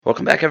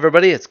Welcome back,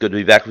 everybody. It's good to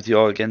be back with you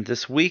all again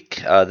this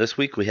week. This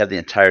week we have the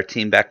entire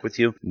team back with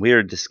you. We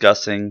are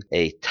discussing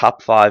a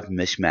top 5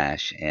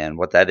 mishmash, and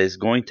what that is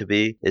going to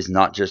be is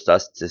not just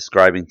us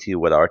describing to you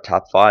what our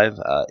top 5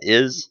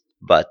 is,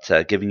 but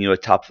giving you a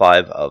top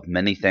 5 of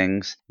many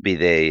things, be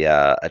they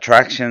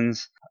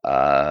attractions,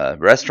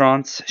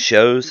 restaurants,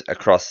 shows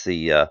across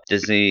the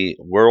Disney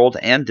World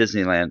and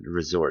Disneyland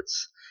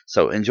resorts.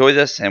 So enjoy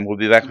this, and we'll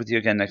be back with you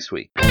again next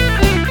week.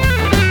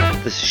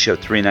 This is show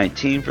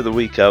 319 for the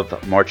week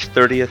of March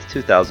 30th,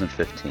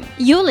 2015.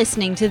 You're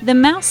listening to The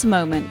Mouse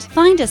Moment.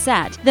 Find us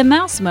at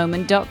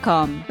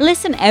themousemoment.com.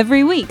 Listen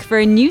every week for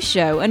a new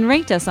show and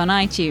rate us on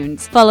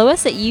iTunes. Follow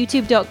us at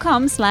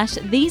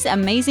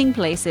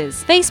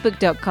youtube.com/theseamazingplaces,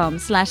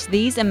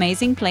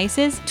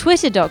 facebook.com/theseamazingplaces,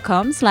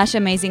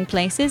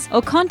 twitter.com/amazingplaces,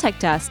 or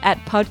contact us at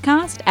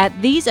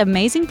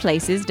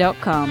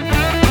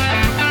podcast@theseamazingplaces.com.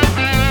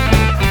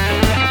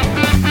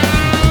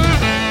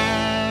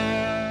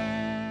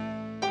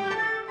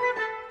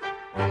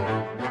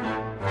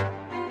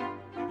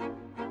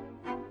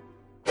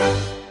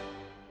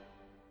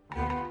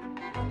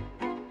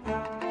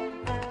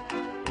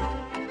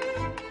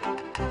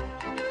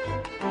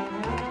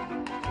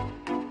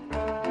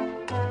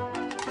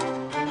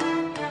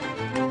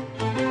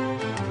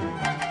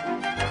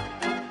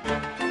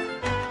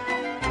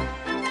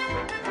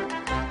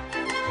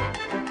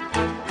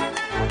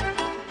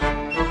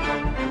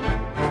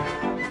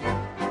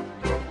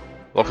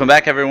 Welcome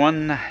back,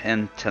 everyone,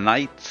 and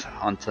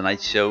on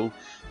tonight's show,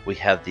 we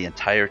have the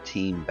entire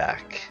team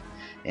back.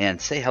 And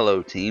say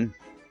hello, team.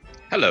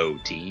 Hello,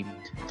 team.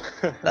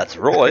 That's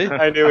Roy.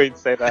 I knew he'd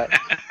say that.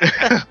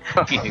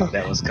 You knew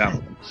that was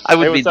coming.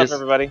 What's up,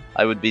 everybody?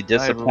 I would be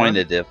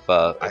disappointed if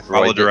I Roy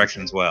follow didn't.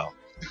 directions well.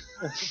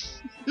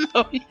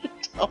 No, you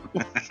don't.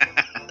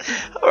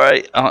 All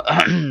right.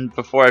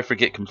 Before I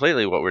forget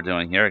completely what we're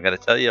doing here, I got to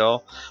tell you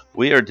all,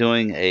 we are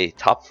doing a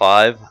top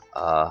 5.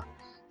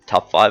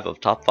 Top 5 of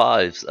top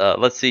 5s.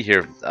 Let's see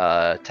here.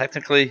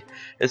 Technically,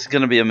 it's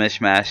going to be a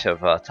mishmash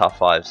of top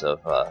 5s of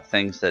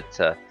things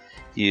that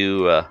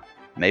you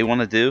may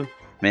want to do,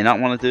 may not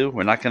want to do.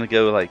 We're not going to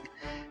go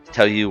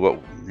tell you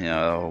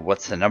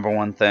what's the number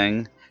one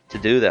thing to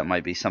do. That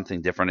might be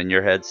something different in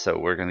your head. So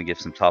we're going to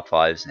give some top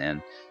 5s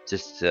and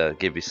just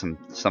give you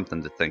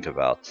something to think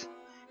about.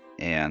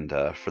 And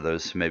for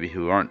those maybe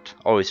who aren't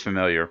always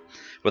familiar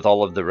with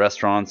all of the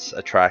restaurants,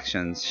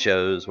 attractions,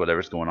 shows,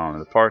 whatever's going on in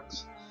the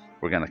parks,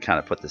 we're going to kind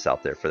of put this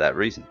out there for that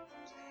reason.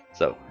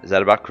 So, is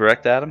that about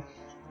correct, Adam?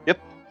 Yep.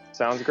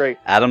 Sounds great.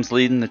 Adam's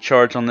leading the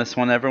charge on this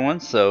one,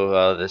 everyone.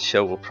 So, this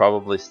show will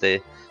probably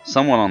stay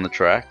somewhat on the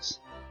tracks.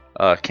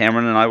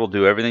 Cameron and I will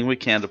do everything we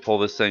can to pull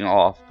this thing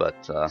off,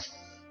 but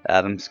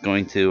Adam's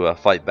going to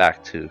fight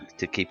back to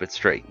keep it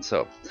straight.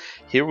 So,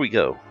 here we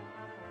go.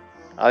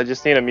 I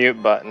just need a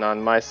mute button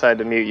on my side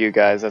to mute you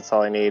guys. That's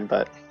all I need,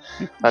 but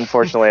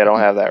unfortunately, I don't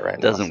have that right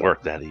now. Doesn't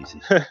work that easy.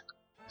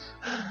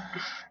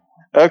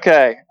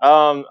 Okay.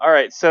 All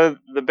right. So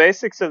the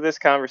basics of this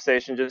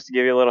conversation, just to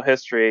give you a little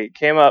history,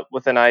 came up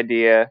with an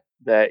idea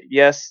that,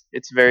 yes,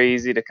 it's very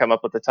easy to come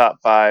up with the top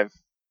 5,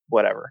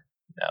 whatever.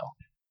 No.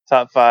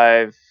 Top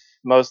 5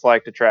 most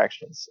liked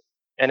attractions.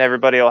 And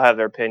everybody will have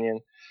their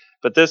opinion.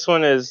 But this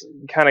one is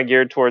kind of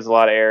geared towards a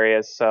lot of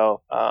areas.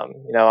 So,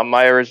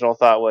 my original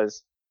thought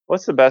was,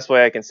 what's the best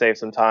way I can save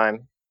some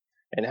time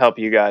and help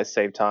you guys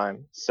save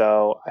time?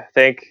 So I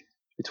think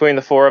between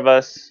the 4 of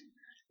us,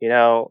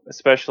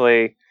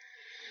 especially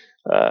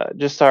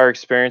just our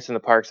experience in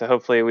the parks. So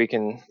hopefully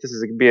this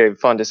is going to be a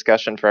fun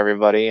discussion for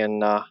everybody.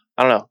 And I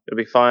don't know, it'll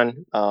be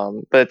fun.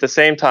 But at the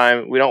same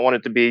time, we don't want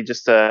it to be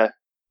just an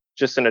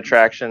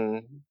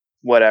attraction,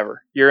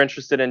 whatever. You're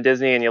interested in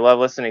Disney and you love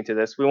listening to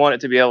this. We want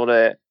it to be able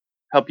to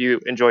help you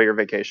enjoy your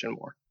vacation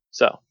more.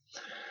 So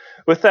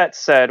with that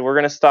said, we're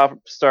going to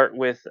start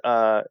with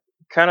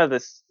kind of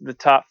the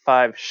top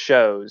 5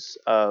 shows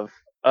of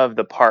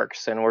the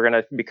parks. And we're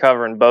going to be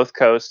covering both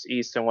coasts,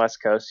 East and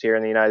West Coast here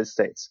in the United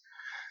States.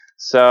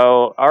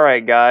 So, all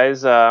right,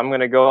 guys, I'm going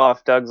to go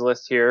off Doug's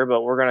list here,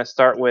 but we're going to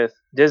start with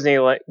Disney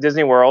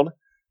World,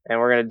 and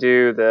we're going to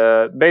do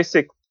the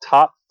basic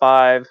top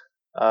 5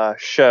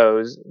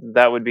 shows.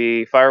 That would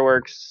be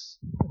fireworks,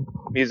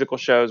 musical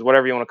shows,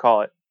 whatever you want to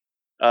call it,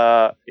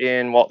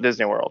 in Walt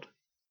Disney World.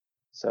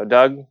 So,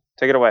 Doug,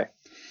 take it away.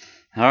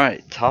 All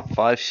right, top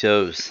 5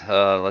 shows.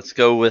 Let's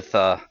go with...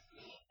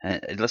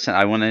 And listen,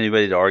 I want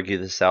anybody to argue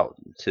this out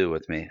too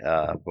with me,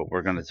 but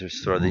we're going to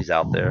just throw these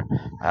out there.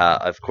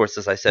 Of course,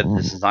 as I said,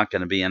 this is not going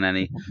to be in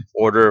any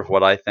order of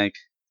what I think.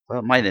 Well,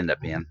 it might end up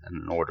being in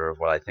an order of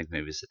what I think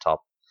maybe is the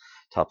top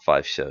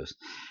 5 shows.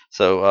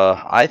 So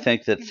I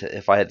think that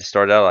if I had to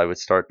start out, I would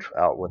start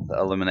out with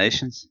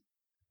Illuminations.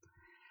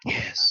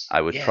 Yes. I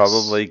would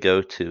probably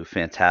go to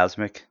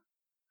Fantasmic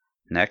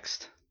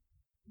next.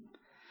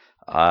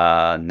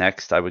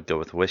 Next, I would go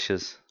with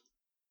Wishes.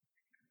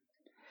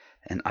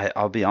 And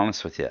I'll be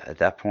honest with you, at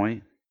that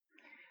point,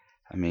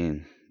 I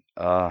mean,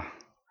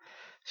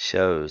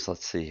 shows,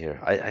 let's see here.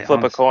 I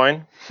Flip a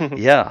coin?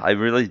 Yeah, I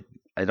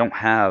don't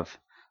have,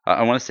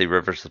 I want to say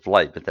Rivers of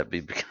Light, but that'd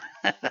be,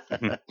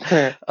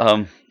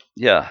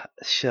 Yeah,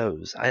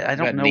 shows. I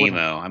don't About know.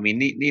 Nemo. I mean,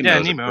 Nemo's Yeah,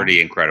 a Nemo.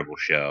 pretty incredible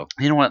show.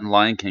 You know what?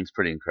 Lion King's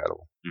pretty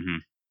incredible. Hmm.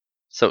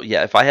 So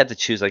yeah, if I had to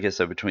choose, I guess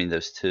between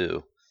those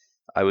two,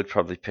 I would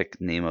probably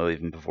pick Nemo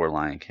even before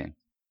Lion King.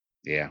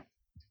 Yeah,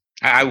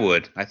 I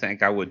would. I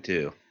think I would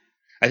too.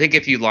 I think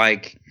if you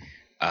like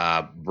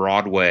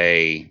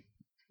Broadway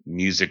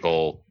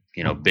musical,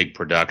 big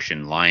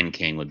production, Lion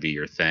King would be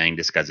your thing,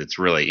 just because it's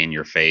really in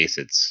your face.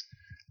 It's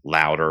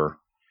louder.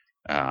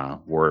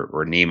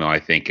 Where Nemo, I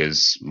think,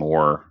 is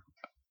more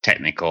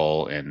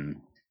technical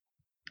and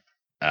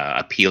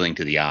appealing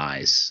to the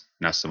eyes,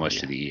 not so much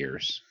to the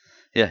ears.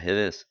 Yeah, it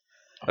is.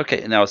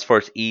 Okay, now as far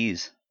as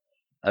ease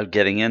of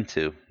getting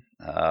into,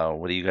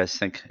 what do you guys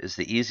think is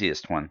the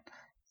easiest one?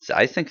 So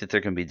I think that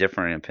there can be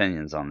differing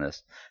opinions on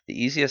this.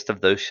 The easiest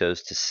of those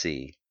shows to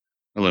see,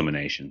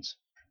 Illuminations.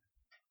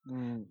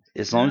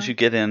 as long as you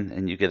get in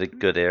and you get a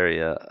good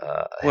area.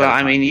 Well,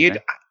 I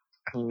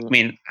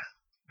mean,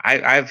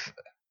 I've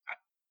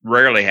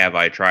rarely have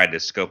I tried to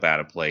scope out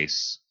a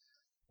place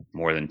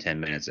more than 10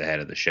 minutes ahead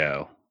of the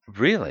show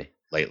really.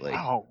 lately.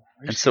 Wow.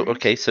 And so,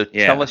 okay, so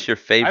Yeah. tell us your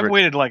I've favorite.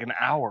 waited like an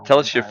hour. Tell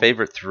one us your time.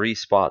 favorite 3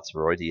 spots,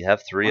 Roy. Do you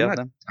have 3 of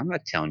them? I'm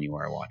not telling you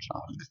where I watch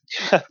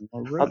it.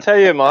 I'll tell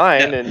you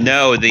mine.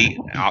 No,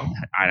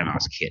 I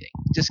was kidding.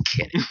 Just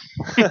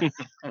kidding.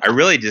 I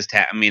really just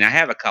have. I mean, I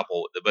have a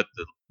couple, but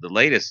the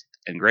latest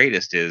and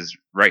greatest is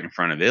right in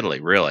front of Italy.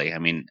 Really, I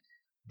mean,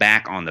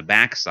 back on the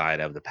backside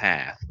of the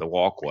path, the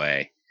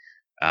walkway.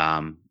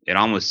 It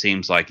almost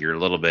seems like you're a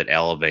little bit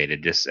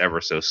elevated, just ever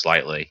so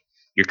slightly.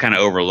 You're kind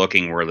of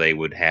overlooking where they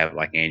would have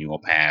like annual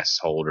pass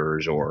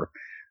holders or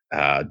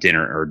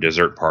dinner or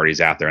dessert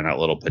parties out there in that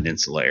little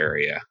peninsula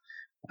area.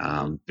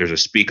 There's a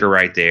speaker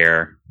right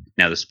there.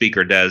 Now the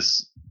speaker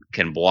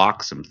can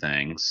block some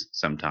things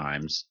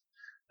sometimes,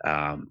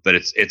 but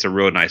it's a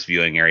real nice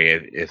viewing area.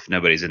 If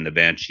nobody's in the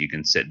bench, you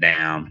can sit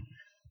down.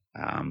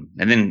 And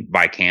then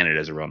by Canada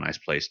is a real nice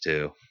place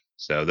too.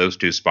 So those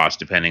 2 spots,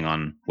 depending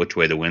on which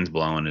way the wind's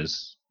blowing,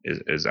 is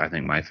I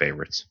think my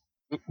favorites.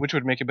 Which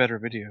would make a better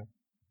video?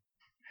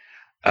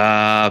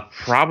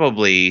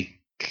 Probably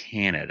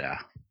Canada.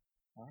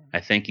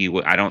 I think you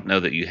would. I don't know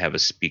that you have a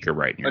speaker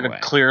right in your Like way.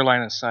 a clear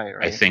line of sight,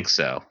 right? I think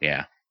so.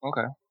 Yeah.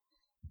 Okay.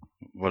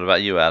 What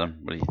about you, Adam?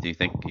 What do you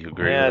think? You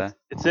agree with that?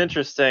 It's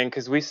interesting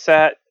because we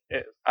sat.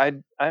 We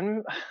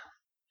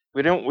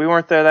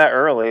weren't there that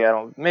early.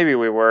 Maybe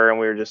we were, and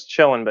we were just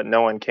chilling, but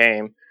no one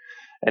came.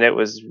 And it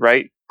was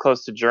right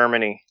close to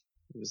Germany.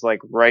 It was like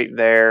right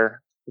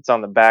there. It's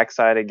on the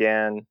backside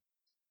again.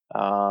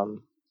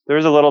 There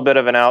was a little bit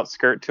of an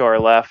outskirt to our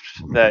left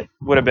that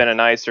would have been a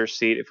nicer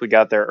seat if we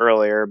got there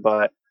earlier,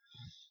 but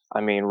I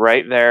mean,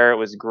 right there, it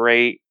was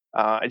great.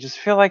 I just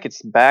feel like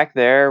it's back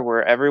there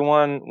where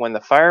when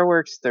the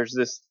fireworks, there's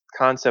this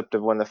concept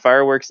of when the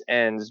fireworks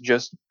ends,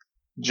 just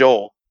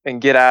jolt and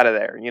get out of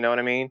there. You know what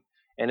I mean?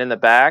 And in the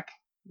back,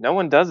 no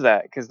one does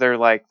that because they're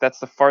like, that's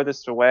the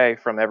farthest away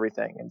from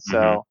everything. And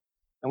so,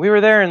 and we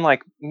were there in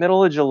like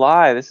middle of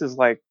July. This is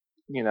like,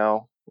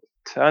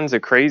 tons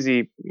of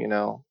crazy,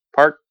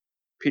 park.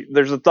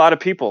 There's a lot of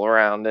people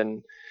around,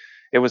 and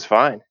it was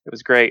fine. It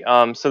was great.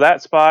 So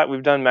that spot,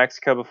 we've done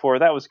Mexico before.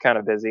 That was kind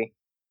of busy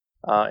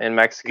in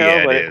Mexico.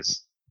 Yeah, but it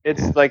is.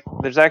 It's like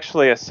there's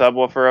actually a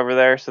subwoofer over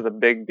there, so the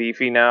big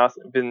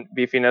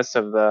beefiness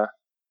of the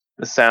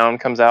sound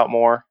comes out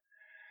more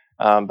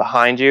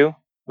behind you,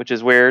 which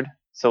is weird.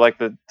 So like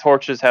the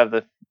torches have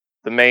the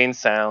main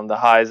sound, the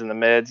highs and the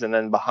mids, and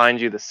then behind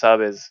you the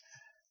sub is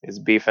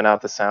beefing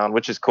out the sound,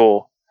 which is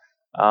cool.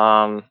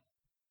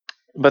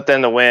 But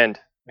then the wind,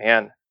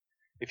 man,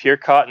 if you're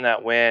caught in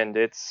that wind,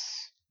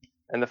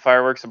 and the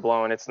fireworks are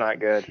blowing, it's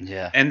not good.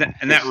 Yeah. And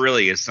that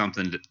really is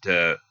something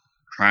to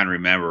try and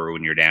remember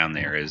when you're down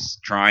there, is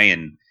try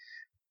and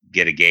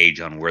get a gauge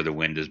on where the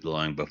wind is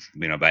blowing, but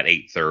about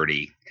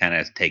 8:30, kind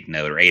of take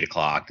note, or 8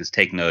 o'clock, just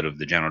take note of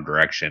the general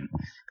direction,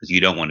 because you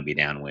don't want to be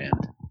downwind.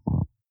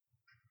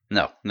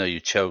 No, you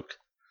choke.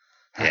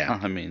 Yeah.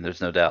 I mean,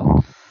 there's no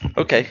doubt.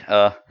 Okay.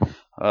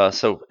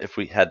 So if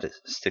we had to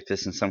stick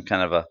this in some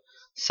kind of a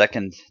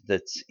second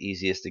that's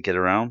easiest to get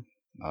around,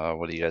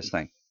 what do you guys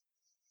think?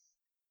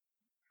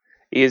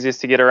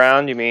 Easiest to get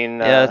around? You mean?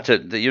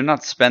 You're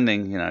not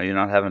spending. You're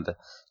not having to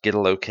get a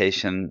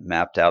location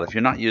mapped out. If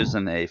you're not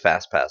using a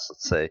fast pass,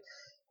 let's say.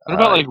 What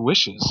about like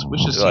wishes?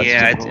 Wishes.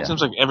 Yeah,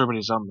 seems like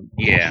everybody's on them.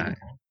 Yeah,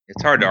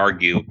 it's hard to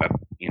argue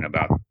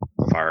about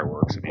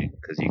fireworks. I mean,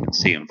 because you can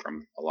see them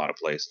from a lot of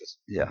places.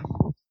 Yeah.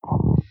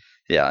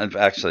 Yeah, and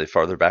actually,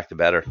 farther back the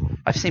better.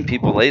 I've seen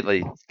people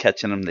lately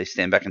catching them. They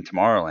stand back in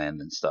Tomorrowland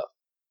and stuff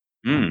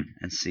and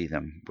see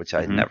them, which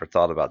I had never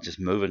thought about, just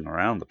moving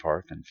around the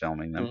park and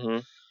filming them. Mm-hmm.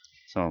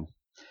 So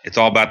it's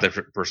all about the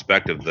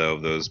perspective, though,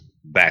 of those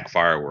back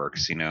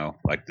fireworks.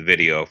 Like the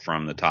video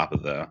from the top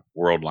of the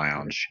World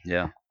Lounge.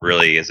 Yeah,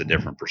 really is a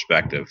different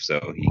perspective.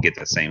 So you get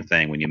that same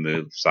thing when you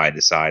move side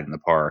to side in the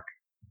park.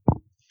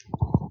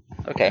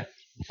 Okay.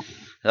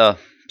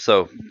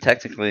 So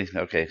technically,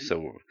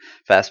 so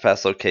fast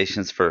pass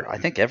locations for, I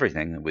think,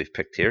 everything that we've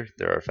picked here.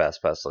 There are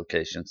fast pass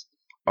locations.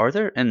 Are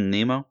there in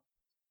Nemo?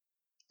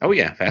 Oh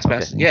yeah, Fast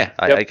Pass. Okay. Yeah.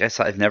 I guess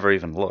I've never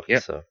even looked.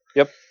 Yep. So.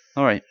 Yep.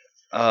 All right.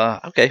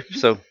 Okay.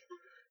 So.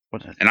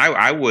 What? And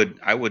I would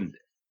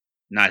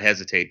not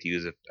hesitate to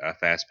use a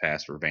Fast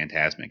Pass for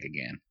Fantasmic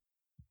again.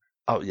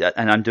 Oh yeah,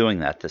 and I'm doing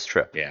that this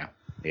trip. Yeah.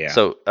 Yeah.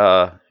 So,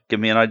 give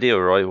me an idea,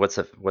 Roy. What's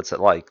it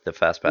like, the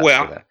fast pass for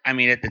Well, that? I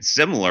mean, it's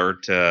similar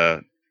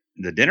to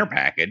the dinner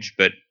package,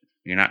 but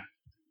you're not,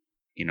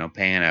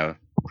 paying a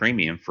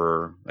premium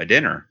for a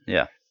dinner.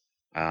 Yeah.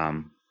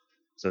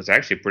 So it's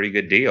actually a pretty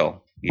good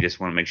deal. You just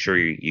want to make sure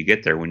you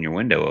get there when your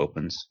window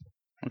opens.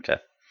 Okay.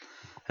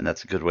 And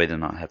that's a good way to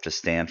not have to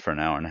stand for an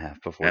hour and a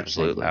half before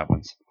Absolutely. the thing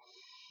happens.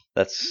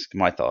 That's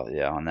my thought,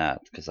 on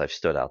that, because I've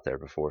stood out there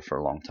before for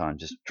a long time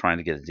just trying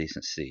to get a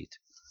decent seat.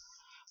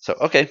 So,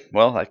 okay,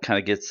 well, that kind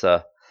of gets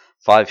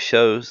 5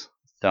 shows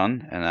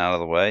done and out of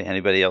the way.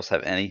 Anybody else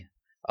have any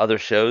other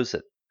shows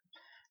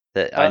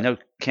that I know,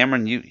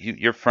 Cameron,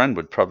 your friend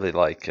would probably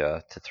like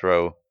to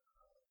throw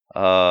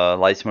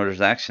Lights,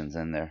 Motors, Actions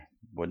in there,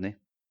 wouldn't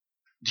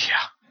he? Yeah.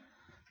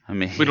 I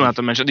mean, We don't have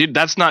to mention.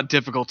 That's not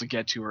difficult to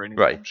get to or anything.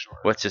 right. I'm sure.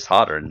 Well, it's just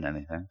hotter than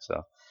anything,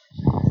 so.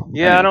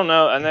 Yeah, Anyway. I don't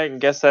know, and I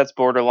guess that's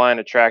borderline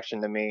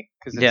attraction to me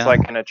because it's Yeah.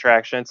 like an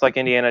attraction. It's like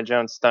Indiana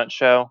Jones stunt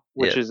show,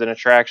 which is an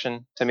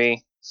attraction to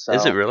me. So,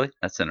 Is it really?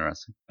 That's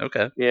interesting.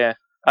 Okay. Yeah,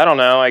 I don't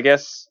know. I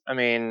guess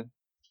when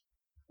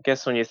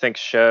you think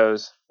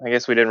shows, I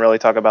guess we didn't really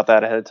talk about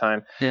that ahead of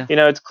time. Yeah.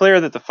 It's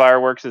clear that the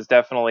fireworks is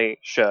definitely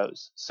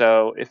shows.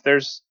 So if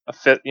there's a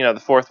fifth,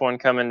 the fourth one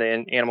coming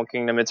to Animal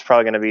Kingdom, it's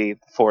probably going to be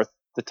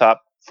the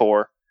top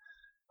 4.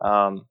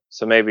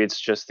 So maybe it's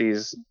just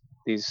these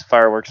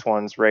fireworks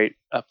ones right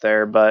up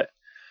there. But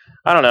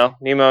I don't know.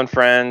 Nemo and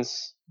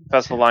Friends,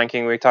 Festival of Lion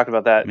King, we talked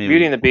about that. I mean,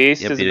 Beauty and the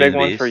Beast yeah, is a Beauty big and the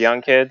one Beast. for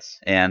young kids.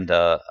 And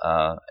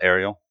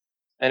Ariel.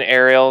 And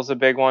Ariel is a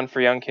big one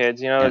for young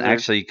kids. And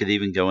actually, you could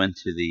even go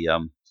into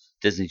the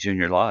Disney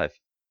Junior Live.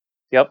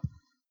 Yep.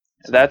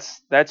 So-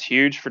 That's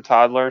huge for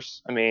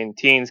toddlers. I mean,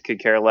 teens could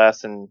care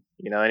less, and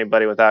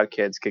anybody without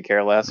kids could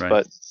care less. Right.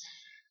 But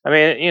I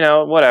mean,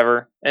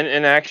 whatever.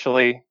 And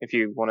actually, if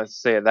you want to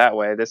say it that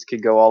way, this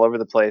could go all over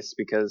the place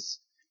because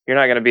you're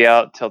not going to be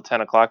out till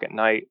 10 o'clock at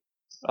night.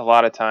 A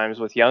lot of times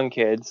with young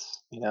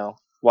kids,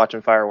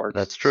 watching fireworks.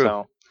 That's true.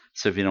 So,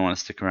 So if you don't want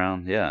to stick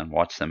around, and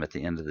watch them at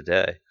the end of the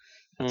day,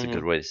 that's a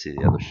good way to see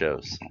the other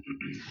shows.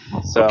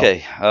 so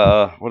Okay,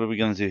 what are we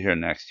going to do here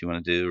next? You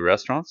want to do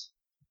restaurants?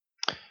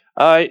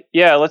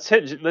 Yeah, let's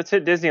hit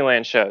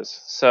Disneyland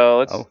shows. So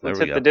let's there we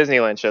hit go. the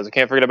Disneyland shows. I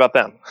can't forget about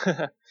them.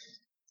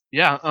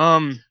 Yeah.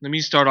 Let me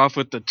start off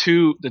with the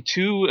two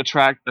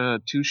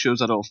shows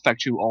that'll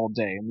affect you all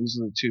day, and these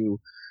are the two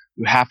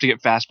you have to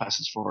get fast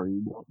passes for. Or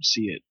you won't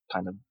see it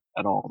kind of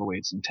at all the way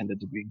it's intended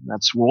to be.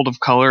 That's World of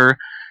Color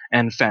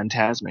and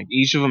Fantasmic.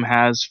 Each of them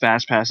has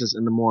fast passes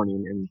in the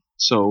morning, and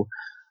so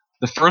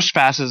the first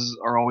passes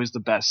are always the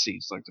best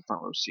seats, like the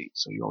front row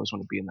seats. So you always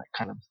want to be in that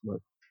kind of,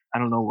 I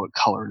don't know what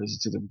color it is.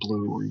 It's either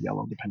blue or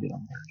yellow, depending on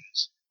where it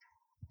is.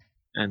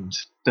 And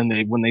then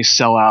when they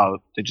sell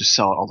out, they just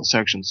sell out all the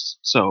sections.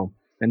 So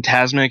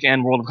Fantasmic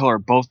and World of Color are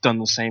both done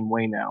the same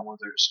way now, where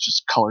there's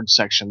just colored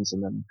sections,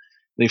 and then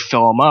they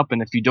fill them up.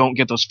 And if you don't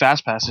get those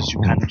fast passes, you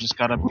kind of just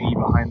gotta be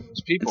behind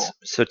those people.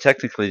 So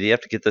technically, do you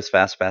have to get those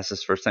fast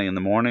passes first thing in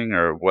the morning,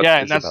 or what? Yeah,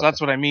 is and it about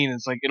that's what I mean.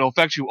 It's like it'll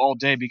affect you all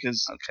day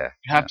because Okay.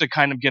 you have to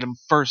kind of get them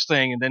first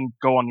thing and then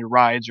go on your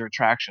rides or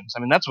attractions. I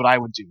mean, that's what I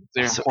would do. If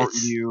they're So important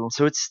it's- to you.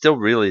 So it's still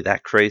really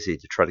that crazy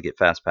to try to get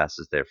fast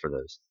passes there for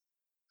those.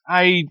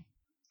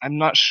 I'm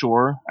not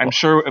sure. I'm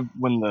sure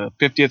when the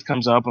 50th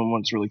comes up and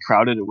when it's really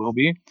crowded, it will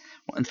be.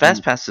 And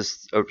fast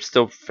passes are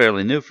still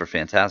fairly new for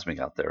Fantasmic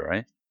out there,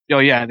 right? Oh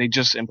yeah, they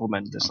just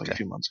implemented this like a Okay.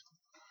 few months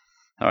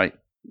ago. All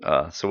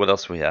right. So what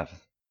else do we have?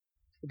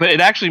 But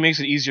it actually makes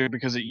it easier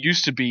because it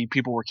used to be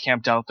people were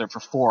camped out there for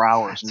 4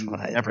 hours That's and you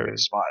what would I never heard. get a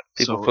spot.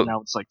 People So now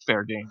it's like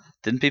fair game.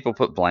 Didn't people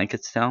put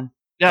blankets down?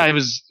 Yeah, it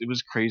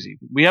was crazy.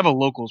 We have a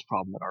locals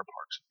problem at our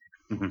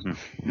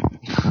parks.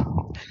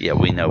 Yeah,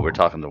 we know. We're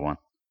talking to one.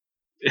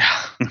 Yeah.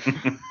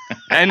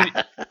 And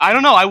I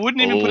don't know, I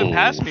wouldn't even put it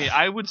past Oh. me.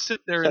 I would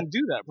sit there and do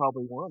that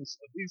probably once,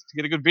 at least to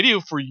get a good video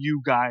for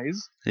you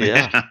guys.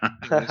 Yeah.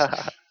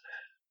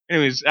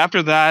 Anyways,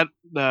 after that,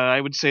 I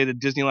would say the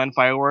Disneyland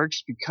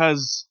fireworks,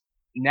 because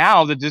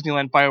now the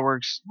Disneyland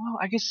fireworks, well,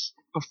 I guess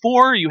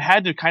before you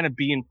had to kind of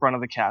be in front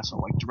of the castle,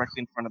 like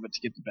directly in front of it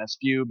to get the best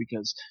view,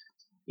 because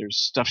there's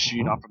stuff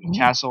shooting off from the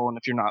castle, and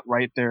if you're not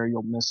right there,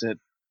 you'll miss it.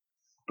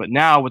 But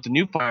now with the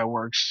new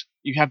fireworks,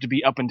 you have to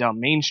be up and down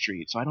Main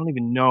Street, so I don't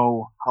even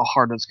know how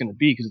hard that's going to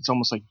be, because it's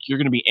almost like you're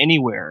going to be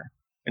anywhere,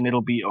 and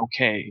it'll be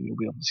okay, and you'll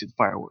be able to see the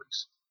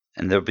fireworks.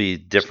 And there'll be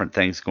different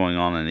things going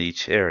on in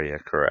each area,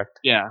 correct?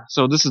 Yeah,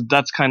 so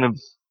that's kind of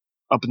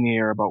up in the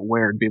air about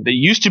where it'd be. They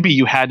used to be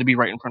you had to be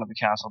right in front of the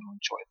castle to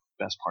enjoy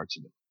the best parts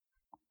of it.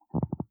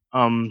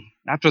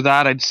 After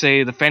that, I'd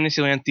say the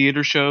Fantasyland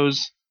theater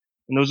shows,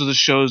 and those are the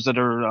shows that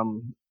are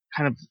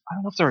kind of, I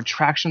don't know if they're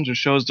attractions or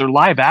shows. They're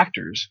live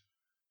actors,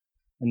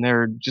 and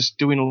they're just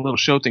doing a little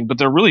show thing, but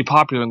they're really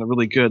popular and they're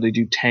really good. They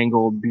do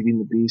Tangled, Beauty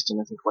and the Beast,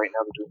 and I think right now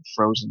they're doing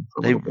Frozen for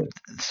a little bit.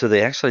 So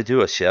they actually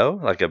do a show,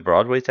 like a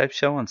Broadway type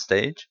show on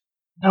stage?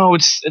 No,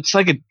 it's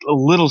like a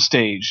little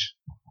stage.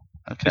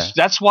 Okay.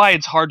 That's why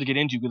it's hard to get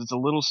into, because it's a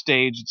little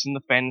stage. It's in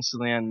the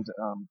Fantasyland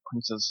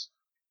Princess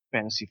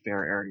Fantasy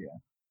Fair area,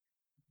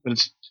 but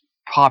it's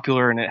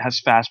popular and it has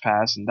fast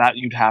pass, and that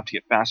you'd have to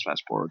get fast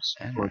pass for it,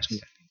 or it's going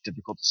to be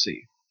difficult to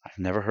see. I've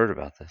never heard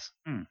about this.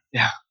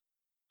 Yeah,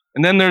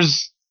 and then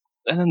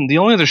the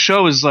only other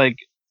show is like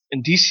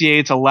in DCA,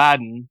 it's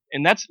Aladdin,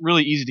 and that's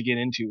really easy to get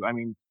into. I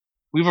mean,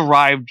 we've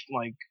arrived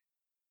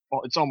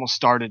it's almost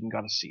started and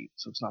got a seat,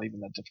 so it's not even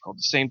that difficult.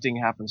 The same thing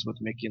happens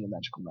with Mickey and the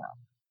Magical Map.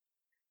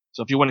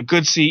 So if you want a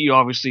good seat, you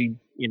obviously,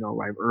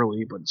 arrive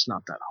early, but it's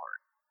not that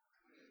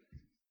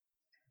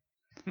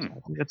hard. So I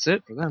think that's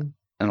it for them.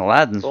 And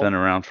Aladdin's been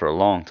around for a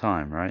long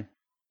time, right?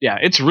 Yeah,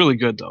 it's really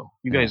good though.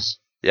 You guys.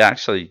 Yeah,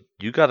 actually,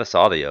 you got us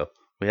audio.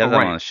 We have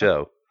that on the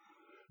show.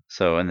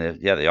 So, and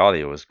the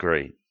audio was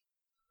great.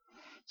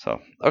 So,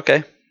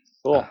 okay.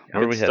 Cool.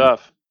 Where are we Good heading?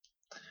 stuff.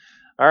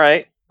 All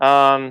right.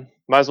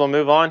 Might as well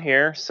move on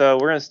here. So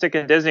we're going to stick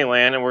in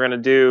Disneyland and we're going to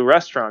do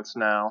restaurants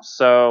now.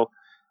 So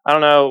I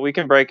don't know. We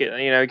can break it.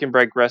 We can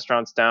break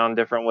restaurants down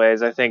different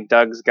ways. I think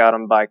Doug's got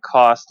them by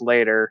cost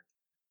later,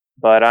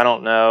 but I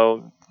don't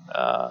know.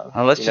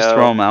 Let's just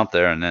throw them out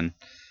there, and then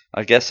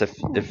I guess if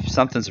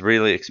something's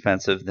really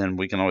expensive, then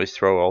we can always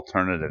throw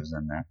alternatives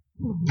in there.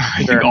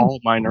 I think all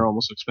of mine are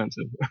almost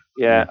expensive.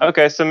 Yeah.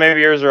 Okay. So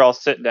maybe yours are all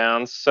sit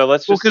downs. So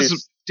let's just.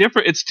 Because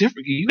different. It's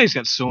different. You guys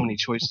got so many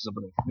choices of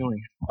it.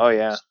 Really. Oh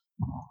yeah.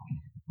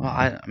 Well,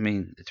 I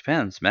mean, it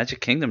depends.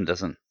 Magic Kingdom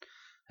doesn't.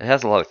 It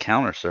has a lot of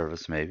counter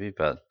service, maybe,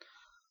 but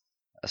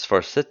as far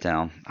as sit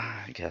down,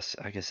 I guess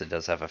it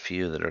does have a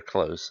few that are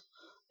close.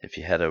 If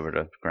you head over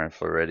to Grand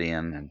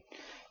Floridian and.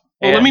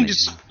 Well, let me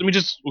just.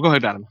 Well, go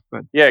ahead, Adam. Go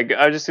ahead. Yeah,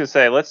 I was just gonna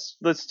say let's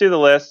do the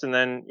list and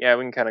then we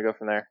can kind of go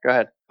from there. Go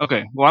ahead.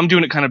 Okay. Well, I'm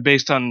doing it kind of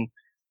based on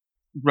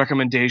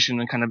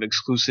recommendation and kind of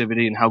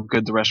exclusivity and how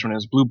good the restaurant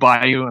is. Blue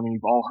Bayou. I mean,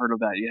 you've all heard of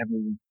that. You haven't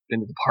even been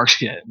to the park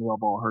yet, and we've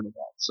all heard of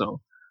that.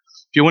 So,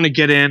 if you want to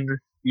get in,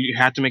 you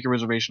have to make a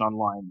reservation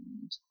online.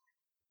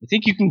 I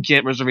think you can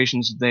get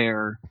reservations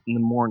there in the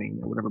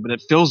morning or whatever, but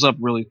it fills up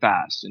really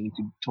fast, and you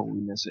could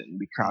totally miss it and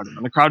be crowded.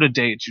 On a crowded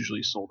day, it's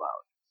usually sold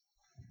out.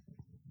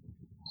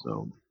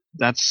 So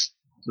that's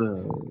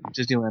the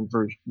Disneyland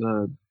version.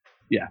 Blue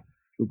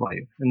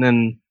Bayou. And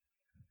then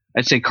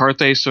I'd say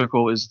Carthay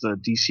Circle is the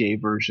DCA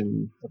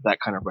version of that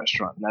kind of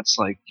restaurant. And that's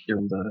like you're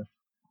in the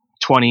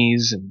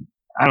 20s, and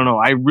I don't know.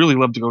 I really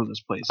love to go to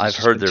this place. I've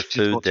heard their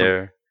food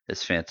there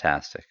is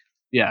fantastic.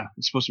 Yeah,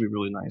 it's supposed to be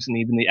really nice, and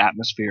even the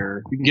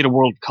atmosphere. You can get a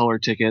World Color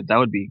ticket. That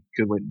would be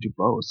a good way to do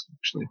both,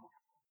 actually.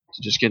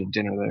 To just get a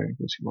dinner there and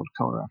go see World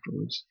Color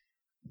afterwards.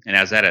 And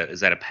is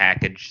that a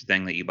package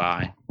thing that you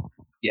buy?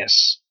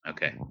 Yes.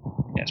 Okay.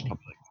 Yeah, it's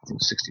probably I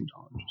think $16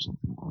 or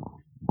something.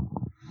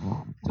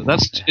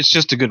 So it's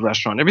just a good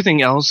restaurant.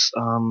 Everything else,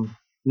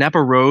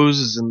 Napa Rose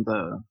is in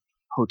the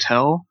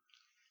hotel.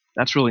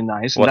 That's really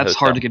nice, and that's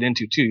hard to get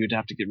into too. You'd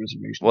have to get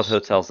reservations. What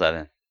hotel's that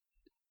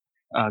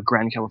in?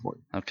 Grand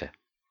California. Okay.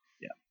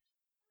 Yeah.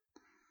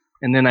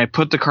 And then I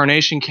put the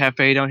Carnation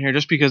Cafe down here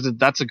just because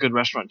that's a good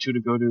restaurant too to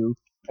go to.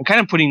 I'm kind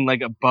of putting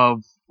like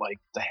above like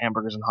the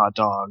hamburgers and hot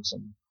dogs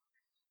and.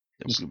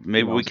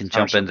 Maybe we can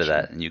jump into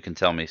that, and you can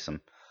tell me some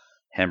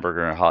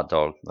hamburger and hot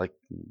dog like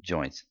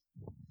joints.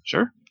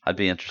 Sure. I'd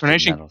be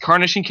interested.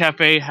 Carnation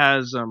Cafe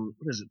has what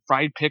is it?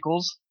 Fried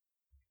pickles,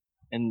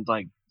 and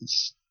like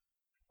this.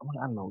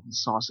 I don't know what the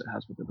sauce it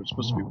has with it, but it's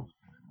supposed to be.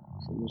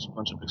 So there's a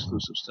bunch of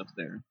exclusive stuff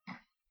there.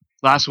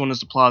 Last one is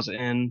the Plaza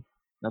Inn.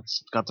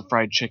 That's got the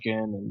fried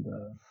chicken and.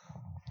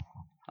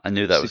 I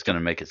knew that was going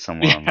to make it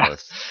somewhere on the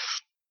list.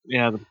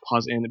 Yeah, the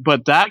Plaza Inn,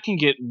 but that can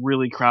get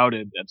really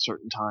crowded at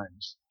certain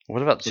times.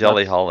 What about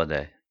Jelly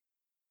Holiday?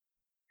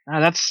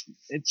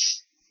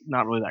 It's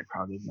not really that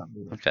crowded. Not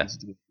really. Okay.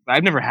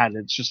 I've never had it.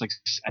 It's just like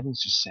I think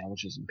it's just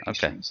sandwiches and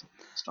pastries.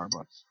 Okay. At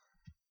Starbucks.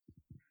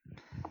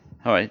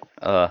 All right.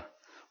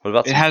 What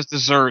about? It has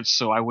desserts,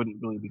 so I wouldn't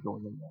really be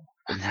going in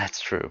there. That's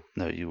true.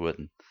 No, you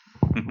wouldn't.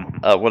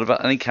 What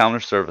about any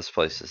counter service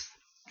places,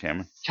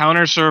 Cameron?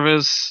 Counter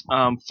service,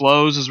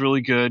 Flo's is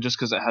really good just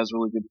because it has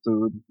really good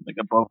food, like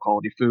above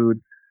quality food.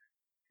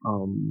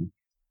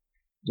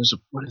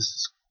 What is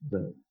this?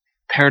 The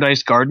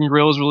Paradise Garden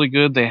Grill is really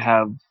good. They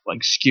have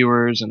like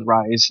skewers and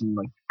rice and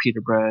like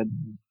pita bread,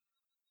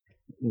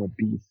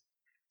 beef,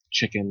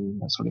 chicken,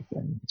 that sort of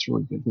thing. It's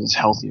really good because it's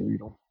healthier. You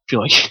don't feel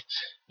like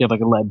you have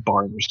like a lead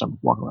bar in your stomach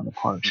walking around the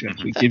park. So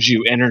it gives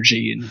you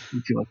energy and you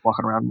feel like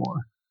walking around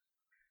more.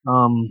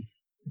 I'm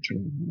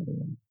trying to think of another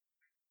one.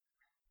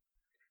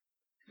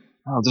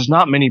 There's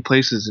not many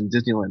places in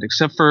Disneyland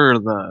except for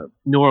the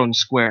New Orleans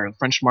Square,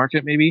 French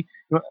Market, maybe.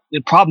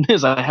 The problem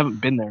is I haven't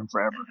been there in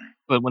forever,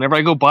 but whenever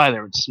I go by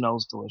there, it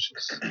smells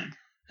delicious.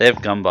 They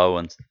have gumbo,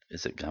 and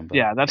is it gumbo?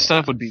 Yeah, that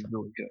stuff would be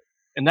really good.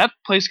 And that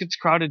place gets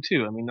crowded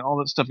too. I mean, all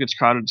that stuff gets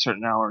crowded at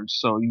certain hours.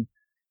 So,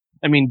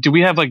 do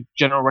we have like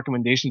general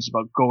recommendations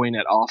about going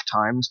at off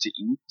times to eat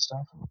and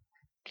stuff?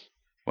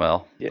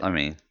 Well, yeah. I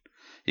mean,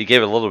 you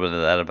gave a little bit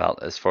of that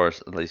about as far as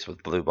at least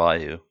with Blue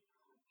Bayou.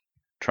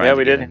 Yeah,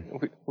 we did.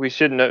 We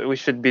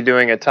should be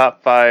doing a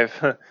top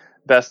 5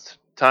 best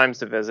times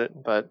to visit,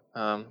 but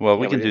Well,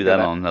 we can do that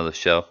on another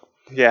show.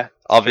 Yeah.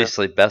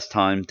 Obviously, best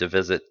time to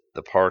visit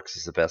the parks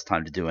is the best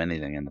time to do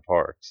anything in the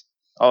parks.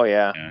 Oh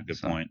yeah, Yeah, good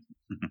point.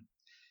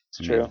 it's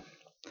true.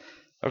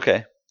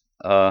 Okay.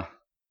 All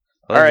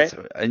right.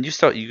 And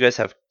you guys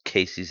have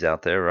Casey's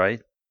out there,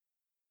 right?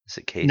 Is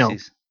it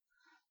Casey's?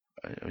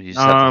 No. You just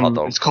have the hot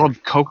dog It's cart.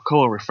 called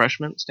Coca-Cola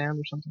refreshment stand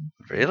or something.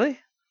 Really?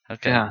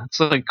 Okay. Yeah, it's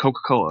like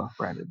Coca-Cola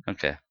branded.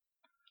 Okay.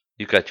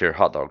 You got your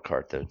hot dog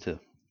cart there too.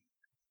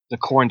 The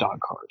corn dog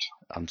cart.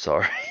 I'm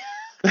sorry.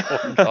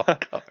 Corn dog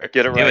cart.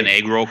 Get it Do you have right. an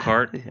egg roll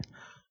cart?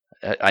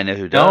 I know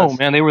who does. No,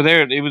 man, they were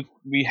there.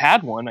 We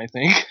had one, I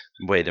think.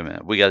 Wait a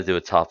minute. We got to do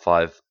a top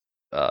 5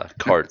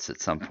 carts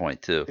at some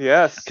point too.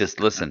 Yes. Because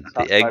listen,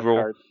 Top the egg 5 roll.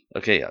 cards.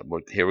 Okay,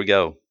 well, here we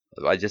go.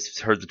 I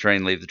just heard the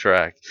train leave the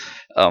track.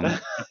 Oh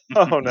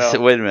no. So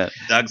wait a minute.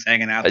 Doug's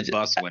hanging out the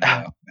bus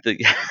window.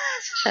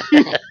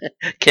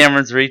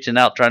 Cameron's reaching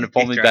out, trying to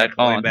pull me He's trying back to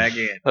pull him on. back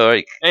in. All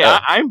right. Hey,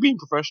 I'm being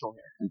professional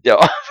here.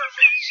 Yeah.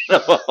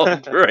 Oh,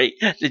 great.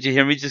 Did you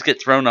hear me just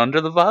get thrown under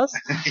the bus?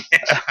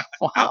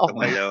 Wow.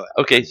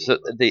 Okay, so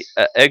the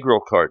egg roll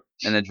cart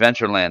in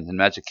Adventureland in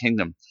Magic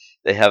Kingdom,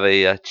 they have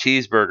a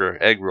cheeseburger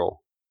egg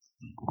roll.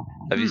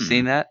 Have you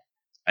seen that?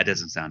 That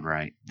doesn't sound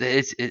right.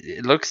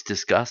 It looks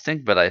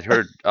disgusting, but I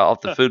heard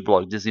off the food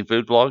blog, Disney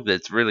food blog, that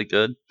it's really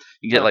good.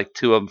 You can get like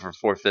 2 of them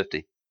for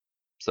 $4.50.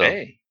 So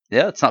Hey.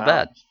 yeah, it's not Wow.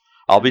 bad.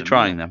 I'll be Good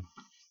trying meal. them.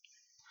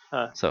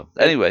 Huh. So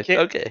anyway,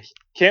 Can't- okay.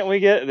 Can't we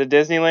get the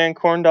Disneyland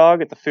corn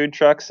dog at the food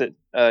trucks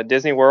at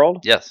Disney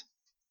World? Yes.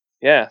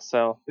 Yeah.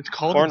 So It's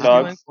called Corn the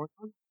Disneyland dogs. corn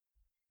dog.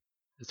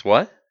 It's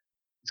what?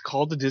 It's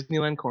called the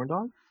Disneyland corn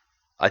dog.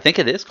 I think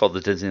it is called the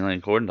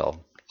Disneyland corn dog.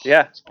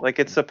 yeah, like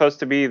it's supposed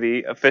to be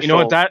the official. You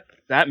know what?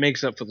 That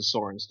makes up for the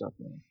Soren stuff,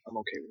 man. I'm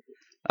okay with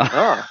it.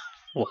 Oh,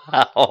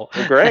 Wow.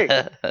 great.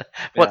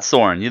 What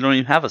Soren? You don't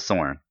even have a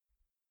Soren.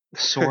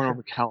 Soren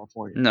over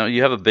California. No,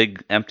 you have a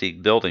big empty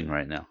building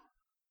right now.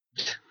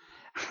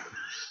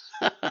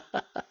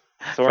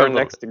 so we're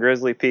next to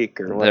Grizzly Peak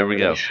or whatever. There we it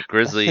go. is.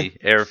 Grizzly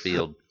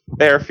Airfield.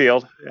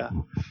 Airfield. Yeah.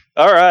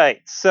 All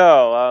right.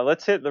 So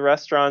let's hit the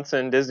restaurants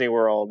in Disney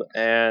World,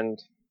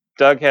 and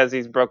Doug has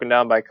these broken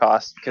down by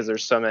cost because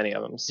there's so many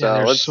of them. So Yeah,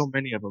 there's let's so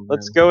many of them.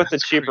 let's man. go with the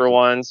That's cheaper crazy.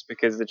 ones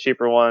because the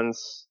cheaper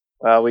ones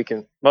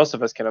most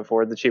of us can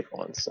afford the cheaper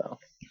ones. So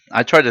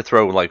I tried to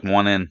throw like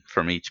one in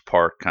from each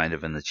park, kind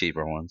of in the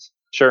cheaper ones.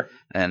 sure.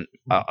 And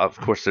of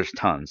course, there's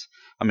tons.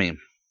 I mean,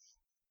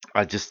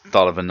 I just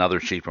thought of another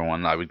cheaper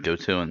one I would go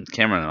to, and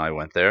Cameron and I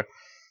went there,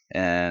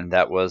 and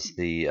that was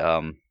the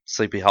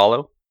Sleepy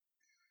Hollow.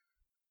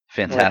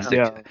 Fantastic.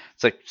 Yeah.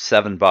 It's like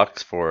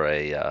 $7 for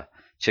a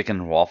chicken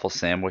and waffle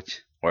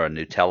sandwich, or a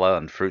Nutella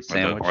and fruit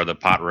sandwich. Or the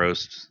pot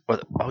roast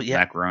Oh yeah,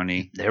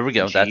 macaroni. there we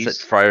go. and That's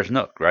cheese. at Friar's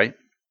Nook, right?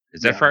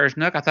 Is that Yeah. Friar's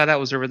Nook? I thought that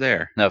was over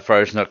there. No,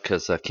 Friar's Nook,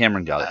 because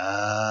Cameron got it.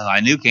 I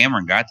knew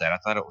Cameron got that. I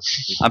thought it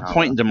was. I'm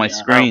pointing to my Yeah.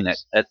 screen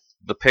at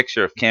the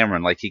picture of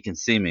Cameron like he can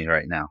see me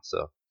right now.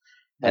 So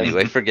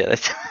anyway, forget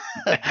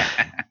it.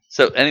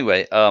 So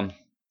anyway,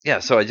 yeah.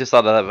 So I just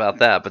thought about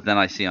that, but then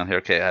I see on here,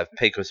 okay, I have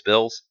Pecos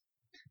Bills.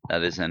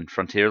 That is in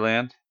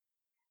Frontierland.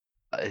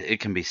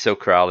 It can be so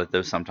crowded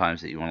though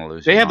sometimes that you want to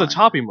lose. They your have the mind.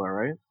 topping bar,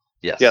 right?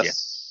 Yes.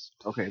 Yes.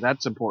 Okay,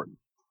 that's important.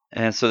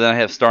 And so then I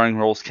have Starring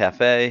Rolls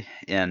Cafe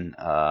in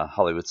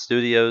Hollywood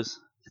Studios.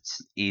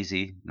 It's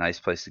easy, nice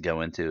place to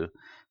go into.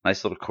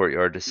 Nice little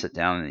courtyard to sit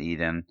down and eat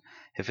in.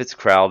 If it's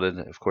crowded,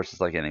 of course,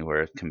 it's like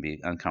anywhere. It can be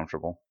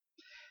uncomfortable.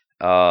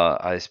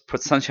 I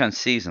put Sunshine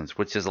Seasons,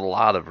 which is a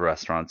lot of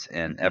restaurants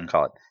in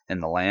Epcot in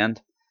the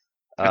land.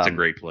 That's a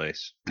great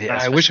place. Yeah,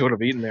 I wish I would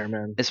have eaten there,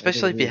 man.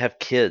 especially if you have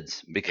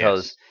kids,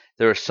 because Yes.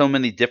 there are so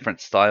many different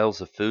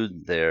styles of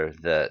food there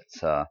that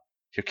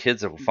your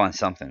kids will find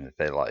something that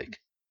they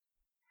like.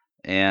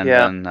 And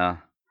Yeah. then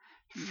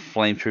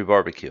Flame True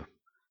Barbecue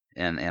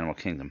in Animal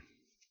Kingdom,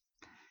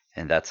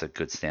 and that's a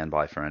good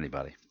standby for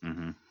anybody.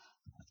 Hmm.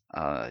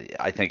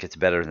 I think it's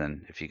better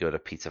than if you go to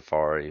Pizza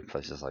Fari,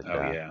 places like Oh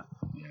that.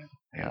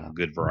 yeah.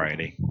 Good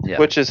variety. Yeah.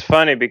 Which is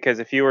funny because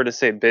if you were to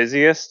say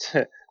busiest,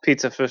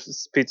 Pizza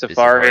Fari.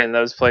 Fari and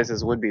those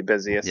places would be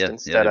busiest Yeah,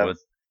 instead they of. would.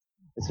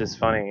 It's just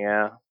funny,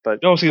 yeah. But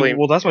No, see, Flame-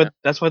 well, that's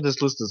why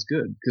this list is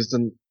good, because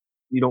then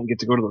you don't get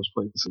to go to those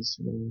places.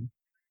 You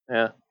know?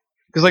 yeah.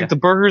 Because like Yeah. the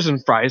burgers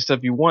and fries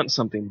stuff, you want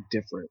something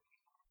different.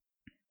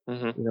 hmm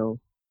You know.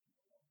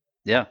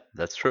 Yeah,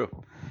 that's true.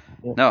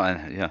 Yeah. No,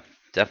 yeah,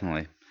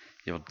 definitely.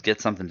 You'll get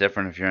something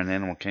different if you're in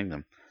Animal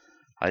Kingdom.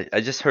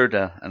 I just heard,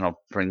 and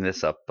I'll bring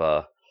this up,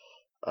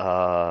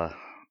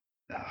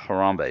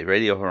 Harambe,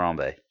 Radio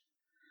Harambe,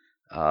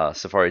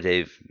 Safari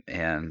Dave,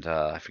 and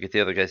I forget the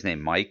other guy's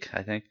name, Mike,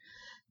 I think.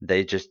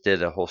 They just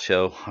did a whole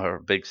show, or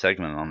a big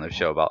segment on their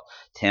show about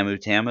Tamu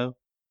Tamu.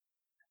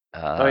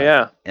 Oh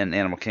yeah. In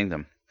Animal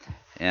Kingdom,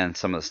 and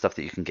some of the stuff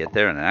that you can get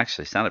there, and it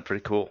actually sounded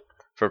pretty cool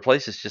for a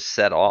place that's just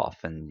set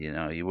off, and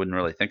you wouldn't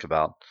really think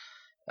about.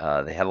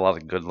 They had a lot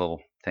of good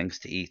little things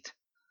to eat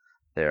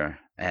there,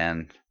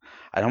 and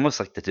I'd almost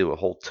like to do a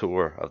whole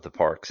tour of the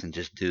parks and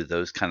just do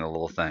those kind of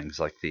little things,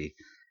 like eat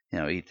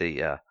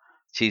the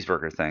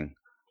cheeseburger thing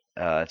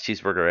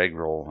cheeseburger egg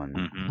roll,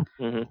 and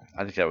Hmm.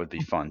 I think that would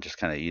be fun. Just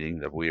kind of eating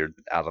the weird,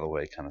 out of the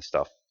way kind of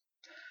stuff.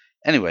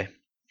 Anyway,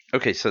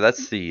 okay, so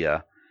that's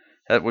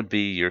that would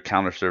be your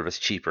counter service,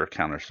 cheaper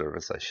counter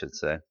service, I should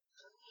say.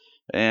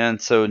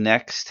 And so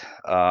next,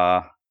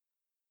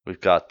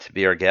 we've got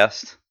Be Our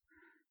Guest.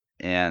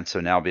 And so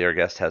now Be Our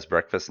Guest has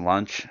breakfast and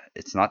lunch.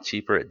 It's not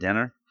cheaper at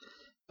dinner,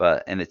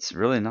 and it's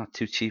really not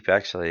too cheap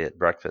actually at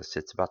breakfast.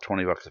 It's about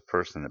 $20 a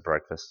person at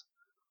breakfast.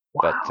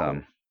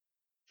 Wow.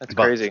 That's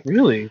but- crazy.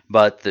 Really?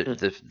 But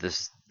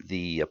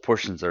the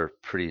portions are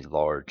pretty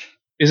large.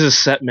 Is it a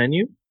set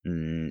menu?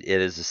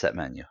 It is a set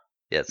menu.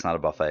 Yeah, it's not a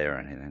buffet or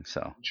anything.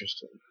 So,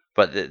 Interesting.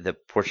 but the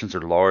portions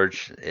are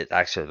large. It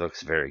actually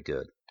looks very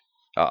good.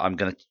 I'm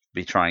gonna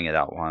be trying it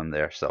out while I'm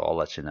there, so I'll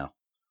let you know.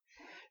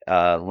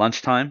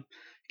 Lunchtime,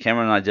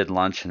 Cameron and I did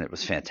lunch, and it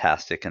was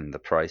fantastic, and the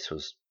price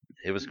was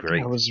great.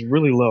 Yeah, it was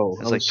really low.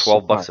 It was like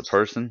 $12 a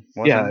person.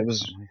 Wasn't Yeah, it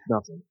was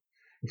nothing.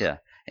 Yeah,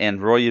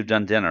 and Roy, you've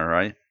done dinner,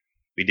 right?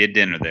 We did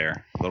dinner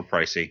there. A little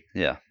pricey.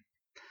 Yeah,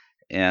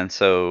 and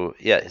so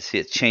yeah, see,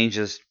 it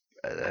changes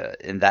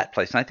in that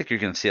place, and I think you're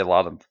going to see a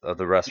lot of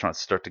the restaurants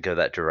start to go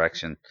that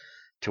direction,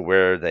 to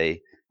where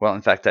they. Well,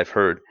 in fact, I've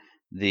heard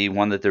the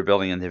one that they're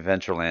building in the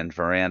Adventureland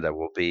veranda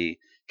will be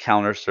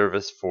counter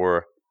service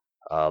for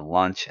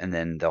lunch, and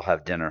then they'll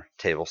have dinner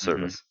table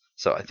service.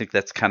 So I think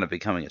that's kind of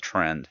becoming a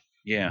trend.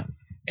 Yeah.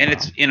 And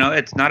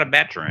it's not a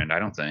bad trend, I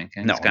don't think.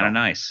 And No, it's kind of no.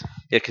 nice.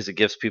 Yeah, because it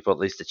gives people at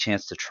least a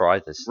chance to try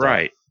this stuff.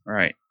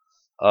 Right.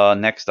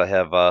 Next, I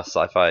have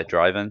Sci-Fi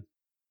Drive-In,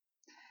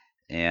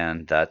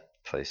 and that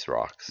place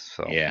rocks.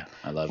 So Yeah,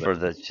 I love for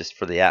it.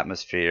 for the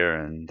atmosphere,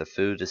 and the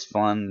food is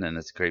fun, and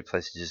it's a great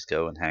place to just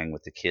go and hang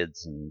with the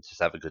kids and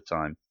just have a good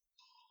time.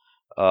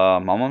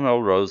 Mama No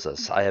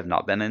Rosas. I have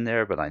not been in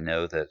there, but I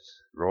know that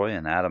Roy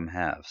and Adam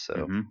have. So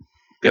Mhm.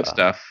 Good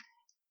stuff.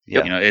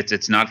 yeah,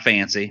 It's not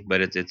fancy,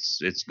 but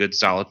it's good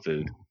solid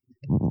food.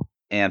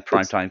 and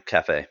Primetime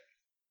Cafe.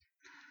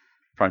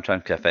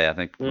 Primetime Cafe. I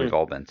think we've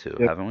all been to,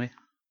 Yep. haven't we?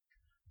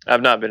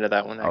 I've not been to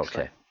that one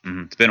actually. Okay,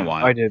 It's been a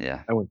while. I did.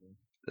 yeah, I went there.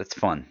 that's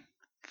fun.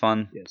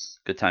 Fun. Yes.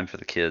 Good time for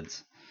the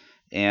kids,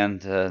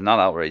 and not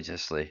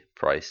outrageously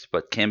priced,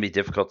 but can be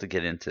difficult to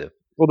get into.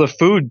 Well, the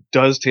food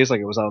does taste like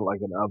it was out of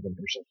like an oven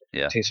or something.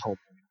 Yeah. It tastes whole.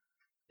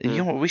 You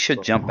know what? We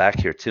should jump back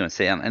here too and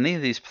say on any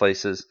of these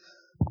places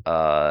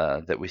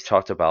that we've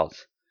talked about,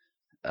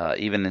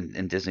 even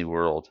in Disney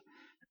World,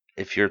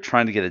 if you're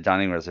trying to get a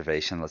dining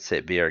reservation, let's say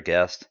it Be Our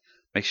Guest,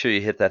 make sure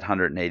you hit that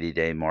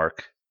 180-day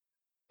mark.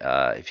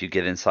 If you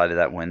get inside of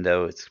that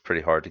window, it's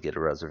pretty hard to get a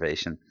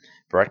reservation.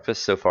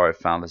 Breakfast, so far, I've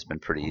found has been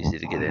pretty easy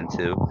to get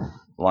into.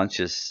 Lunch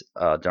is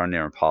darn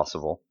near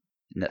impossible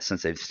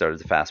since they've started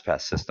the Fast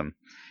Pass system,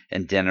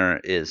 and dinner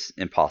is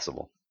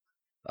impossible.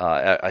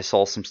 I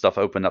saw some stuff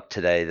open up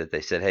today that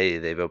they said, hey,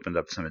 they've opened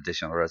up some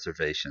additional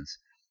reservations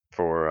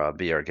for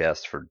Be Our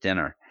Guest for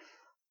dinner,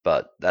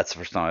 but that's the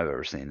first time I've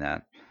ever seen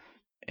that.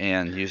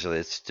 And usually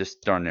it's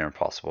just darn near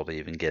impossible to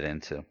even get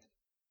into.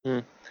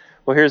 Well,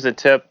 here's a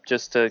tip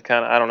just to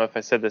kind of, I don't know if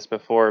I said this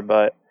before,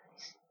 but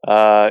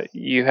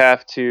you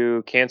have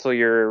to cancel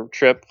your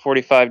trip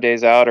 45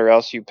 days out or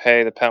else you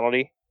pay the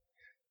penalty.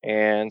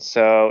 And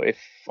so if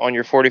on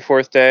your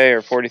 44th day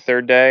or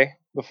 43rd day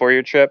before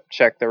your trip,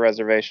 check the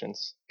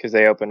reservations because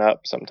they open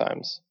up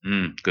sometimes.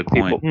 Good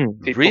point.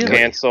 People Really?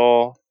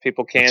 cancel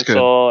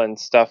and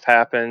stuff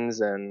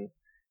happens and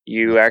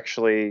you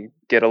actually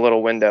get a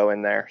little window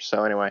in there.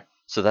 So anyway.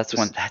 So that's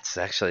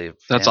actually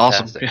That's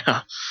fantastic.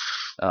 awesome.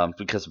 Yeah.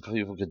 Because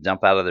people could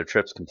dump out of their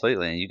trips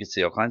completely, and you could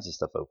see all kinds of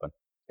stuff open.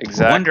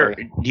 Exactly. I wonder,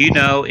 do you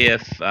know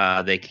if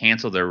they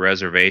cancel their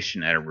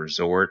reservation at a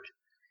resort,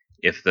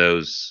 if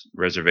those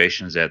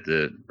reservations at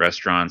the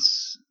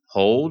restaurants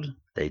hold?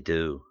 They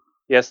do.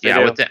 Yes, they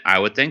Yeah, do. I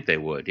would think they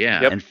would.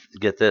 Yeah. Yep. And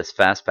get this,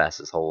 Fast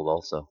Passes hold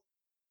also.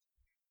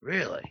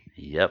 Really?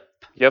 Yep.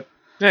 Yep.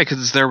 Yeah, because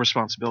it's their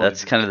responsibility.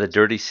 That's kind of the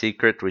dirty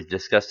secret. We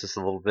discussed this a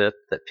little bit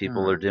that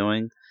people are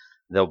doing.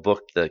 They'll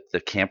book the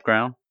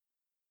campground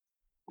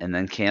and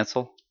then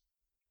cancel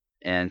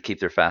and keep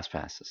their Fast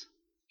Passes.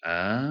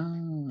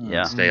 Oh.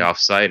 Yeah. Stay off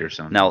site or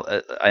something. Now,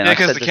 Yeah,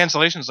 because the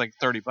cancellation is like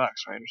 $30, right,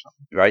 or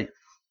something. Right.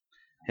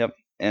 Yep.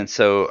 And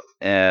so,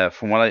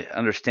 from what I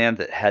understand,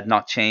 that had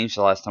not changed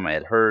the last time I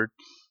had heard.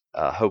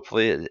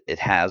 Hopefully, it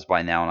has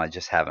by now, and I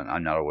just haven't.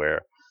 I'm not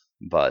aware.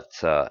 But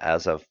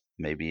as of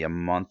maybe a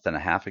month and a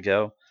half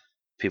ago,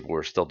 people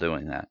were still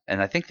doing that,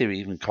 and I think they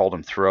even called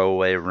them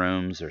throwaway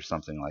rooms or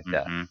something like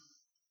that.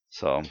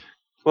 So,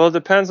 well, it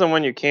depends on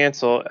when you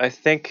cancel. I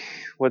think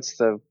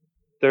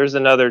there's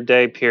another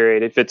day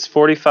period. If it's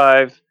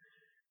 45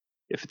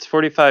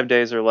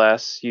 days or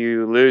less,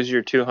 you lose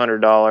your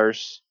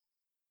 $200,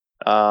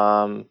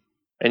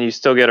 and you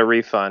still get a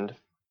refund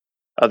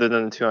other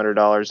than the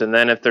 $200. And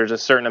then if there's a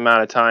certain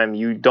amount of time,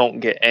 you don't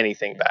get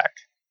anything back.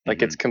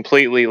 Like it's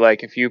completely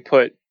like if you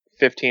put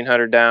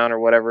 $1,500 down or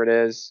whatever it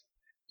is,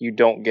 you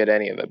don't get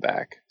any of it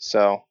back.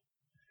 So,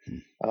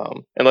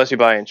 unless you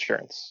buy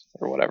insurance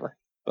or whatever,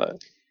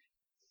 but.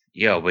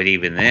 Yeah, but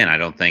even then, I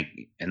don't think,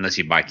 unless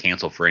you buy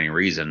cancel for any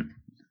reason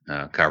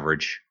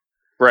coverage.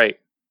 Right.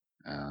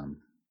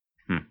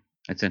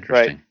 It's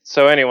interesting. Right.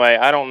 So anyway,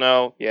 I don't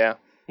know. Yeah.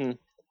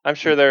 I'm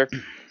sure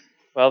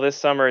this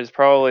summer is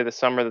probably the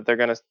summer that they're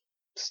going to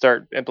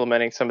start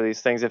implementing some of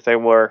these things if they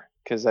were,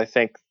 because I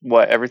think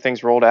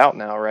everything's rolled out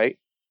now, right?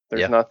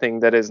 There's Yeah. nothing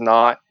that is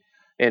not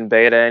in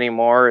beta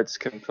anymore. It's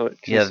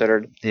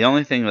considered. The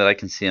only thing that I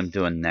can see them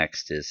doing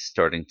next is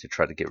starting to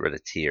try to get rid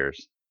of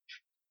tiers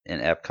in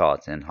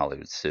Epcot and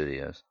Hollywood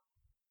Studios.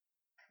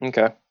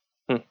 Okay.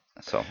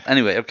 So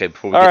anyway, okay,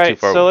 before we All get right, too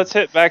far. so let's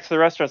hit back to the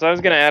restaurants. I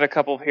was going to add a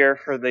couple here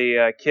for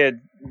the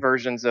kid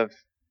versions of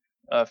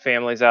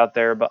families out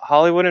there, but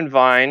Hollywood and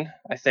Vine,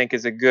 I think,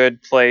 is a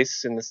good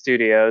place in the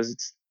studios.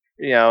 It's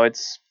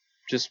it's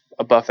just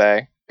a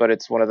buffet, but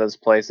it's one of those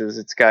places.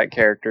 It's got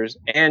characters.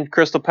 And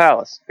Crystal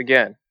Palace,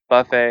 again,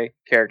 buffet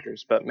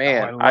characters. But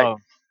man,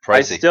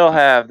 I still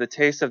have the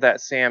taste of that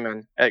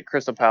salmon at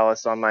Crystal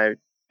Palace on my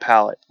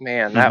palate.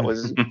 Man, that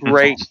was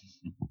great.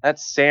 That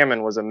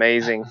salmon was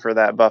amazing for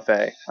that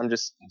buffet.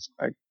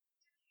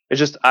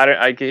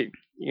 I get,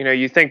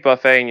 you think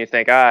buffet and you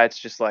think, it's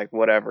just like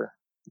whatever,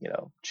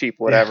 cheap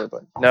whatever,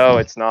 but no,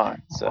 it's not.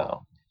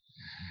 So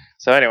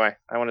anyway,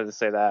 I wanted to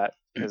say that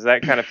because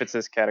that kind of fits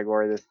this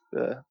category,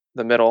 the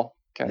middle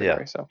category.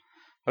 Yeah. So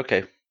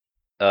okay,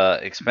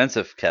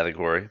 expensive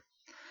category.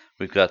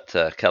 We've got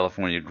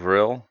California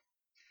Grill,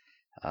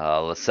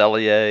 Le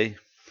Cellier.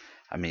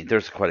 I mean,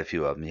 there's quite a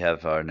few of them. You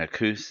have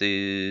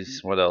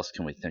Narcoossee's. What else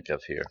can we think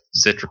of here?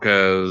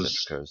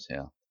 Citricos,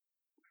 yeah.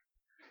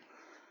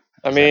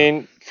 I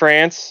mean,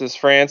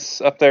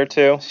 France up there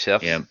too?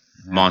 Chefs. Yeah.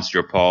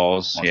 Monsieur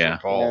Paul's. Monster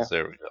Paul's.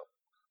 There we go.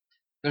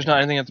 There's not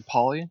anything at the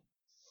Poly?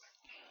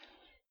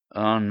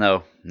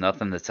 No,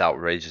 nothing that's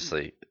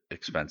outrageously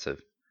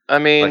expensive. I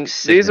mean,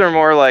 these are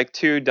more like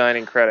 2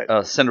 dining credit.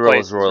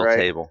 Cinderella's places, Royal right?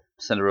 Table.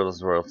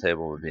 Cinderella's Royal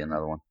Table would be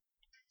another one.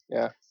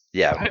 Yeah.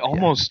 Yeah. I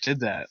almost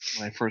did that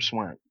when I first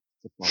went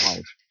with my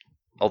wife.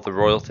 Oh, the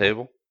Royal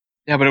Table?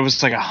 Yeah, but it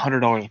was like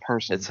 $100 a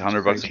person. It's $100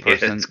 a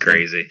person. It's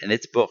crazy. And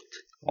it's booked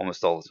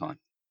almost all the time.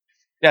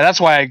 Yeah,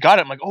 that's why I got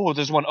it. I'm like, oh,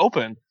 there's one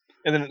open.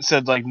 And then it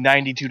said like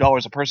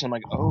 $92 a person. I'm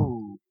like,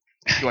 oh,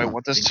 do I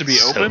want this to be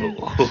open?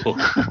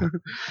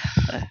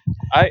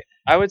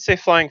 I would say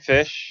Flying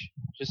Fish,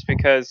 just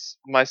because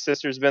my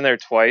sister's been there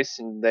twice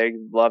and they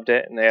loved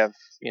it, and they have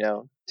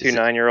 2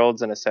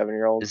 9-year-olds and a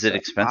 7-year-old. Is it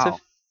expensive? Wow.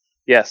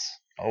 Yes.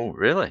 Oh,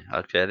 really?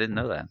 Okay, I didn't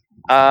know that.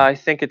 I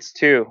think it's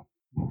 2.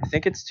 I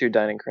think it's 2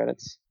 dining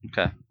credits.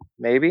 Okay.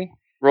 Maybe.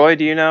 Roy,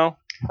 do you know?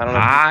 I don't know.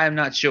 I'm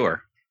not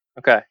sure.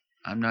 Okay.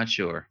 I'm not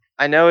sure.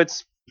 I know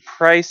it's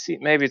pricey.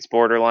 Maybe it's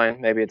borderline.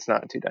 Maybe it's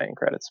not 2 dining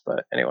credits.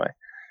 But anyway,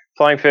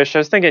 Flying Fish. I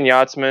was thinking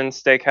Yachtsman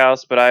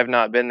Steakhouse, but I have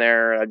not been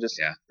there. I just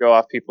go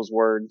off people's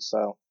words.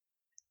 So.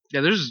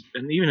 Yeah,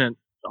 and even at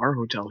our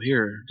hotel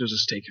here, there's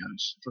a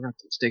steakhouse. I forgot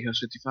that Steakhouse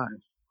 55.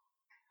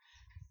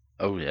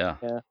 Oh, yeah.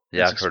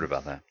 Yeah, I've heard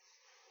about that.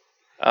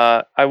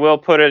 I will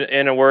put it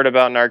in a word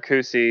about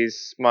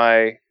Narcoossee's.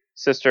 My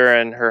sister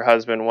and her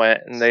husband went,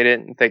 and they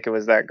didn't think it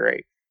was that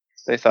great.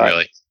 They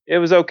thought it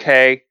was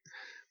okay,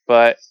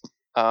 but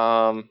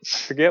I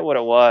forget what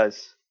it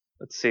was.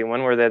 Let's see,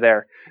 when were they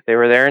there? They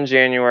were there in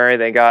January.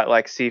 They got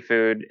like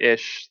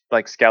seafood-ish,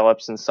 like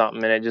scallops and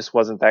something, and it just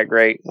wasn't that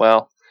great.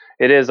 Well,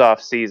 it is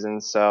off season,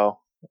 so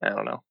I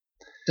don't know.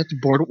 That's the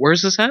board. Where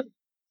is this at?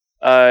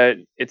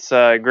 It's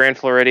Grand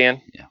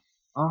Floridian. Yeah.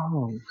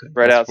 Oh, okay.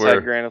 Right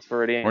outside Grand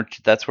Floridian.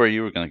 That's where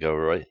you were going to go,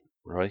 Roy?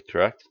 Roy,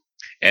 correct?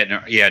 On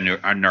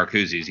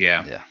Narcoossee's,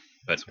 yeah. Yeah.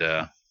 But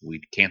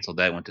we canceled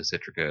that, went to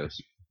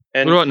Citricos.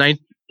 And what about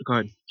Go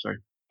ahead. Sorry.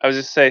 I was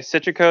just say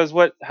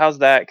Citricos. How's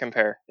that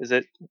compare? Is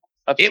it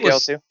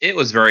upscale too? It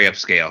was very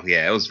upscale.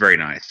 Yeah, it was very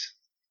nice.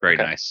 Very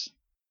nice.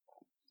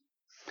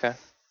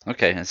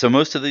 Okay, and so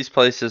most of these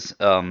places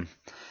that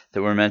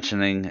we're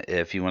mentioning,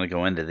 if you want to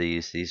go into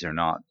these are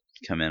not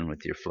come in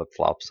with your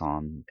flip-flops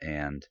on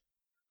and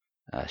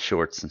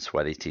shorts and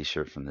sweaty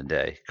t-shirt from the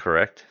day,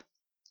 correct?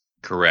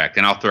 Correct.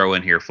 And I'll throw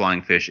in here,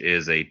 Flying Fish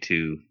is a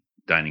 2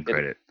 dining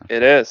credit.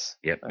 It is.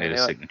 Yep, it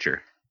is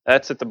signature.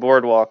 That's at the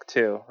boardwalk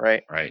too,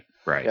 right? Right.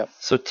 Yep.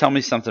 So tell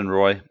me something,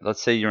 Roy.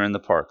 Let's say you're in the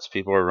parks.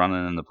 People are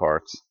running in the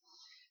parks.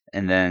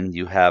 And then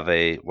you have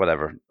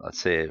let's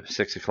say a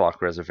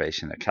 6:00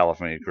 reservation at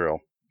California Grill.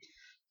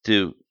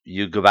 Do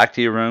you go back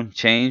to your room,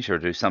 change, or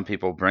do some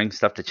people bring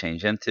stuff to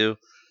change into?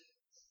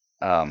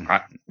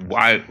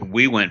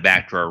 We went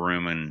back to our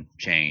room and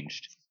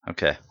changed.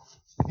 Okay.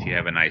 If you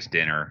have a nice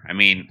dinner. I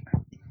mean,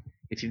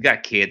 if you've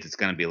got kids, it's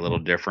going to be a little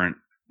different.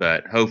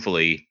 But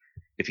hopefully,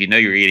 if you know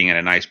you're eating at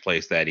a nice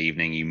place that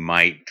evening, you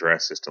might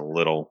dress just a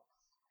little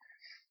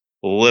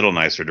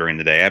nicer during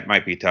the day. That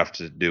might be tough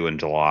to do in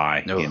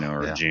July,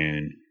 or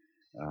June.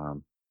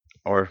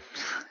 Or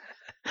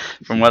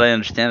from what I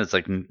understand, it's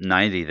like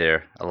 90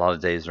 there a lot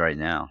of days right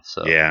now.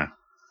 So yeah.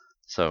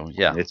 So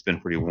yeah, it's been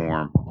pretty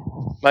warm.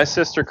 My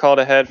sister called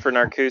ahead for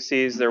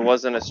Narcoossee's. There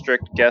wasn't a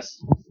strict dress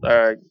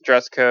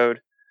code,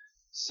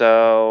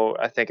 so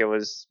I think it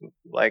was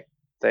like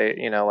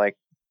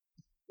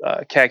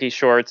khaki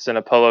shorts and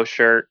a polo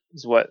shirt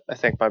is what I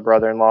think my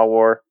brother-in-law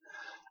wore.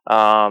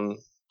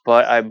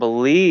 But I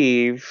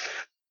believe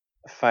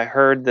if I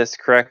heard this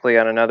correctly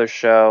on another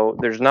show,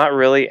 there's not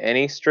really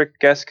any strict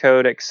guest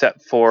code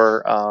except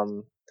for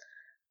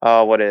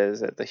what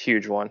is it? The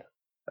huge one,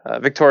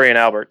 Victoria and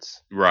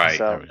Albert's. Right.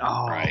 So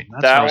Oh, Right.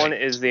 that's that right. one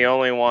is the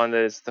only one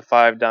that is the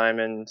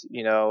 5-diamond,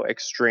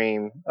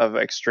 extreme of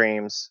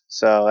extremes.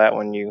 So that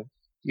one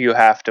you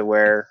have to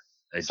wear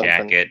A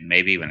something. jacket,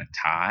 maybe even a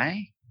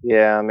tie.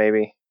 Yeah,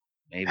 maybe.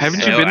 Maybe.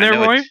 Haven't I you know- been I there,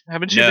 know Roy? it's-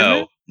 Haven't you been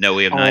there? No,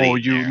 we have not. Oh,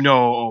 eaten there.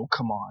 no! Oh,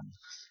 come on.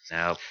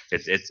 No,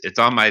 it's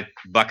on my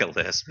bucket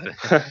list, but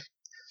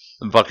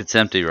The bucket's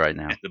empty right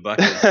now. the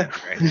bucket is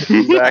right.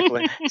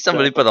 Exactly.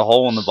 Somebody put a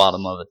hole in the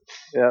bottom of it.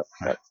 Yep.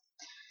 Okay,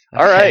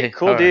 All right,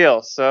 cool all right.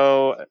 deal.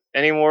 So,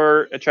 any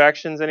more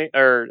attractions?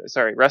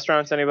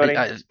 Restaurants? Anybody?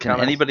 Can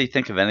Comments? anybody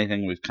think of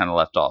anything we've kind of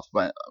left off?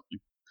 But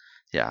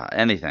yeah,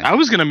 anything. I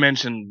was gonna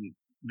mention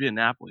Via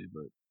Napoli,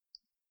 but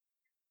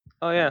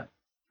Oh yeah,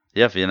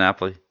 Yeah,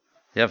 Viennapoli.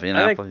 Yeah,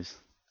 Viennapoli.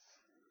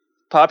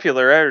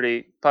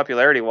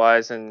 popularity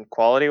wise and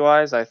quality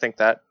wise, I think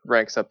that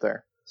ranks up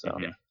there. So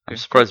Yeah. I'm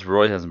surprised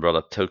Roy hasn't brought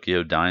up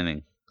Tokyo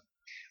Dining.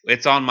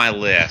 It's on my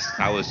list.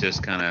 I was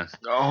just kind of,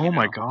 oh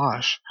my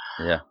gosh,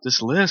 Yeah.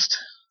 this list.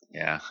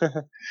 yeah.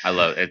 I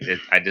love it.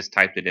 I just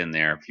typed it in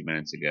there a few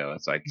minutes ago.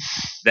 It's like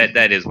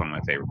that is one of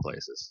my favorite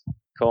places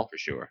cool. for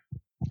sure.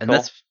 And Cool.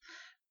 that's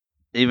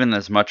even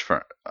as much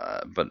for,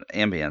 but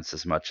ambience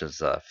as much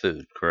as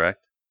food,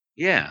 correct?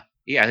 Yeah,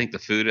 I think the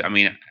food. I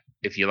mean,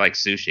 if you like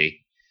sushi,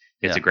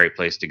 it's Yeah. a great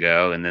place to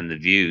go, and then the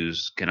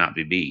views cannot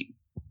be beat.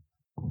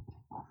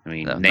 I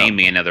mean, No, name no.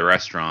 me another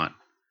restaurant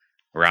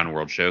around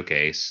World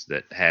Showcase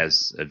that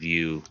has a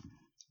view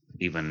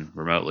even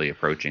remotely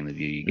approaching the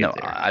view you get No,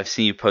 there. I've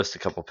seen you post a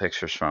couple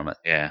pictures from it,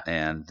 Yeah,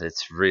 and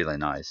it's really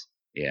nice.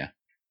 yeah.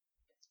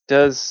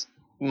 Does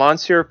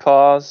Monsieur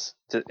Paws?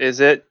 Is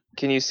it?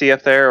 Can you see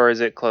up there, or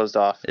is it closed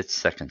off? It's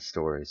second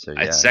story, so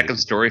yeah. It's second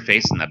story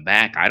facing the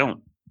back. I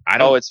don't.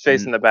 Oh, it's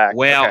facing the back.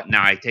 Well, Okay.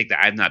 now I take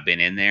that. I've not been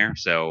in there,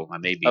 so I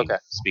may be Okay.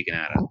 speaking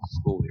out of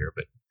school here,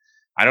 but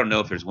I don't know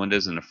if there's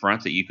windows in the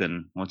front that you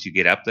can once you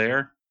get up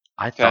there.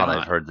 I thought Okay.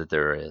 I've heard that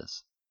there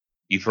is.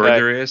 You've heard Okay.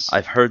 there is,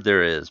 I've heard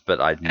there is,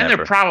 but I've and never.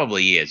 there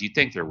probably is. You'd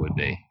think there would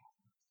be,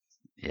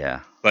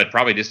 Yeah. but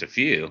probably just a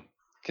few.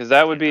 Because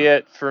that would be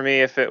it for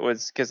me if it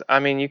was. Because I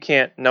mean, you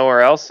can't.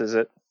 Nowhere else is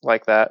it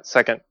like that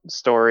second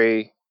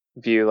story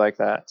view like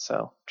that.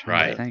 So Trying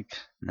Right. to think.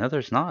 No,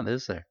 there's not,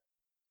 is there?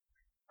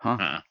 Huh.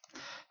 Huh.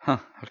 Huh.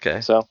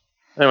 Okay. so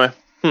anyway.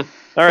 All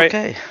right.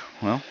 Okay.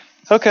 Well.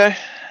 Okay.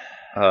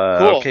 Cool.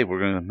 Okay, we're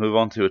gonna move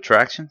on to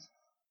attractions.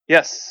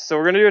 Yes. So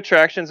we're gonna do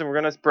attractions, and we're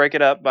gonna break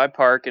it up by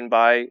park and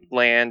by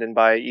land and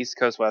by East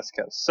Coast, West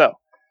Coast. So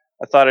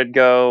I thought I'd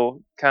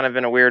go kind of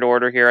in a weird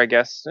order here. I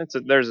guess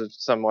there's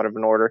somewhat of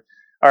an order.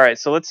 All right.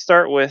 So let's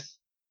start with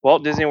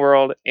Walt Disney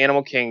World,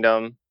 Animal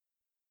Kingdom.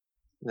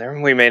 There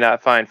we may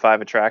not find 5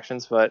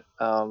 attractions, but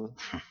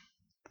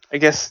I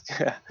guess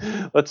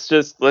let's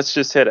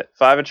just hit it.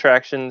 5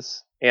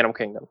 attractions, Animal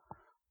Kingdom.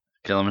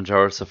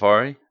 Kilimanjaro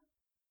Safari.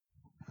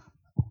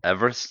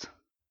 Everest.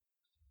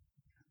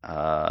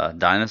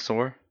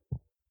 Dinosaur.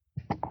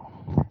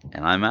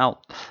 And I'm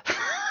out.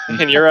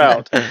 And you're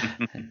out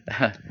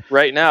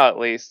right now, at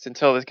least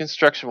until the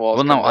construction walls.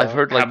 Well, no, come I've down.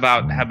 heard How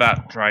like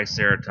about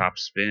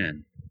Triceratops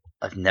Spin?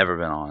 I've never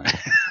been on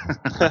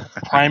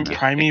it.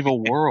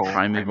 Primeval World.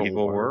 Primeval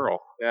World.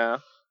 Yeah.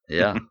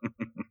 Yeah.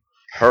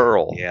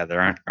 Hurl. Yeah,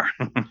 there aren't.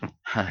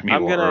 I'm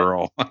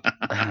gonna-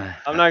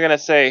 I'm not gonna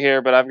say it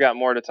here, but I've got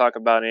more to talk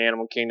about in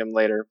Animal Kingdom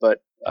later. But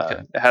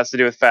Okay. it has to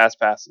do with fast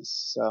passes.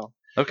 So,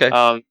 Okay.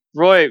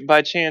 Roy,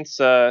 by chance,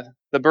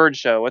 the bird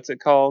show, what's it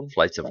called?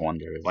 Flights of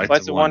Wonder.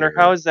 Flights of Wonder.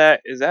 How is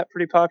that? Is that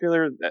pretty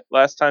popular?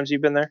 Last times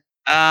you've been there?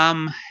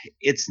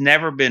 It's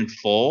never been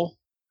full.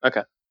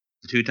 Okay.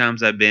 The 2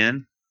 times I've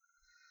been,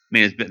 I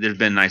mean, there's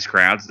been nice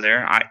crowds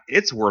there.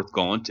 It's worth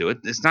going to.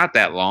 It's not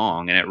that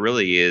long, and it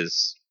really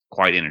is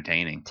quite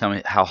entertaining. Tell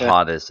me, how Yeah.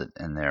 hot is it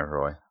in there,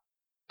 Roy?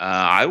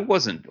 I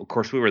wasn't. Of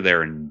course, we were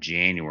there in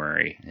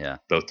January Yeah.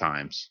 both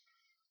times,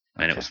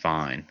 and it Okay. was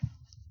fine.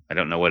 I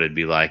don't know what it'd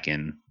be like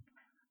in.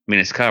 I mean,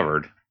 it's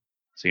covered,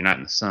 so you're not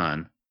in the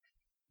sun.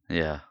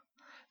 Yeah.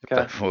 Okay.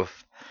 But,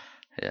 woof.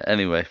 Yeah.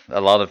 Anyway, a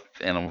lot of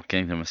Animal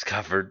Kingdom is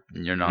covered,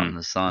 and you're not in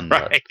the sun.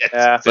 But Right.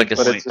 Yeah. it's like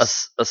But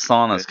it's a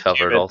sauna's Good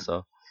covered point.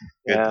 also.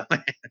 Yeah.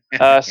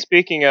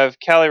 Speaking of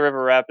Cali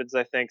River Rapids,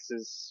 I think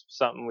is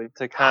something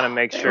to kind of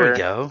make There sure. we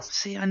go.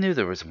 See, I knew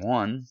there was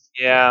one.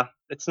 Yeah,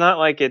 it's not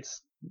like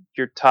it's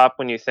your top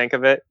when you think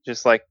of it.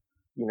 Just like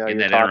Isn't you're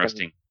that talking.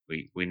 interesting?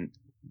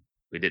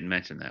 We didn't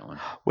mention that one.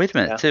 Wait a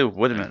minute, Yeah. too.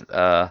 Wait a minute.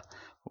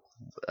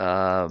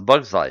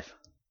 Bug's Life.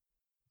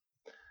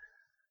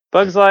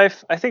 Bugs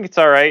Life, I think it's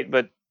all right,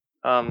 but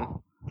I don't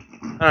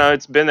know.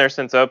 It's been there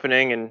since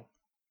opening, and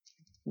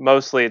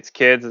mostly it's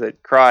kids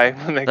that cry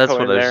when they That's go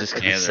what in I was there. just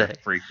gonna Yeah, they're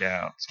say. freaked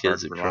out. It's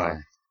Kids hard that for cry.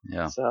 life.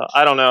 Yeah. So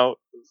I don't know.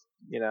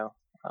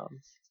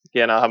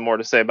 Again, I'll have more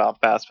to say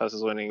about fast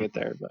passes when we get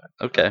there. But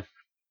Okay.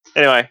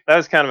 anyway, that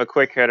was kind of a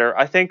quick hitter.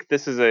 I think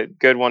this is a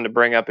good one to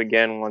bring up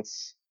again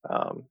once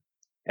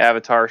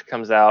Avatar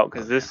comes out,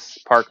 because this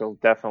park will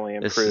definitely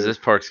improve. This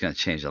park's going to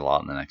change a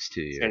lot in the next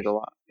 2 years. Change a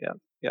lot. Yeah.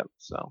 Yep.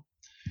 So,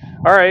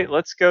 all right,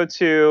 let's go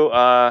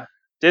to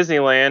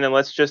Disneyland and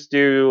let's just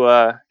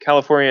do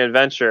California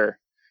Adventure.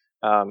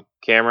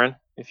 Cameron,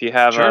 if you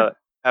have Sure.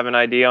 have an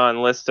idea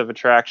on list of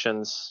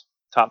attractions,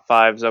 top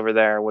fives over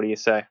there, what do you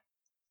say?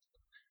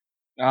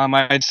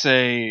 I'd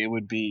say it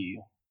would be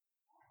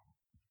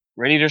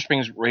Radiator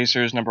Springs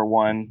Racers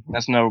 #1.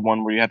 That's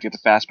 #1 where you have to get the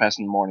fast pass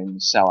in the morning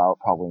and sell out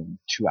probably in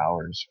 2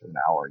 hours or an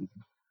hour.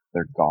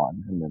 They're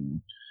gone,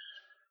 and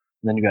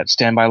then you got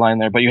standby line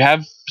there. But you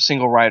have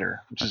single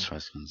rider, which That's is what I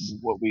was gonna say.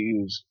 what we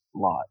use a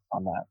lot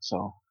on that.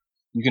 So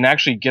you can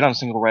actually get on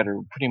single rider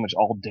pretty much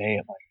all day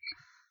at like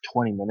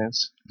 20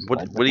 minutes.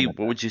 What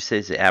would you say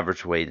is the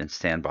average wait in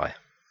standby?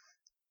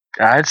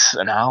 It's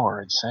an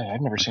hour, I'd say.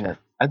 I've never seen it.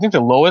 I think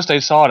the lowest I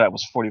saw it at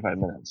was 45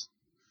 minutes.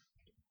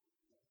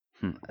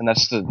 And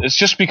it's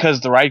just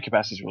because the ride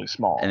capacity is really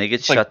small. And it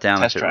gets It's shut like down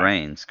if test it track.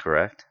 rains,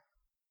 correct?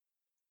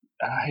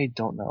 I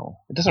don't know.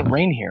 It doesn't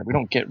rain here. We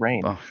don't get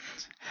rain. Oh,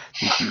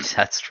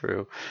 that's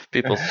true.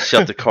 People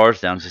shut the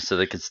cars down just so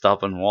they could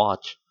stop and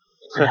watch.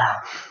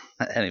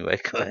 Anyway,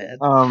 go ahead.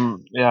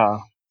 Yeah.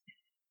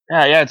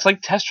 It's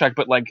like test track,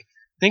 but like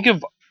think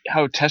of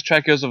how test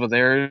track is over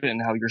there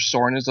and how your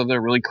Soarin' is over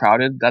there, really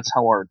crowded. That's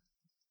how our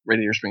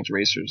Radiator Springs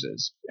Racers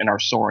is, and our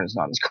Soarin' is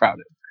not as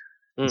crowded.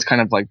 It's kind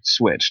of like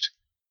switched.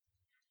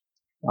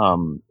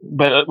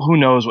 But who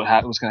knows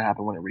what's going to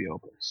happen when it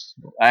reopens?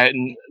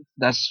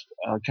 That's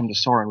come to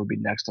Soarin' would be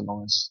next on the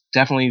list.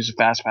 Definitely use a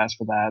fast pass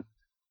for that.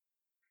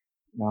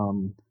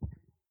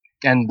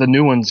 And the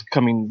new one's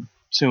coming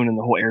soon, and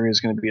the whole area is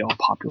going to be all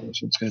popular,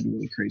 so it's going to be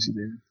really crazy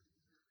there.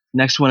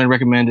 Next one I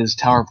recommend is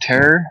Tower of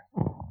Terror.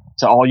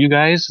 To all you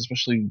guys,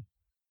 especially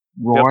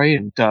Roy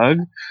and Doug,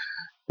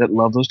 that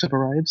love those type of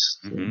rides.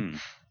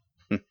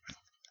 Mm-hmm.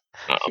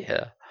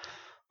 Yeah.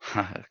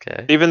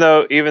 Okay. Even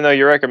though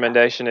your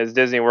recommendation is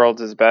Disney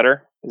World is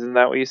better, isn't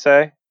that what you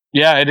say?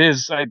 Yeah, it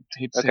is. I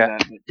hate to say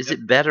that. Is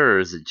it better or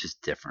is it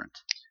just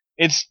different?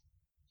 It's,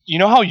 you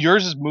know how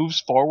yours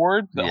moves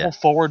forward, the whole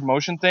forward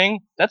motion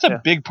thing? That's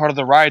a big part of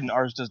the ride, and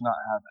ours does not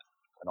have it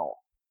at all.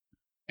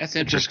 That's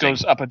It just interesting.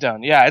 goes up and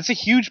down. Yeah, it's a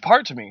huge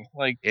part to me.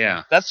 Like,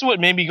 Yeah. that's what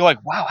made me go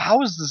like, wow,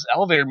 how is this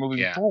elevator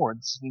moving forward?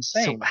 It's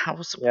insane.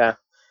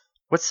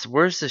 So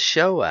where's the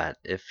show at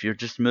if you're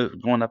just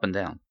going up and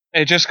down?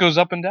 It just goes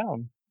up and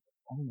down.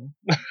 I don't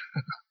know.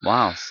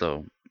 Wow.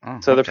 So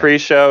the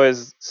pre-show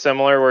is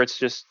similar, where it's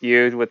just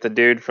you with the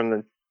dude from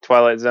the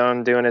Twilight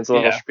Zone doing his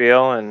little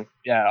spiel, and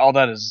all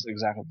that is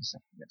exactly the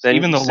same. Yes. Then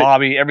even the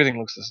lobby, everything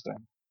looks the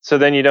same. So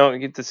then you don't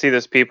get to see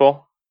those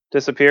people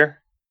disappear.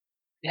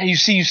 Yeah, you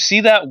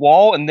see that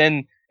wall, and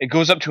then it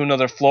goes up to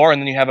another floor,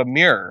 and then you have a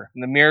mirror,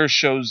 and the mirror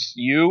shows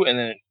you, and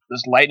then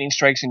this lightning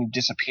strikes, and you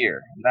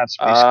disappear. And that's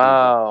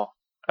basically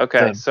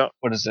okay. So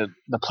what is it?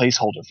 The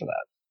placeholder for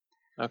that.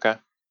 Okay,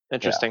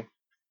 interesting. Yeah.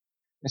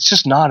 It's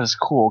just not as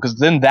cool because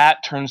then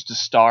that turns to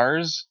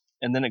stars,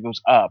 and then it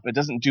goes up. It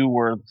doesn't do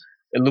where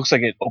it looks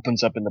like it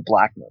opens up into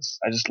blackness.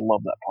 I just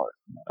love that part.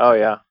 Oh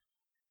yeah.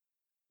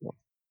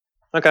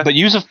 Okay. But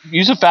use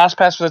a fast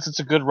pass for this. It's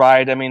a good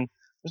ride. I mean,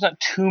 there's not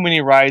too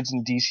many rides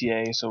in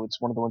DCA, so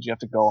it's one of the ones you have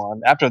to go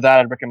on. After that,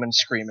 I'd recommend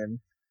Screamin'.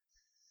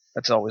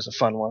 That's always a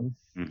fun one.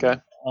 Okay.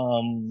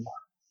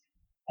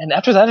 And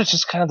after that, it's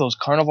just kind of those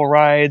carnival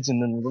rides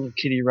and then little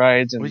kiddie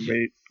rides. And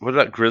what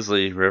about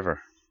Grizzly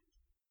River?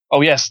 Oh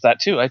yes, that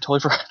too. I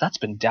totally forgot. That's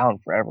been down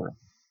forever.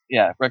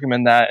 Yeah,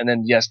 recommend that. And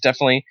then yes,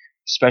 definitely,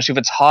 especially if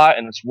it's hot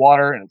and it's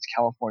water and it's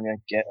California,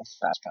 get a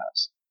fast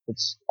pass.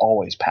 It's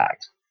always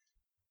packed.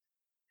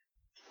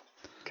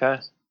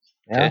 Okay.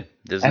 Yeah.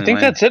 I think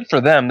that's it for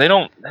them. They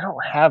don't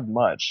have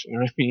much. You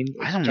know what I mean?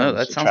 I don't know.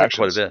 That sounds like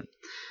quite a bit.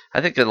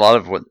 I think a lot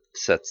of what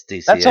sets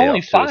DCA that's only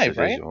up 5,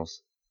 right? Visuals.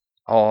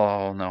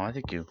 Oh no, I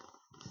think you.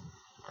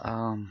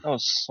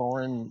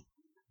 Soarin'.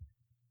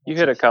 You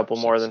hit a couple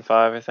more than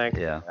 5, I think.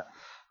 Yeah.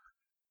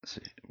 Let's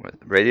see.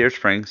 Radiator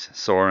Springs,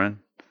 Soarin',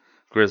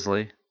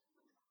 Grizzly,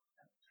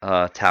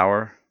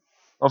 Tower.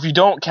 Well, if you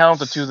don't count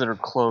the 2 that are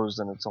closed,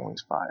 then it's only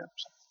 5.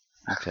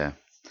 Okay.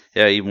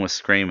 Yeah, even with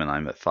Screamin',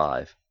 I'm at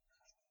 5.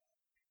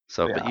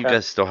 So, but you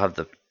guys still have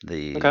the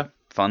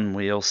fun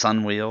wheel,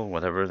 sun wheel,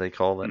 whatever they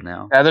call it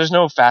now. Yeah, there's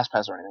no fast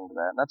pass or anything to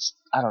that. That's,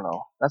 I don't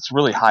know. That's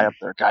really high up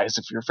there, guys.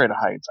 If you're afraid of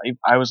heights,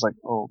 I was like,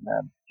 oh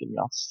man, get me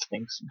off this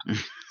thing.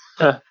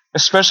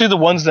 Especially the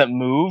ones that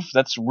move.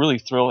 That's really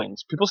thrilling.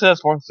 People say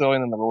that's more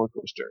thrilling than the roller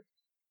coaster.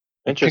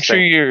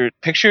 Interesting.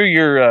 Picture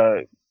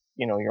your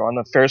you're on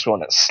the Ferris wheel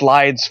and it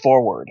slides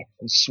forward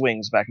and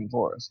swings back and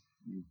forth.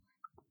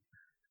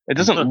 It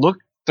doesn't look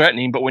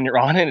threatening, but when you're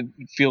on it,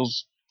 it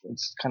feels.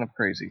 It's kind of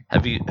crazy.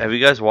 Have you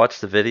guys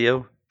watched the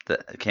video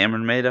that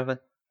Cameron made of it?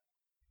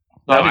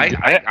 No,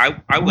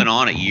 I went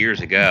on it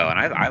years ago and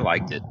I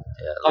liked it.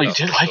 Yeah, oh, you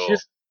did like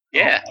it?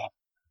 Yeah.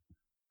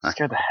 That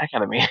scared the heck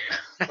out of me.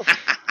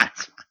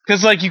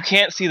 Because like you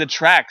can't see the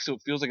track, so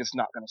it feels like it's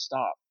not going to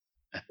stop.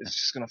 It's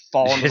just going to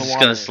fall into the water. It's just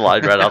going to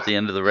slide right off the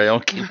end of the rail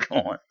and keep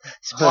going.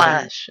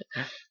 Splash.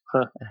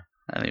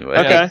 Anyway,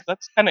 Okay. Yeah,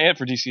 that's kind of it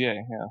for DCA.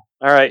 Yeah.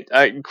 All right.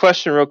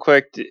 Question real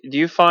quick. Do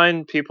you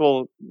find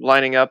people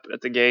lining up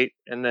at the gate,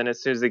 and then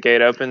as soon as the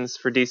gate opens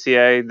for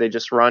DCA, they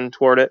just run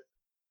toward it?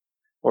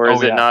 Or is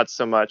Oh, it yeah. not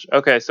so much?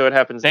 Okay, so it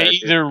happens They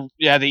there too.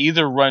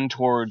 either run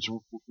towards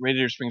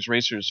Radiator Springs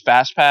Racers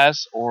Fast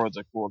Pass or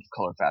the World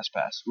Color Fast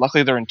Pass.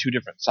 Luckily, they're in two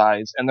different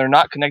sides and they're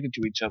not connected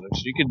to each other.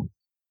 So you could,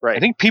 Right. I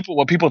think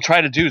what people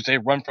try to do is they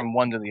run from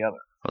one to the other.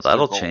 well, That's their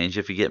that'll goal. change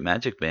if you get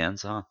magic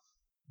bands, huh?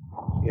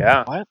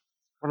 Yeah. What?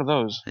 What are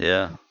those?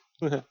 Yeah,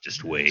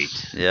 Just wait.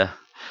 yeah.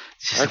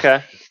 Just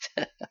Okay.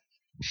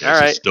 There's All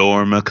a right.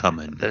 storm a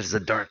coming. There's a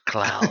dark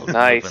cloud. moving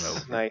Nice,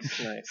 over. nice.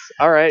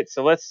 All right,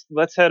 so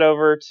let's head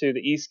over to the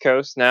East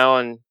Coast now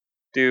and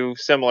do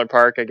similar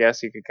park, I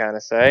guess you could kind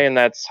of say, and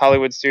that's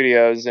Hollywood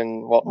Studios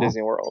in Walt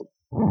Disney World.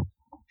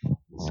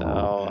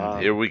 So,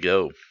 Here we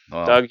go.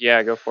 Well, Doug,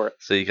 yeah, go for it.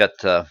 so you got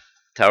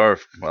Tower.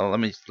 Well, let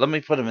me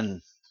put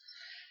them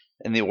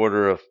in the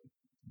order of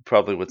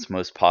probably what's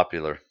most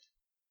popular,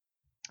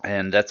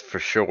 and that's for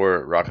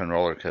sure Rock and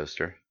Roller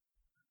Coaster,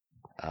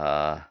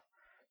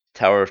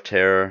 Tower of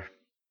Terror,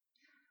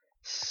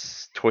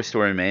 Toy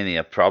Story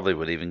Mania probably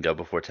would even go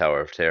before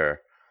Tower of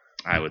Terror.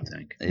 I would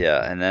think.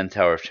 Yeah, and then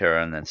Tower of Terror,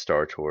 and then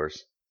Star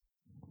Tours.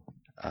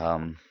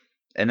 And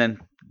then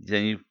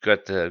you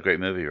got the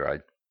Great Movie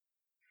Ride.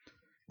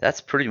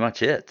 That's pretty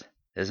much it,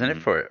 isn't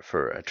it,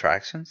 for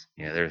attractions?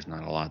 Yeah, there's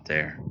not a lot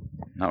there.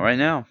 Not right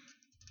now.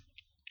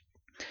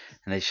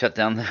 And they shut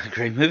down the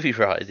Great Movie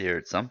Ride here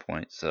at some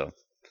point. So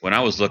When I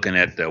was looking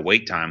at the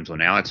wait times when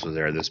Alex was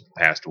there this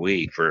past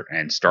week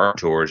and Star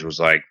Tours was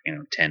like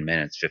 10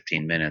 minutes,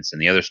 15 minutes,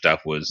 and the other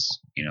stuff was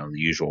the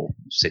usual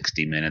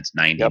 60 minutes,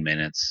 90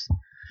 minutes.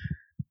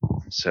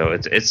 So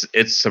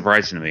it's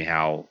surprising to me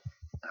how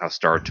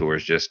Star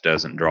Tours just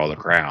doesn't draw the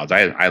crowds.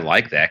 I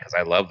like that because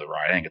I love the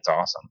ride. I think it's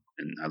awesome,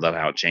 and I love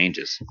how it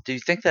changes. do you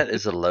think that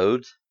is a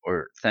load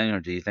or thing,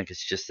 or do you think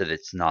it's just that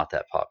it's not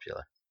that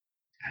popular?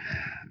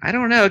 I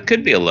don't know. It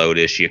could be a load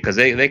issue because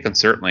they can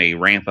certainly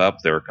ramp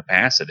up their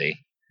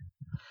capacity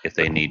if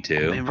they need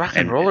to. I mean, Rock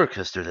and Roller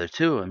Coaster there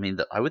too. I mean,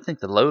 I would think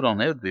the load on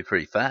it would be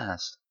pretty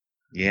fast.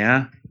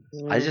 Yeah.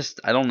 I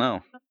don't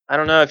know. I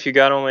don't know if you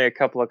got only a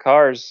couple of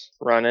cars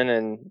running,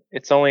 and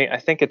it's only, I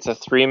think it's a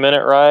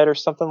 3-minute ride or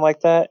something like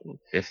that.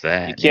 If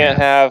that. You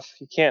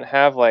can't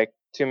have like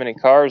too many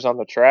cars on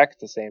the track at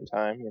the same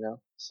time,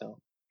 So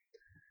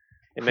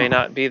it may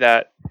not be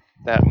that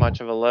much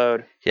of a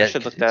load. Yeah, I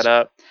should look that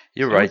up.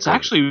 You're right. It's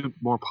actually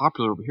more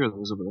popular over here than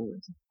it is over there.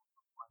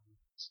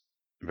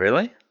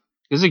 Really?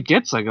 Because it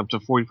gets like up to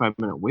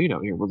 45-minute wait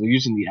out here, where they're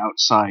using the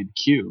outside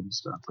queue and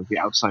stuff. Like the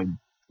outside,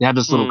 they have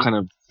this little kind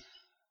of,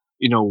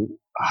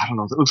 I don't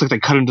know. It looks like they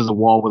cut into the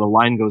wall where the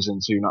line goes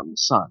in, so you're not in the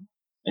sun.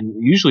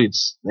 And usually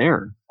it's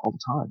there all the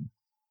time.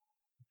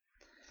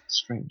 It's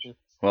strange.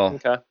 Well,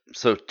 Okay.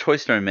 so Toy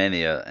Story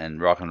Mania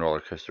and Rock and Roller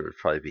Coaster would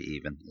probably be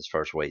even as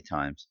far as wait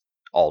times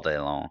all day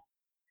long.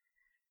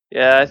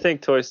 Yeah, I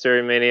think Toy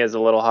Story Mania is a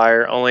little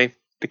higher, only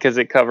because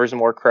it covers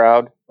more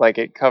crowd. Like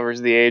it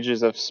covers the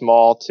ages of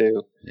small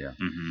to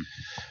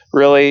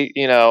really,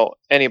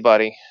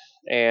 anybody.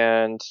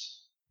 And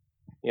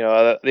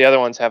the other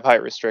ones have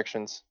height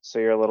restrictions, so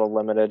you're a little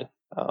limited.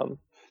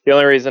 The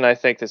only reason I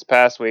think this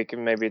past week,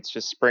 and maybe it's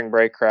just spring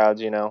break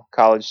crowds,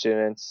 college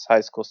students,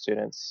 high school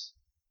students,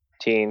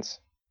 teens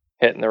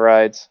hitting the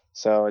rides.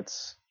 So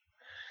it's,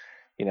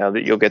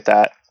 that you'll get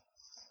that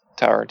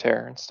Tower of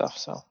Terror and stuff.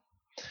 So,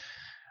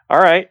 all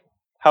right.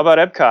 How about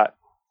Epcot?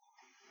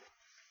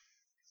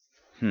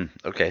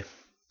 Okay.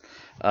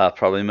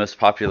 Probably the most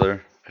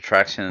popular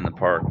attraction in the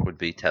park would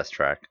be Test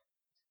Track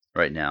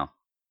right now.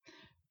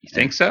 You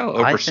think so?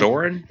 Over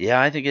Soarin'?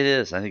 Yeah, I think it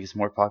is. I think it's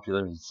more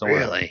popular than Soarin'.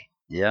 Really?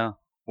 Yeah.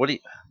 What do you?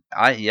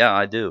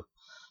 I do.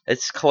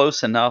 It's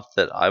close enough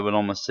that I would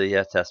almost say,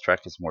 Test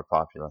Track is more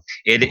popular.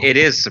 It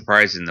is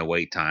surprising the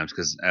wait times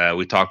because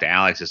we talked to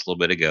Alex just a little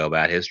bit ago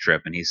about his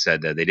trip, and he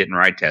said that they didn't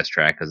ride Test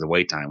Track because the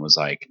wait time was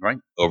like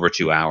over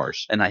 2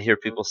 hours. And I hear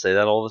people say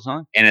that all the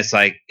time. And it's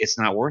like, it's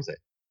not worth it.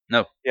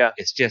 No. Yeah.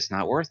 It's just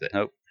not worth it.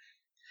 Nope.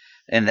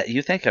 And that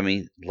you think,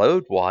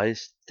 load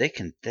wise, they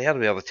ought to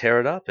be able to tear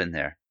it up in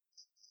there.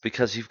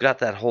 Because you've got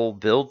that whole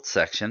build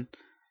section,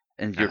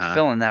 and you're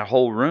filling that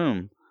whole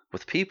room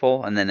with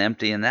people, and then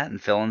emptying that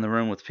and filling the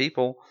room with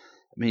people.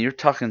 You're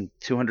talking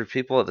 200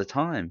 people at a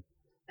time,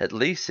 at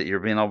least, that you're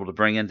being able to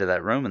bring into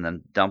that room and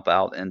then dump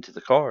out into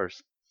the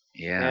cars.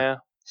 Yeah.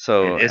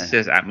 So it's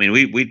just,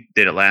 we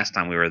did it last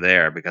time we were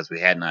there because we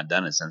had not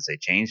done it since they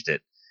changed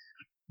it.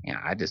 Yeah,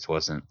 I just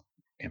wasn't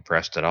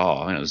impressed at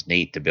all. It was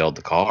neat to build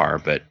the car,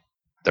 but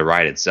the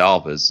ride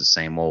itself is the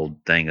same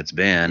old thing it's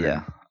been.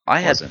 Yeah. I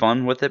had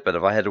fun with it, but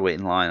if I had to wait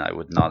in line, I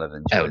would not have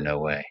enjoyed it. Oh, no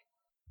way.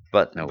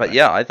 But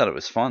yeah, I thought it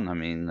was fun.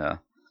 Cameron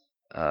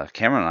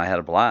and I had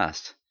a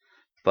blast.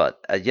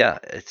 But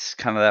it's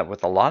kind of that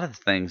with a lot of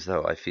things,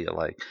 though. I feel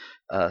like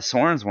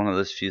Soarin's one of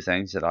those few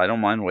things that I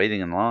don't mind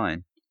waiting in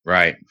line.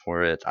 Right.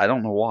 For it. I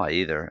don't know why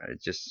either.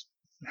 It just,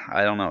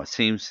 I don't know. It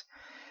seems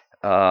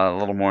a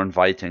little more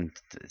inviting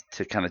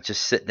to kind of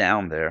just sit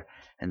down there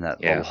in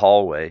that little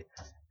hallway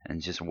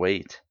and just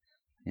wait.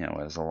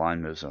 as the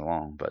line moves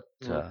along. But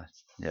Mhm.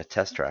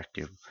 Test Track,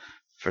 you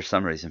for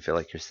some reason feel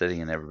like you're sitting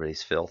in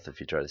everybody's filth if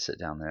you try to sit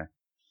down there.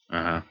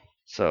 Uh-huh.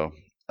 So,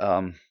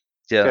 Okay,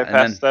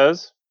 past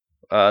those.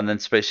 and then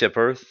Spaceship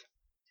Earth.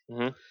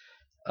 Mhm.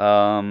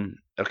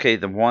 Okay,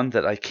 the one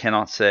that I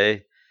cannot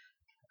say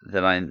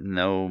that I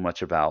know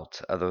much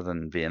about, other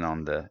than being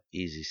on the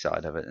easy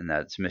side of it, and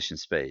that's Mission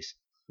Space.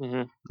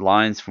 Mhm.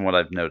 Lines, from what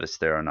I've noticed,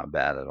 there are not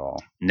bad at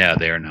all. No,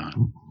 they are not.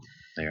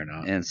 They are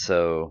not. And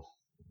so,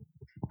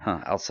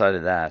 outside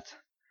of that,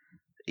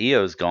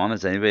 EO's gone.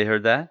 Has anybody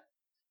heard that?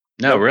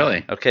 No, Nope.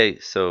 really. Okay,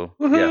 so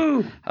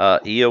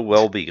Woohoo! EO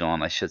will be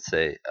gone, I should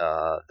say.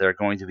 They're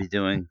going to be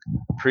doing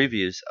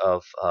previews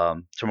of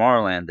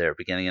Tomorrowland there,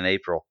 beginning in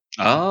April.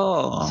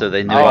 Oh, So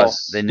they knew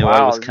nice. they knew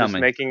I was Just coming.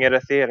 making it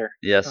a theater.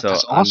 Yeah, so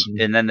That's awesome.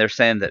 and then they're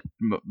saying that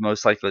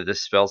most likely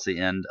this spells the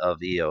end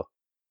of EO,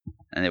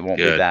 and it won't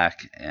be Good. back.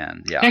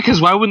 And Yeah, because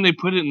why wouldn't they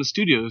put it in the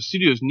studio? The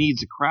studios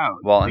needs a crowd.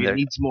 Well, and it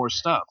needs more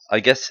stuff. I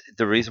guess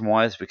the reason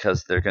why is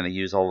because they're going to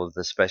use all of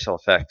the special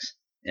effects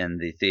in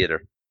the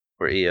theater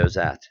where EO's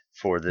at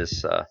for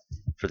this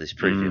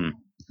preview.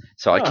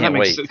 So I can't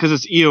wait because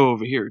it's EO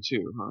over here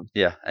too, huh?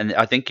 Yeah, and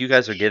I think you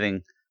guys are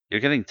getting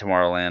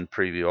Tomorrowland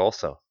preview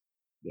also.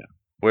 Yeah.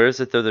 Where is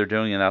it though they're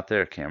doing it out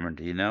there, Cameron?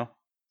 Do you know?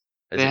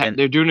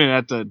 They're doing it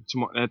at the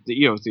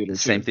EO theater. The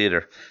same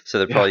theater, so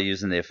they're probably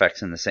using the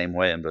effects in the same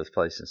way in both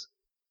places.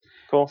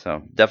 Cool.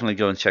 So definitely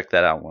go and check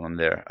that out when I'm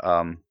there.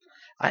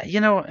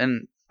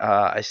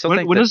 I still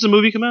think when does the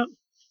movie come out?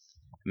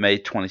 May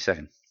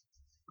 22nd.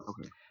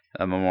 Okay.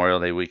 Memorial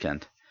Day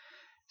weekend.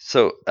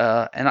 So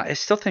and I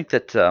still think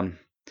that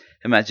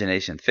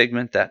Imagination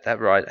Figment, that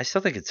ride, I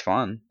still think it's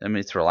fun. I mean,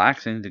 it's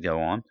relaxing to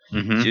go on.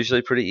 Mm-hmm. It's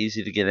usually pretty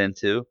easy to get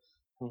into.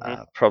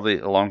 Mhm. Probably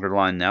a longer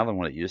line now than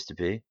what it used to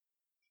be.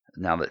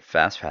 Now that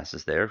Fast Pass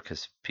is there,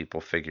 because people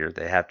figure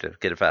they have to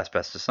get a Fast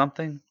Pass to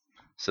something,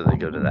 so they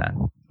go to that.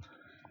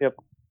 Yep.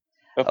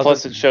 But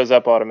plus, it shows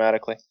up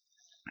automatically.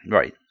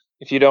 Right.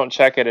 If you don't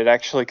check it, it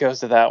actually goes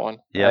to that one.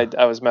 Yeah.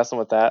 I was messing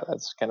with that.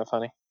 That's kind of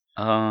funny.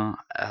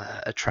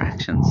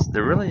 Attractions.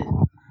 They're really.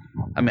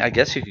 I mean, I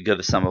guess you could go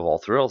to Sum of All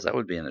Thrills. That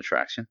would be an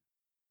attraction.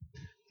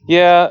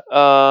 Yeah.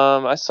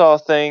 I saw a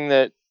thing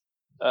that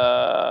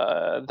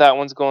that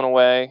one's going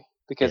away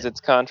because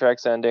its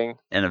contract's ending.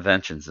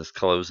 Interventions is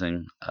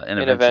closing. Interventions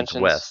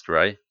Interventions. West,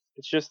 right?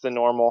 It's just the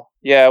normal.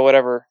 Yeah,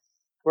 whatever.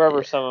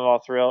 Wherever Sum of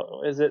All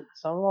Thrills. Is it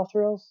Sum of All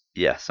Thrills?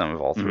 Yeah, Sum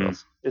of All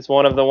Thrills. It's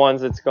one of the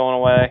ones that's going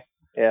away.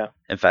 Yeah.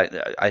 In fact,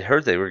 I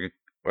heard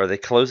are they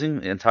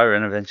closing the entire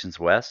Interventions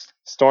West?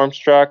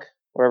 Stormstruck,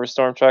 wherever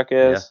Stormstruck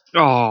is.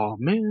 Yeah. Oh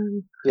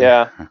man.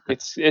 Yeah.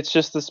 it's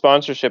just the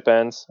sponsorship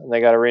ends and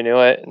they got to renew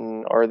it,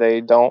 or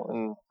they don't.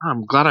 And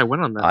I'm glad I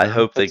went on that. I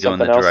hope they go in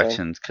the something else in.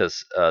 direction,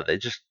 because they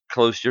just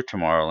closed your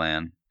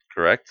Tomorrowland,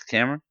 correct,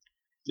 Cameron?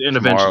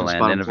 Interventions,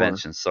 Tomorrowland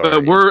Interventions. Sorry.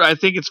 But I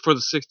think it's for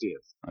the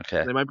 60th.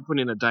 Okay. They might be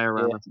putting in a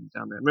diorama thing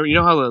down there. Remember, you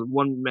know how the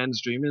One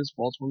Man's Dream is?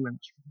 Walt's One Man's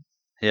Dream?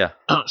 Yeah.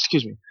 Oh,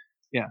 excuse me.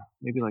 Yeah,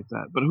 maybe like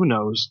that. But who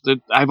knows?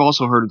 I've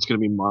also heard it's going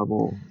to be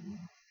Marvel.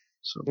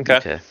 So.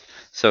 Okay.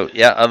 So,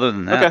 yeah, other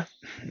than that,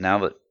 now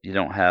that you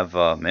don't have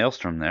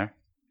Maelstrom there,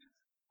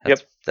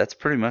 that's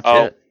pretty much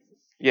it.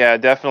 Yeah,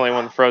 definitely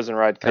when the Frozen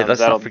ride comes,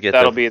 let's not forget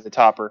that'll be the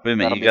topper. Wait a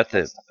minute, you got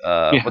the,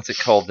 what's it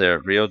called there?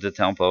 Rio de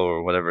Tempo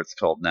or whatever it's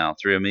called now.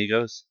 Three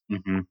Amigos?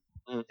 Mm-hmm.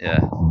 Yeah.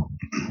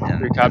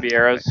 Three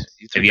Caballeros.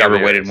 Have you ever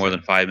waited more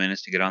than 5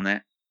 minutes to get on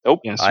that?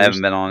 Nope. Yeah, I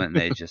haven't been on it in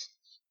ages.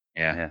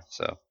 Yeah.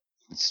 So.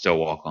 It's still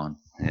walk on.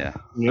 Yeah.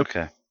 Yep.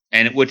 Okay.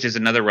 And which is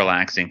another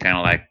relaxing kind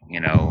of like,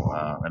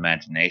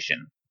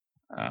 Imagination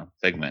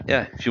Figment.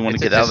 Yeah, if you want to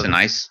It's get out just of a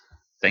nice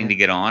thing to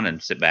get on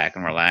and sit back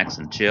and relax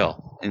and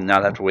chill. and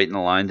not have to wait in the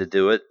line to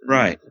do it.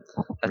 Right.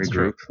 That's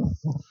Regroup. true.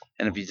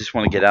 And if you just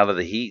want to get out of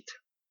the heat,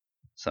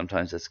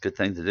 sometimes that's a good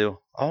thing to do.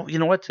 Oh, you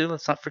know what, too?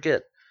 Let's not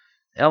forget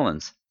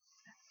Ellen's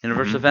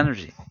Universe of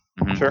Energy.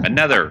 Mm-hmm. Sure.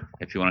 Another,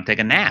 if you want to take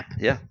a nap.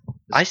 Yeah.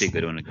 It's a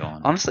good one to go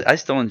on. Honestly, I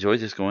still enjoy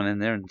just going in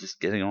there and just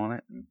getting on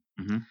it.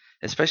 Mm-hmm.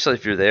 Especially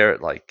if you're there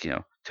at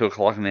 2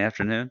 o'clock in the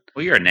afternoon.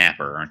 Well, you're a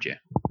napper, aren't you?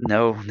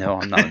 No,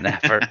 I'm not a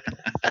napper.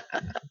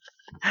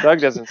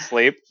 Doug doesn't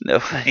sleep. No.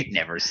 He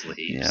never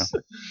sleeps.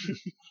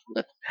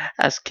 Yeah.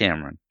 Ask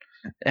Cameron.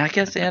 I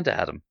guess and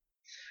Adam.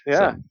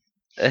 Yeah.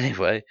 So,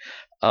 anyway,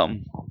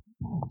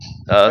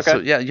 Okay. so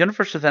yeah,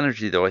 Universe of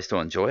Energy though I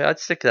still enjoy. I'd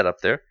stick that up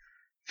there.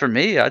 For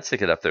me, I'd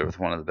stick it up there with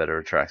one of the better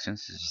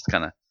attractions. It's just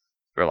kind of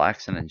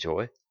relax and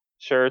enjoy.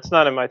 Sure, it's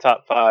not in my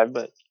top 5,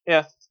 but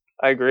yeah,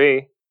 I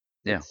agree.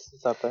 Yeah.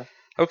 It's up there.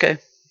 Okay,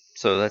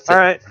 so that's all it.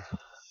 right.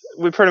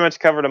 We pretty much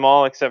covered them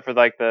all except for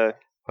the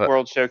What?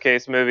 World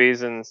Showcase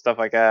movies and stuff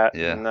like that.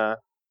 Yeah. And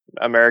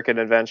American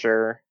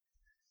Adventure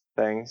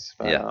things.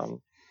 But, Yeah.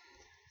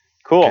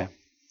 Cool.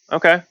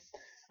 Okay.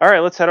 All right,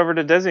 let's head over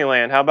to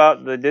Disneyland. How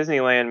about the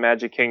Disneyland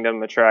Magic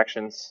Kingdom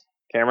attractions,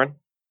 Cameron?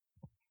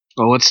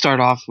 Well, let's start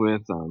off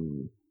with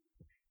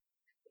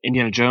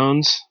Indiana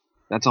Jones.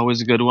 That's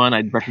always a good one.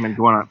 I'd recommend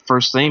going on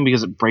first thing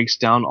because it breaks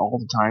down all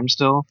the time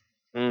still.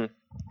 What?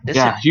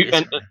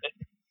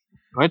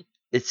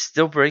 It's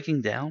still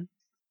breaking down?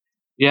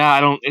 Yeah,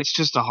 I don't. It's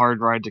just a hard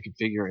ride to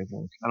configure. I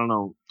think. I don't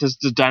know. Does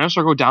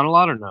Dinosaur go down a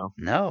lot or no?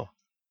 No,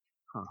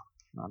 Huh.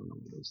 I don't know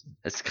what it is.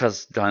 it's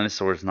because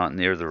Dinosaur's not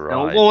near the No,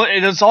 ride. well,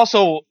 it is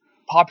also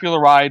popular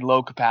ride,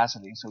 low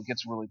capacity, so it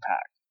gets really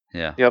packed.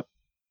 Yeah. Yep.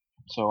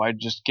 So I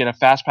just get a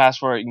fast pass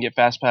for it. You can get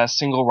fast pass.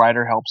 Single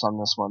rider helps on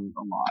this one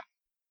a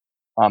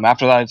lot.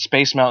 After that,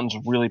 Space Mountain's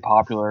really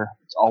popular.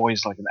 It's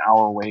always like an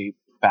hour wait.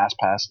 Fast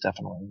pass,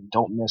 definitely.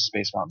 Don't miss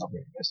Space Mountain over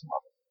here.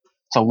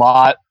 It's a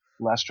lot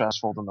less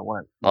stressful than the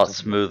one. A lot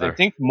smoother. I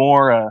think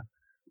more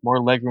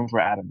legroom for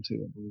Adam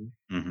too. I believe.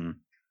 Mm-hmm.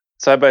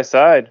 Side by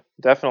side,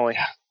 definitely.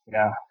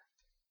 Yeah.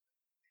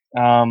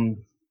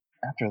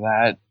 After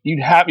that,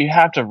 you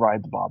have to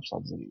ride the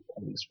bobsleds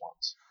at least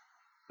once,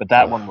 but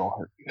that one will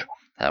hurt you.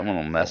 That one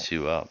will mess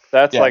you up.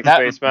 That's Yeah, like that-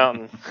 Space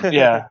Mountain.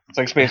 Yeah, it's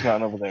like Space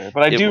Mountain over there.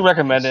 But I do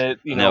recommend it.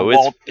 You know,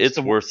 No, it's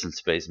the worse than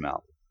Space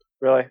Mountain.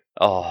 Really?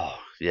 Oh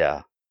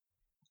yeah,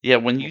 yeah.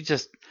 When you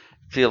just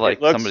feel like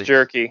it looks somebody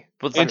jerky.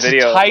 puts It's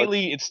video,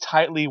 it's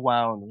tightly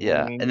wound. You know Yeah,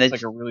 what I mean? and it's they-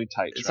 like a really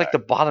tight. it's track. like the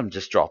bottom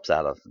just drops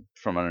out of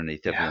from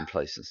underneath Yeah. in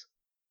places.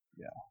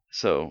 Yeah.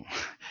 So,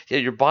 yeah,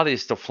 your body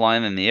is still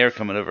flying in the air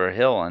coming over a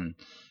hill, and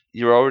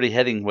you're already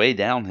heading way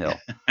downhill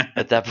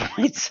at that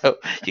point. So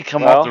you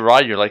come Well- off the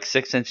ride, you're like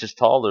 6 inches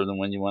taller than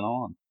when you went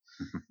on.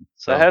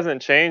 So That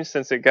hasn't changed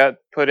since it got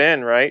put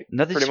in, right?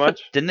 no, they pretty just put-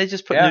 much. didn't they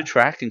just put Yeah. new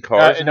track and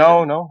cars? in it?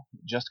 no,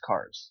 just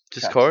cars.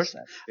 Just That's cars? the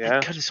same. Yeah.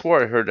 I could have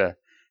swore I heard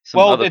some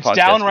Well, other it's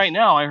down podcasters- right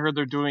now. I heard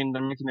they're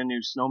making a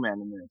new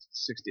snowman in the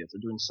 60th. They're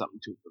doing something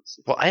to it. for the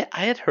 60th. Well,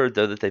 I had heard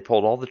though that they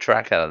pulled all the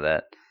track out of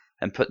that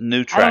and put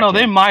new track. I don't know.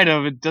 They in. might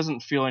have. It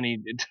doesn't feel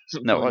any. It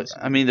doesn't feel No, any-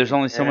 I mean, there's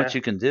only so much Yeah.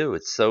 you can do.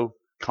 It's so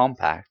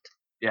compact.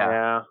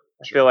 Yeah.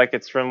 I feel like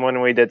it's from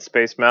when we did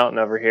Space Mountain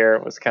over here.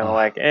 It was kind of Oh.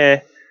 like,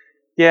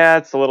 yeah,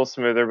 it's a little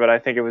smoother, but I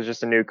think it was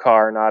just a new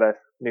car, not a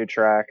new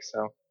track.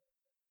 So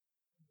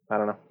I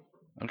don't know.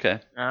 Okay.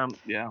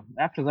 Yeah.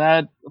 After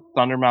that,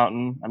 Thunder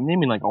Mountain. I'm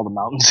naming like all the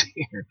mountains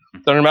here.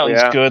 Thunder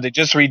Mountain's Yeah. good. They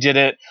just redid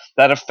it.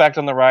 That effect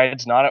on the ride,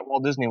 it's not at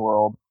Walt Disney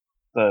World.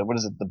 What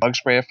is it? The bug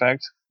spray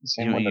effect. The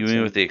same You one that's mean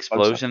in with the Bug Spray.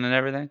 explosion and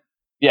everything?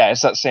 Yeah,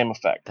 it's that same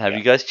effect. Have yeah.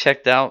 you guys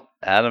checked out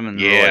Adam and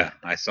Yeah,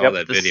 I saw Yep,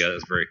 that this- video. That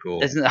was very cool.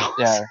 Roy? Isn't that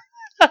Yeah. awesome?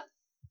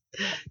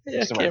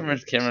 Yeah, It's the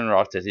right Cameron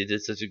rocked it. He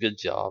did such a good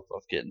job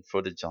of getting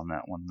footage on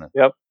that one.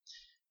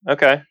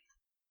 Okay.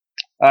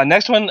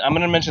 Next one, I'm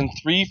going to mention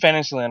 3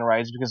 Fantasyland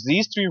rides because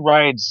these 3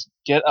 rides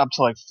get up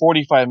to like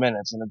 45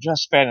 minutes and they're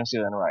just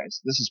Fantasyland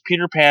rides. This is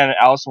Peter Pan,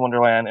 Alice in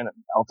Wonderland, and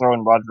I'll throw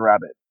in Roger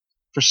Rabbit.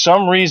 For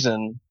some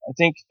reason, I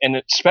think, and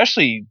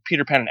especially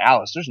Peter Pan and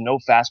Alice, there's no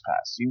fast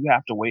pass. You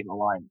have to wait in a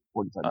line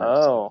 45 minutes.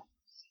 Oh.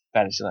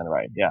 Fantasyland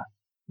ride, yeah,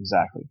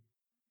 exactly.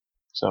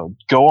 So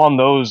go on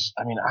those.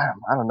 I mean,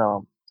 I don't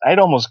know. I'd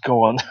almost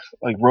go on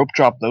like rope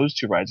drop those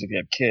 2 rides if you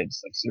have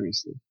kids. Like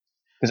seriously,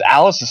 because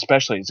Alice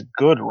especially is a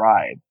good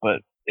ride,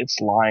 but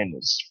its line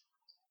is,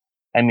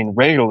 I mean,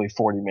 regularly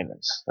 40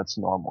 minutes. That's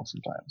normal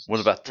sometimes. What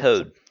about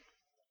Toad?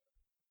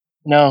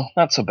 No,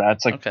 not so bad.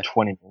 It's like Okay.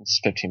 20 minutes,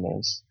 15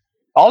 minutes.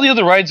 All the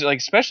other rides, like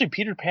especially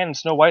Peter Pan and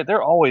Snow White,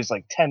 they're always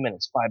like 10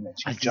 minutes, 5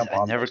 minutes. You jump I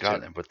on. never those got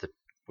two. it with the.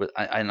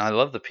 I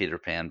love the Peter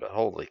Pan, but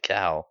holy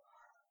cow!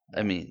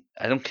 I mean,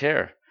 I don't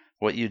care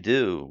what you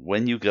do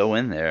when you go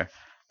in there.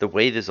 The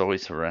wait is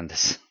always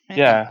horrendous.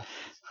 Yeah.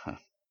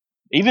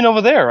 Even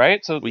over there,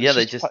 right? So Well, yeah, it's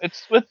they just-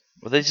 it's with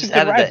Well, they It's a just good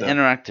added ride, that though.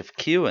 interactive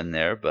queue in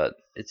there, but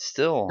it's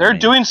still. they're I mean,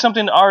 doing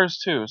something to ours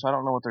too, so I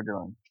don't know what they're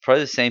doing.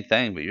 probably the same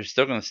thing, but you're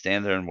still going to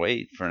stand there and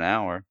wait for an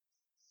hour.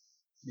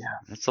 Yeah.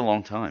 That's a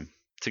long time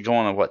to go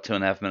on a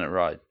 2.5 minute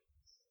ride.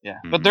 Yeah,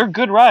 Mhm. but they're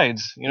good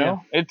rides. You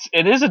know, it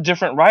is a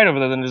different ride over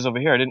there than it is over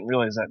here. I didn't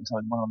realize that until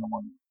I went on the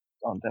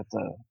one at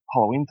the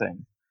Halloween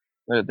thing.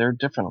 They're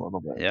different a little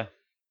bit.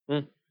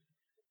 Yeah.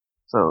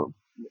 So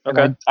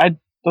Okay. I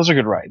those are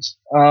good rides.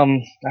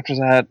 After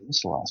that,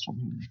 what's the last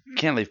one? You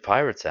can't leave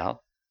Pirates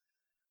out.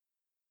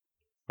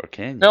 Or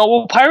can you? No,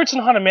 well, Pirates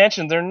and Haunted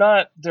Mansion,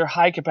 they're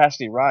high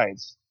capacity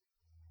rides.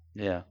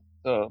 Yeah.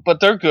 So, but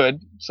they're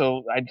good.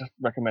 So I'd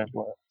recommend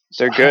going.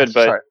 They're good,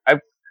 but Sorry.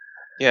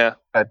 yeah.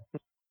 But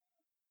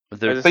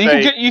they're, Just But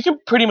say- you can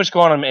pretty much go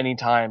on them any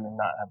time and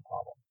not have a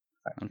problem.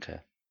 okay.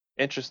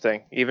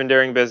 Interesting. Even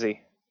during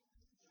busy.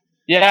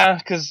 Yeah,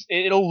 because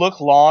it'll look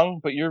long,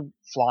 but you're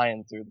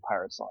flying through the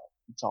Pirates line.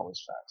 It's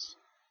always fast.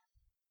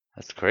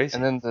 That's crazy.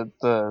 And then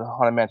the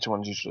Haunted Mansion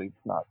one's usually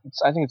not.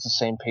 I think it's the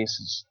same pace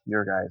as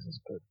your guys',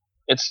 but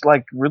it's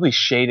like really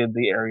shaded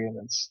the area,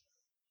 and it's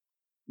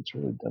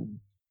really done.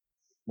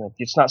 Like,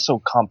 it's not so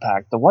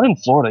compact. The one in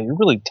Florida, you're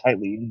really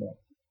tightly in there.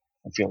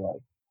 I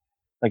feel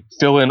like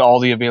fill in all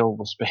the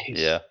available space.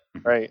 Yeah.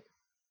 Right.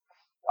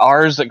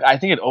 Ours, like, I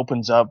think it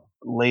opens up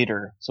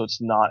later, so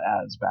it's not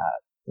as bad.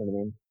 You know what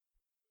I mean?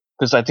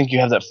 Because I think you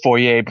have that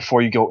foyer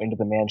before you go into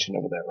the mansion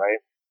over there, right?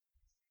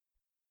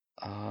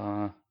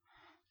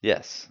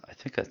 Yes, I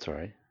think that's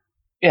right.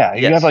 Yeah,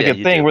 you Yes, have like yeah, a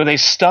you thing do. where they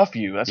stuff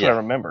you. That's what Yeah. I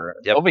remember.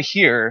 Yep. Over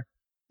here,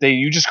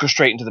 you just go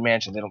straight into the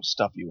mansion. They don't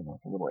stuff you in like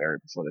a little area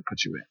before they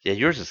put you in. Yeah,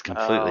 yours is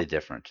completely Oh.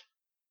 different.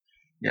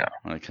 Yeah.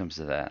 When it comes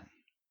to that.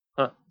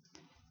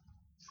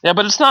 Yeah,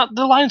 but it's not.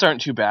 The lines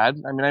aren't too bad.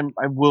 I mean,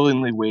 I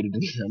willingly waded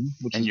into them,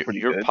 which And is pretty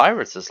your good.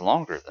 Pirates is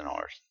longer than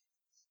ours.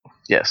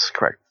 Yes,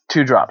 correct.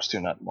 2 drops, 2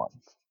 not 1.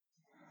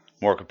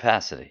 More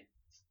capacity.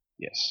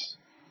 Yes.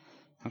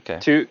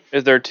 Okay.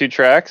 Is there 2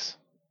 tracks?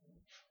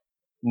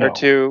 No.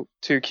 Or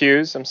two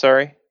queues? I'm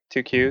sorry,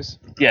 2 queues.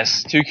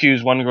 Yes, 2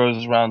 queues. One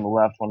goes around the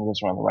left, one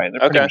goes around the right. They're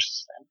pretty Okay. much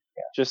the same.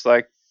 Just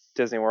like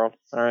Disney World.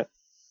 All right.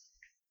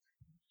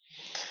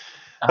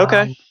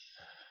 Okay.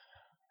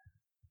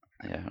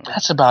 Yeah.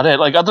 That's about it.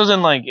 Like, other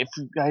than, like, if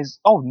you guys...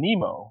 Oh,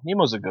 Nemo.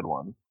 Nemo's a good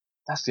one.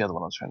 That's the other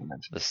one I was trying to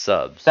mention. The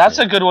subs. That's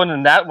yeah. a good one,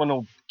 and that one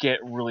will get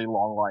really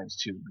long lines,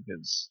 too,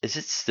 because Is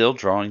it still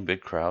drawing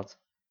big crowds?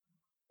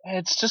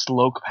 it's just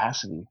low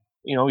capacity.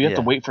 You know, you have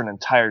to Yeah. wait for an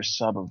entire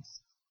sub of,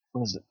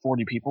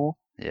 40 people?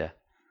 Yeah.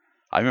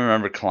 I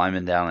remember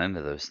climbing down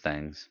into those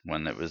things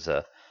when it was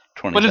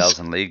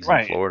 20,000 leagues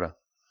right. in Florida.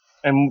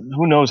 And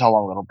who knows how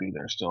long it'll be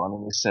there still. I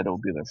mean, they said it'll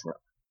be there for...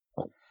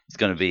 It's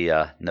going to be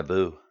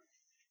Naboo.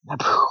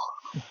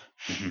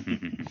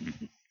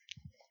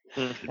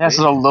 Yeah,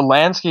 so the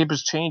landscape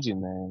is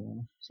changing,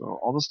 man. So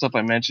all the stuff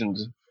I mentioned,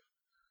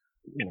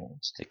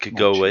 It could might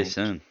go away change.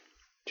 soon.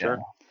 Sure.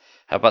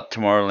 How about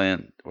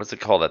Tomorrowland? What's it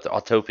called?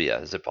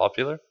 Autopia. Is it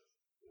popular?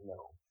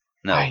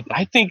 No.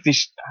 I think they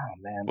should. Oh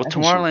man. Well, I think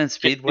they Tomorrowland should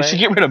Speedway. They should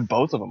get rid of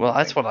both of them. Well,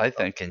 that's what I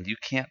think. And you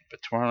can't. But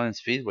Tomorrowland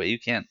Speedway, you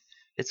can't.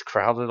 It's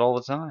crowded all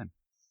the time.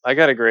 I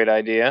got a great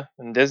idea.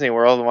 In Disney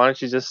World, why don't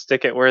you just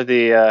stick it where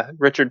the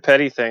Richard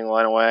Petty thing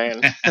went away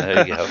and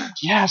There you go.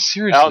 Yeah,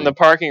 seriously. out in the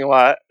parking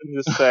lot and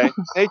just say,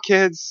 "Hey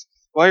kids,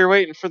 while you're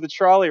waiting for the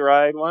trolley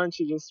ride, why don't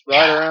you just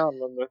ride around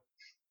on the?"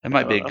 It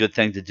might be a know. good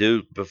thing to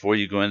do before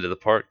you go into the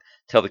park.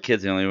 Tell the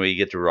kids the only way you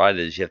get to ride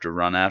it is you have to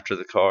run after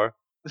the car,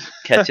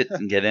 catch it,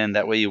 and get in.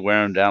 That way you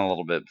wear them down a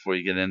little bit before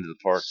you get into the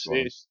park.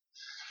 Sheesh.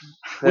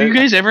 Were you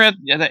guys ever at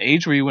that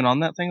age where you went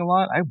on that thing a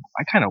lot?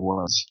 I kind of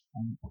was.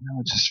 Now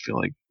I just feel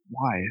like,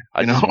 why?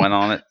 I just went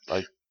on it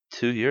like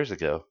 2 years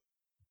ago.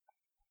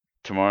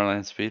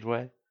 Tomorrowland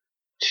Speedway.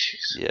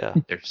 Jeez. Yeah.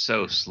 They're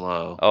so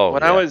slow. Oh,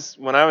 when yeah.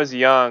 I was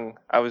young,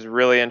 I was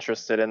really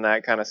interested in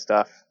that kind of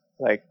stuff.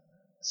 Like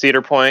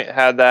Cedar Point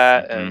had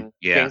that, Mhm. and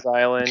Yeah. Kings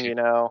Island. You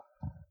know,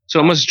 So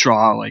it must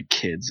draw like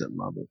kids that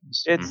love it. And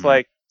stuff. it's Mhm.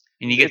 like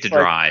And you get It's to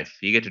like- drive.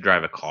 You get to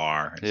drive a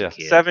car as Yeah. a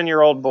kid.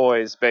 7-year-old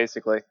boys,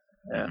 basically.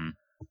 Yeah. Mhm.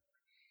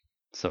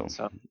 So,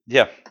 So.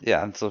 yeah.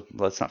 And so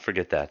let's not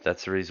forget that.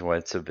 That's the reason why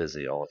it's so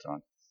busy all the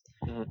time.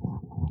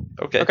 Mhm.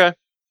 Okay. Okay.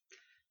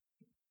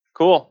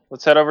 Cool.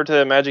 Let's head over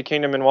to Magic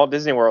Kingdom in Walt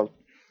Disney World.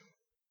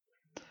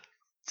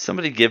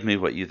 Somebody give me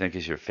what you think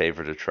is your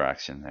favorite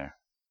attraction there.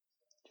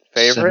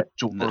 Favorite?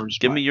 Seven Dwarfs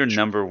Give me Mine. your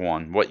number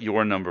one. What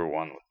your number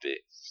one would be.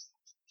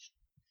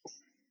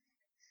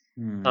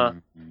 Huh.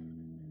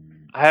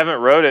 I haven't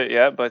wrote it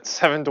yet, but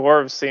Seven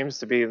Dwarves seems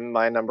to be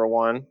my number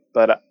one.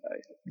 But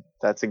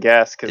that's a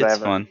guess because I It's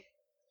haven't.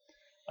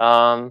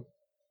 fun.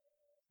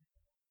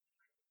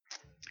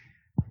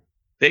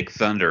 Big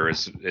Thunder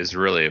is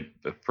really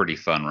a pretty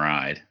fun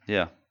ride.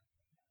 Yeah.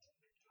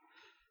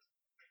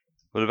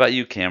 What about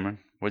you, Cameron?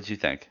 What'd you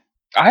think?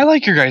 I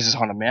like your guys'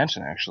 Haunted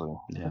Mansion, actually. I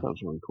Yeah. thought that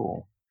was really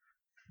cool.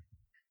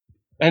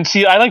 And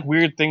see, I like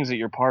weird things at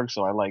your park,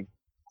 so I like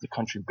the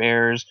Country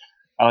Bears.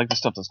 I like the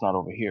stuff that's not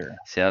over here.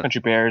 See, I,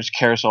 Country Bears,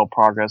 Carousel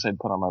Progress, I'd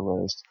put on my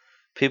list.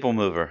 People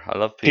Mover. I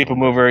love People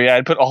Mover, yeah,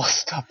 I'd put all the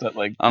stuff that,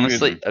 like...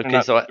 Honestly, they're okay,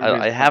 not- so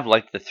I have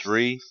like the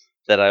three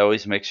that I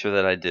always make sure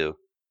that I do,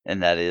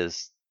 and that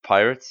is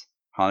Pirates,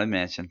 Haunted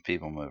Mansion,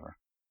 People Mover.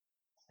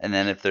 And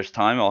then if there's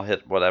time, I'll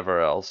hit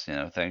whatever else,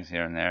 things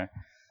here and there.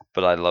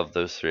 But I love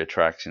those three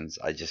attractions.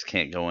 I just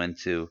can't go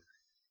into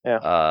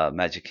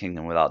Magic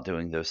Kingdom without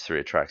doing those three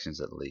attractions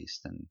at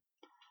least.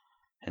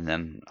 And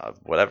then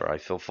whatever, I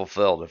feel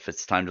fulfilled. If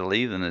it's time to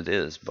leave, then it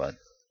is. But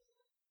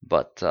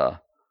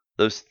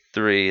those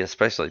three,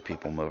 especially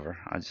People Mover,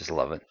 I just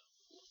love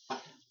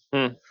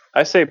it.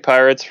 I say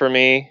Pirates for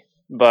me,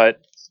 but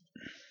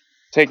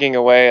taking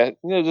away,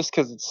 just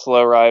because it's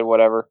slow ride,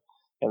 whatever,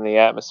 and the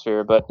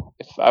atmosphere. But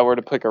if I were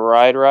to pick a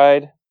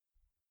ride,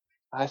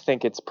 I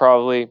think it's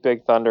probably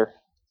Big Thunder.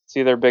 It's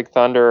either Big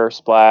Thunder or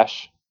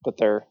Splash, but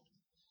they're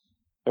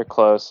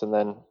close. And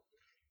then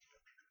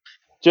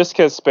just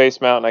because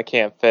Space Mountain I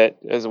can't fit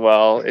as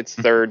well, it's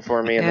third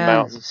for me in the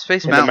mountain.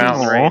 Space In the Mountain.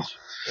 mountain range.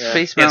 Yeah.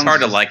 Space Yeah, it's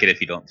hard to Mountain's- like it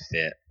if you don't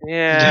fit.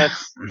 Yeah,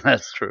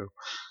 That's true.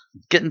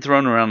 Getting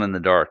thrown around in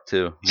the dark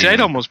too. See, I'd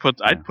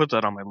put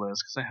that on my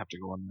list, because I have to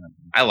go on that.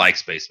 I like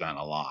Space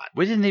Mountain a lot.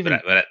 We didn't even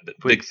But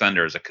Big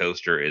Thunder as a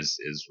coaster is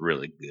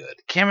really good.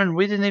 Cameron.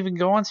 We didn't even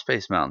go on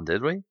Space Mountain,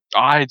 did we?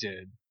 I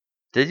did.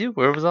 Did you?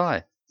 Where was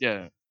I?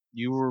 Yeah,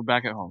 you were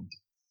back at home.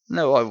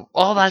 No.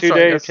 That's 2 right.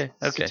 days.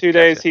 Okay. 2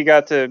 days gotcha. he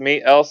got to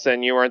meet Elsa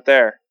and you weren't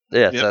there.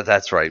 Yeah, Yep.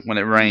 that's right. When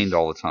it rained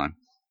all the time.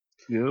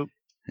 Yep.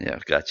 Yeah,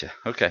 gotcha.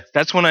 Okay.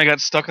 That's when I got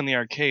stuck in the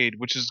arcade,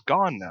 which is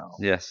gone now.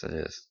 Yes, it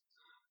is.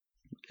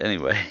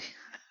 Anyway.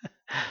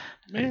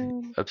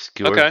 Man.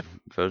 Obscure Okay.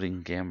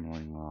 voting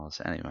gambling laws.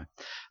 Anyway.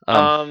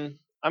 I'm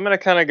gonna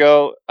kind of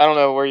go. I don't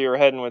know where you were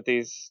heading with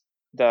these,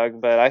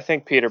 Doug, but I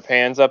think Peter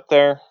Pan's up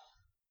there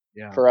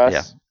Yeah. for us.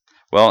 Yeah.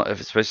 Well,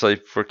 especially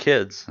for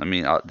kids. I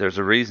mean, there's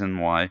a reason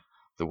why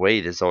the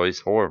wait is always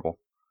horrible.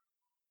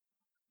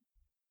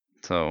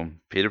 So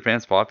Peter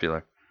Pan's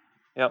popular.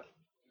 Yep.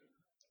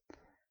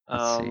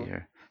 Let's see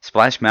here.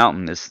 Splash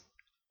Mountain is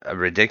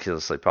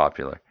ridiculously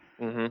popular.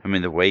 Mm-hmm. I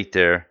mean, the wait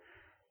there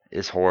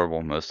is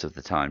horrible most of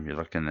the time. You're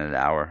looking at an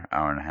hour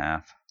and a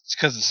half. It's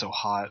because it's so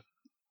hot.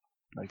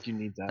 Like you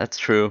need that. That's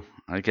true.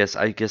 I guess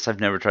I've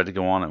never tried to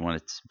go on it when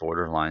it's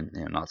borderline,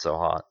 not so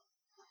hot.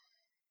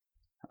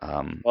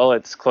 Well,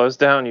 it's closed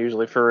down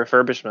usually for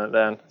refurbishment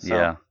then. So.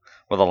 Yeah.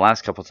 Well, the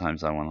last couple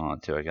times I went on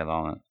it too, I got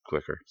on it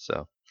quicker.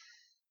 So,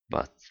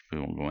 but we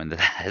won't go into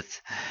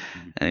that.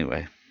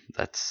 Anyway,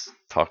 that's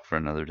talk for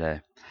another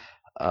day.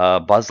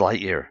 Buzz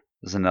Lightyear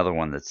is another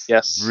one that's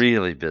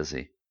really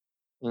busy.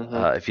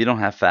 Mm-hmm. If you don't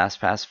have Fast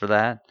Pass for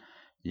that,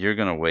 you're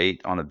gonna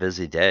wait on a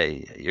busy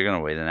day. You're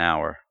gonna wait an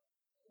hour.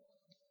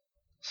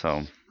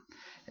 So,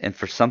 and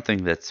for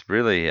something that's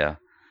really,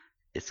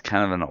 it's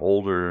kind of an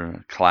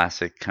older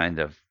classic kind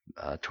of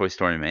Toy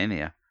Story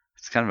Mania.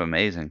 It's kind of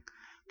amazing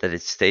that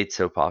it stayed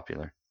so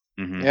popular.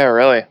 Mm-hmm. Yeah,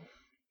 really.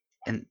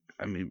 And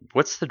I mean,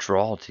 what's the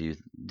draw to you?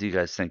 Do you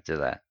guys think to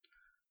that?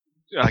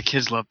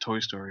 Kids love Toy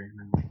Story.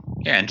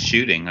 Yeah, and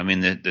shooting. I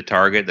mean, the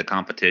target, the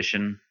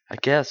competition. I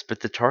guess,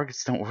 but the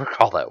targets don't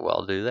work all that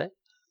well, do they?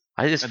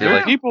 I just feel There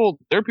like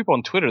are people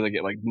on Twitter that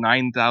get like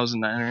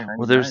 9,999.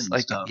 well, there's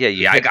like stuff.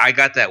 I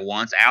got that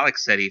once.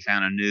 Alex said he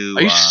found a new.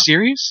 Are you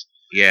serious?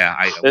 Yeah,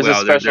 there's a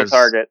special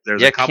target.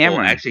 There's a couple.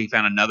 Cameron. Actually, he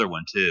found another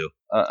one too.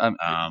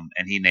 And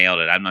he nailed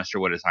it. I'm not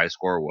sure what his high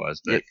score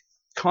was, but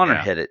Connor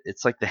hit it.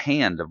 It's like the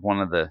hand of one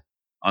of the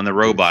on the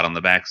robot on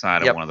the back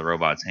side of one of the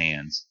robot's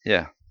hands.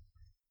 Yeah.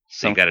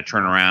 So you got to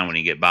turn around when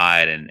you get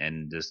by it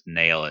and just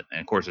nail it.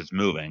 And of course, it's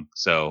moving,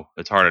 so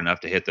it's hard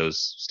enough to hit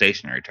those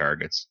stationary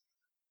targets.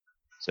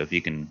 So if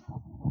you can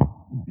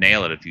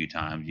nail it a few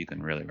times, you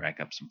can really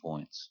rack up some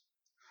points.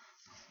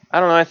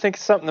 I don't know. I think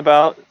something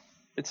about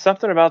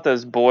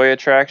those boy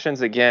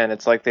attractions. Again,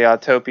 it's like the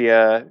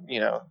Autopia,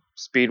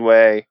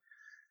 Speedway.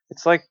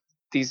 It's like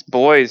these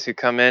boys who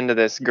come into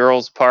this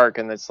girls' park,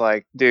 and it's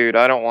like, dude,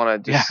 I don't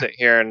want to just sit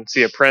here and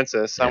see a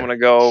princess. I want to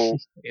go.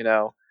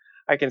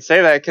 I can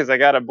say that because I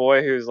got a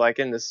boy who's like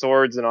into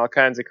swords and all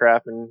kinds of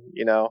crap, and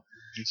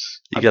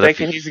I'm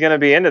thinking he's gonna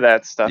be into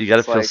that stuff. You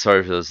gotta feel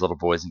sorry for those little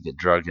boys that get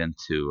drugged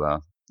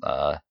into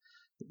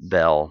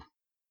Belle.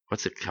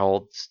 What's it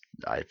called?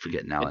 I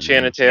forget now.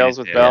 Enchanted Tales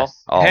with Belle.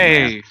 Oh,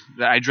 hey,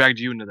 man. I dragged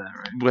you into that,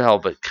 right? Well,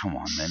 but come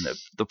on, man.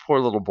 The poor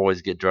little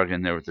boys get drugged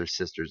in there with their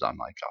sisters. I'm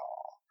like,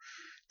 oh,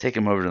 take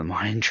them over to the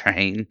mine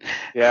train.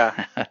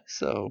 Yeah.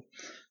 So,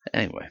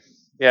 anyway.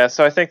 Yeah,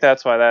 so I think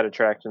that's why that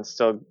attraction's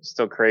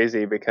still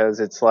crazy, because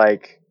it's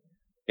like,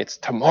 it's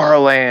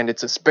Tomorrowland,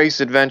 it's a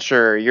space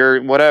adventure,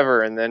 you're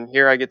whatever, and then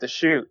here I get to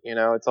shoot,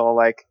 it's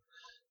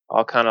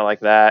all kind of like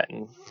that.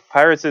 And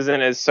Pirates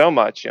isn't as so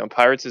much,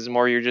 Pirates is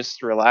more you're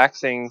just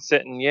relaxing,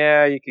 sitting,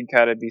 you could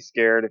kind of be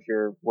scared if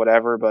you're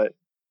whatever, but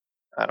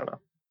I don't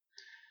know.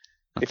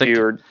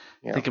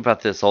 Think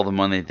about this, all the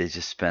money they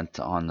just spent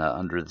on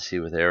Under the Sea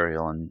with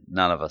Ariel, and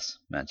none of us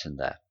mentioned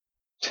that.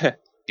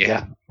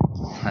 Yeah.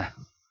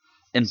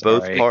 In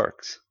both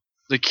parks.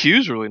 The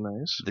queue's really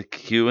nice. The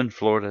queue in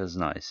Florida is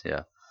nice,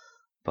 yeah.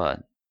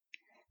 But,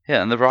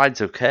 yeah, and the ride's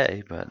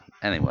okay, but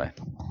anyway.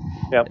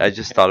 Yep. I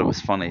just thought it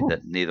was funny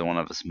that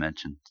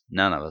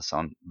none of us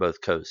on both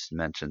coasts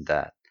mentioned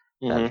that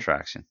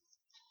attraction.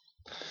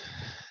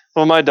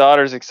 Well, my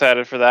daughter's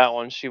excited for that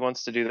one. She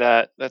wants to do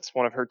that. That's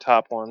one of her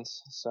top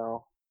ones,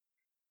 so.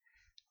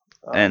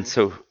 And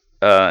so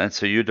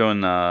you're doing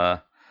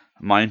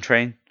Mine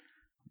Train?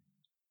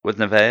 With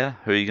Nevaeh?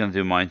 Who are you going to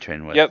do Mine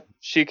Train with? Yep,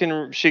 she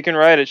can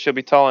ride it. She'll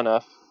be tall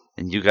enough.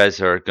 And you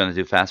guys are going to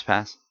do Fast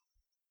Pass?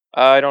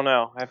 I don't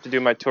know. I have to do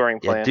my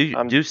touring plan.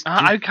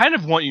 I kind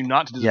of want you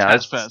not to do the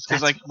Fast Pass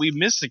because we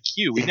missed the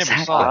queue. We never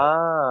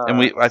saw it,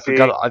 and I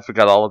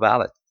forgot all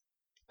about it.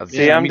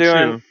 See, I'm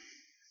doing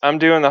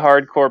the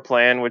hardcore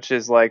plan, which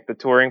is like the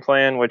touring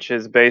plan, which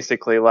is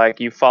basically like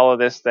you follow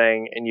this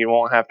thing and you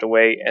won't have to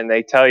wait, and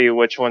they tell you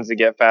which ones to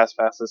get Fast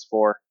Passes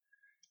for.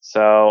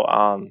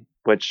 So,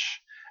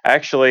 which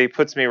actually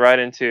puts me right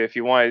into, if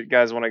you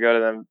guys want to go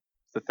to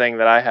the thing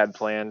that I had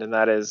planned, and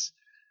that is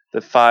the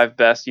 5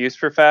 best use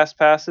for Fast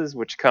Passes,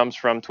 which comes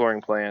from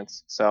touring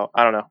plans. So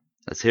I don't know.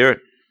 Let's hear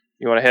it.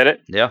 You want to hit it?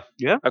 Yeah.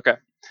 Okay.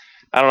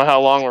 I don't know how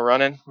long we're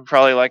running. We're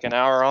probably like an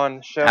hour on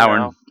the show.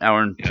 Hour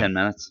and 10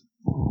 minutes.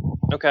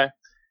 Okay.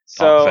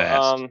 So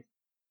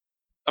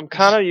I'm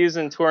kind of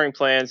using touring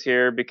plans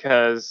here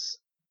because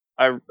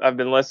I've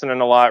been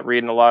listening a lot,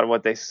 reading a lot of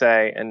what they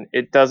say, and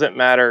it doesn't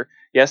matter.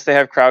 Yes, they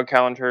have crowd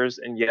calendars,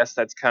 and yes,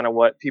 that's kind of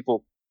what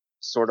people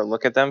sort of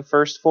look at them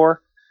first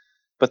for.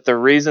 But the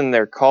reason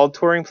they're called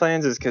touring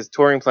plans is because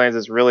touring plans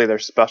is really their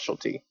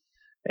specialty.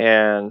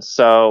 And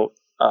so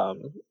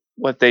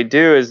what they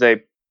do is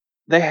they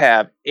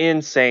have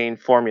insane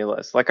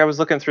formulas. Like I was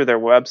looking through their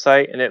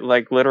website, and it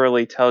like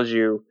literally tells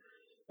you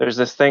there's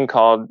this thing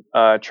called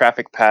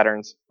traffic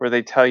patterns, where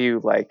they tell you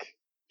like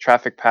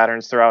traffic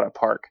patterns throughout a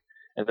park,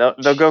 and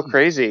they'll go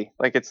crazy.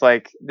 Like it's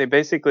like they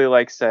basically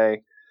like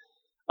say,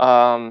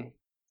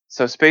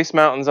 So Space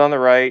Mountain's on the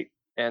right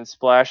and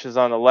Splash is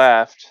on the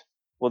left.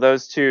 Well,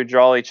 those two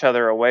draw each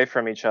other away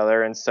from each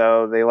other, and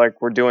so they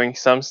were doing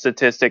some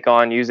statistic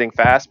on using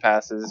fast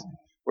passes,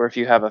 where if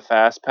you have a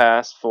fast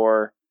pass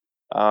for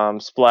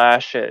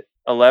Splash at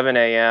 11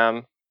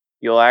 a.m.,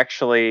 you'll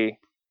actually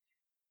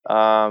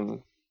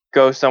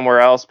go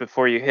somewhere else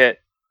before you hit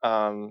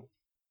Frontierland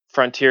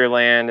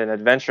and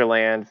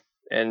Adventureland,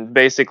 and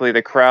basically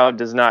the crowd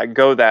does not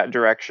go that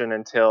direction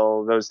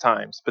until those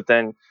times. But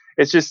then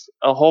it's just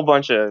a whole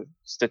bunch of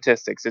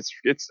statistics.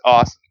 It's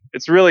awesome.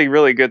 It's really,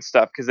 really good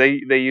stuff because they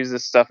use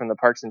this stuff in the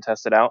parks and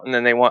test it out, and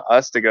then they want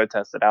us to go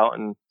test it out,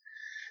 and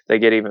they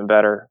get even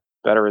better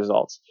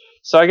results.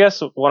 So I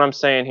guess what I'm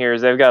saying here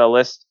is they've got a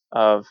list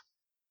of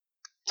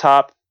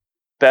top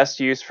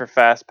best use for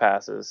fast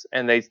passes,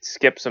 and they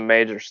skip some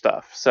major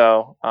stuff.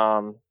 So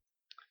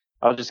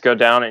I'll just go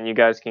down and you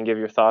guys can give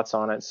your thoughts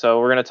on it. So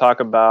we're going to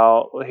talk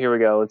about, here we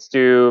go. Let's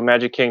do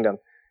Magic Kingdom.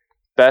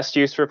 Best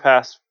use for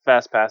fast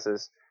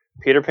passes: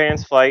 Peter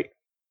Pan's Flight,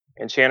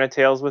 Enchanted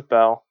Tales with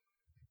Belle,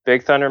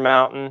 Big Thunder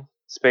Mountain,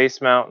 Space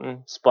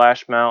Mountain,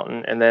 Splash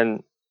Mountain, and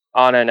then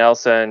Anna and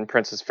Elsa and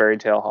Princess Fairy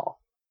Tale Hall.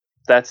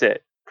 That's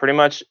it. Pretty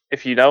much,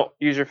 if you don't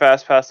use your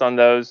fast pass on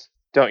those,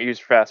 don't use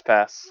your fast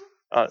pass.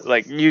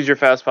 Use your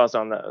fast pass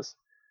on those.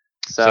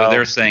 So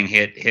they're saying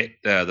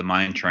hit the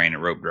mine train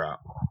at rope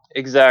drop.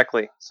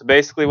 Exactly. So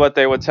basically what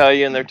they would tell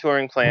you in their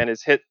touring plan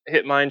is hit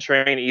Mine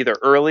Train either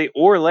early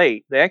or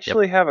late. They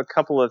actually have a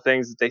couple of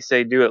things that they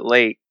say do it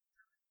late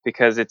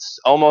because it's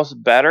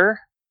almost better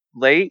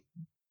late.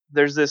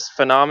 There's this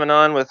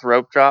phenomenon with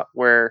rope drop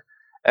where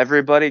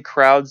everybody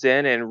crowds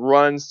in and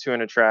runs to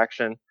an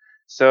attraction.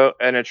 So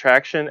an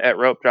attraction at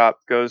rope drop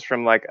goes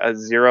from like a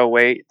 0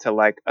 wait to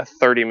like a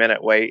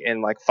 30-minute wait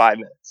in like 5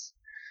 minutes.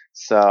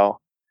 So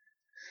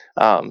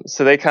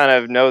they kind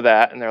of know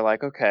that, and they're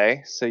like,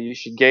 okay, so you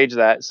should gauge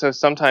that. So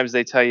sometimes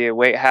they tell you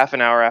wait half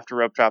an hour after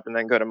rope drop and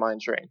then go to Mine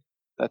Train.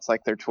 That's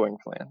like their touring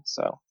plan.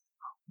 So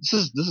this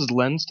is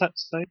Len's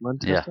site.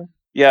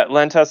 Yeah,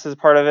 Lentus is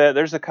part of it.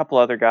 There's a couple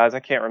other guys. I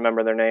can't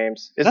remember their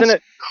names. Isn't That's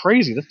it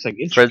crazy? That's like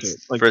intricate.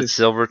 Fred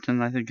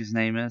Silverton, I think his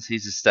name is.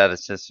 He's a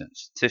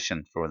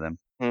statistician for them.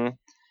 Mm-hmm.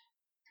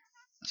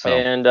 So.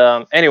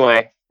 And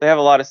anyway, they have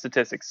a lot of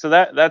statistics. So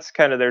that's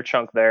kind of their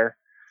chunk there.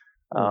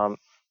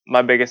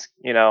 My biggest,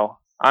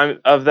 I'm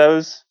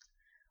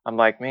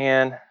like,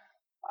 man,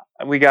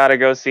 we got to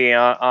go see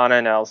Anna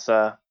and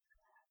Elsa.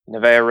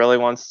 Nevaeh really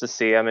wants to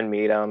see them and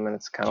meet them, and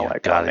it's kind of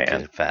like, gotta oh man,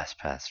 get a fast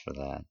pass for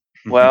that.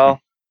 Well,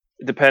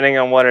 depending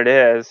on what it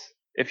is,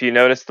 if you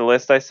notice the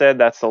list I said,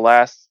 that's the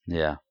last.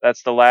 Yeah.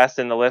 That's the last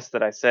in the list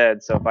that I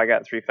said. So if I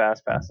got 3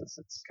 fast passes,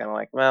 it's kind of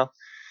like, well,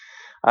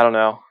 I don't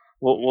know.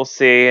 We'll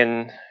see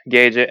and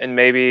gauge it, and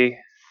maybe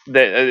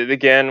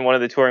again, one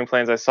of the touring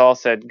plans I saw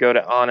said go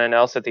to Anna and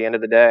Elsa at the end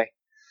of the day.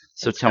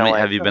 So it's tell me, like,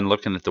 have you been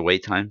looking at the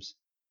wait times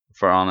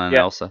for Anna and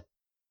Elsa?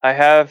 I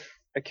have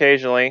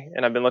occasionally,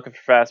 and I've been looking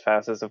for fast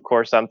passes. Of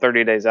course, I'm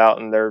 30 days out,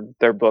 and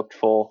they're booked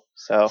full.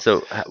 So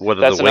what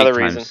are that's the wait another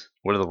times? reason.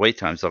 What are the wait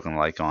times looking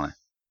like on it?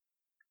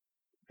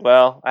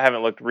 Well, I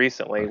haven't looked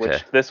recently, Okay.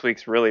 which this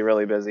week's really,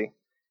 really busy.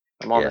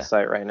 I'm on the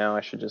site right now.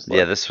 I should just look.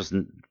 Yeah, this was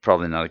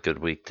probably not a good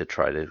week to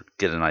try to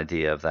get an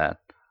idea of that.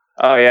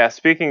 Oh, yeah.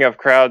 Speaking of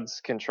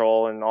crowds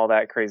control and all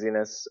that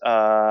craziness,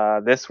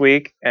 this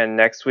week and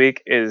next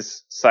week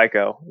is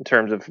psycho in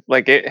terms of,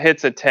 it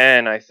hits a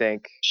 10, I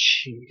think.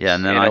 Jeez. Yeah,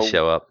 and then I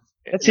show up.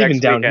 That's even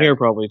down here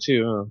probably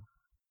too, huh?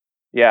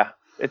 Yeah.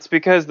 It's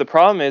because the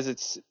problem is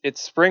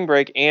it's spring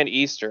break and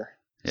Easter.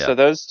 Yeah. So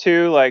those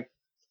two,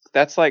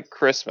 that's like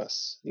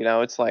Christmas.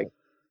 It's like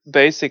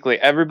basically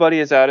everybody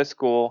is out of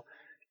school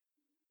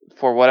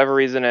for whatever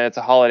reason, and it's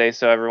a holiday,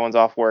 so everyone's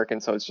off work,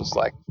 and so it's just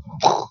like,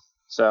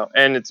 so,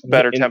 and it's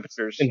better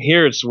temperatures. And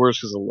here it's worse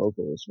because of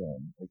locals,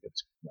 man.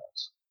 It's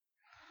nuts.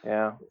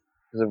 Yeah.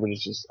 Because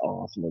everybody's just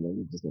off.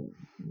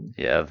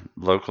 Yeah,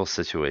 local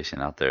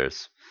situation out there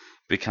is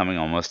becoming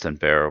almost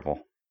unbearable.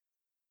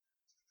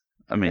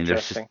 I mean,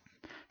 there's just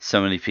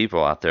so many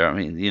people out there. I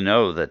mean,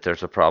 that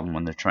there's a problem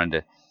when they're trying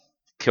to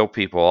kill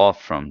people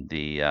off from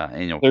the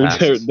annual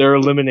passes. They're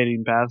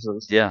eliminating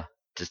passes. Yeah,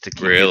 just to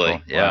keep really.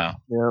 people. Yeah.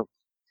 Wow.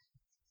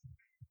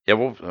 Yeah.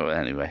 Well,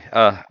 anyway.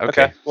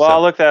 Okay. Well,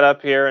 I'll look that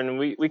up here, and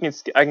we can.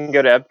 I can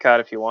go to Epcot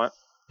if you want.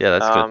 Yeah,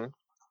 that's good. You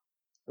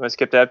want to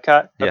skip to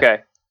Epcot? Yeah. Okay.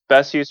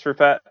 Best use for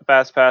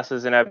fast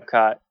passes in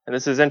Epcot, and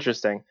this is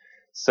interesting.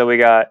 So we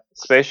got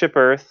Spaceship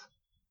Earth.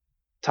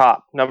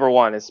 Top number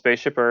 1 is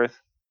Spaceship Earth.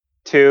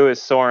 2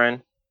 is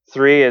Soarin'.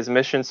 3 is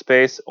Mission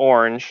Space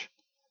Orange.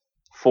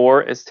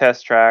 4 is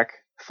Test Track.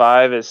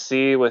 5 is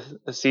Seas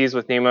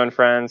with Nemo and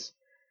Friends.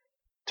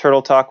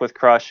 Turtle Talk with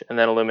Crush, and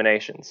then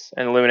Illuminations.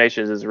 And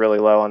Illuminations is really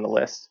low on the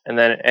list. And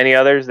then any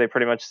others, they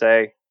pretty much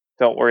say,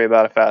 don't worry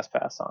about a fast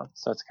pass on.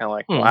 So it's kind of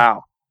like,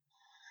 wow.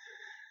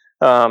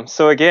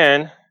 So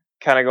again,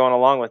 kind of going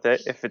along with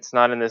it, if it's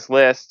not in this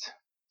list,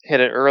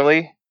 hit it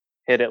early,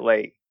 hit it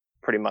late,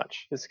 pretty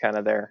much. It's kind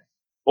of there.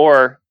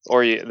 Or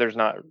there's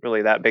not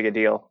really that big a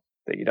deal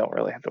that you don't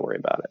really have to worry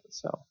about it.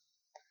 So,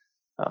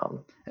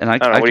 and I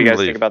don't know. What do you guys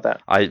think about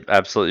that? I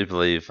absolutely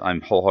believe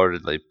I'm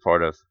wholeheartedly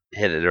part of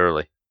hit it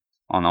early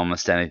on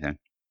almost anything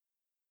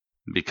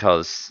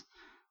because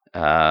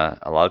a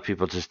lot of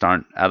people just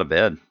aren't out of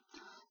bed.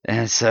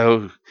 And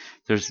so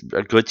there's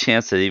a good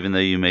chance that even though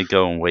you may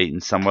go and wait in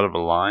somewhat of a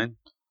line,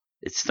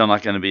 it's still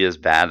not going to be as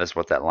bad as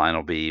what that line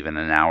will be even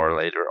an hour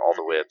later, all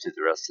the way up to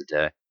the rest of the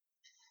day.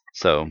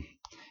 So,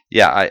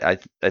 yeah, I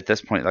at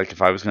this point, like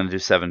if I was going to do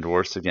Seven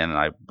Dwarfs again and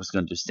I was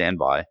going to do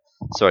standby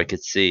so I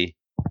could see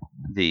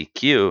the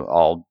queue,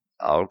 I'll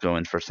go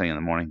in first thing in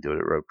the morning, do it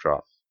at rope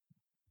drop.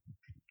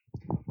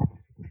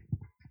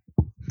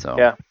 So,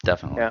 Yeah.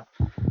 definitely. Yeah.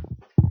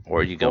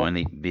 Or you go and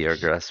eat beer,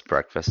 grass,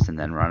 breakfast, and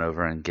then run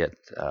over and get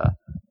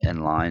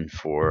in line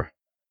for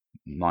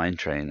Mine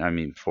Train. I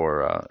mean,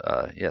 for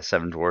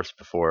Seven Dwarfs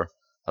before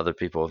other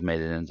people have made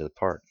it into the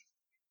park.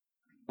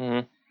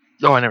 Mm-hmm.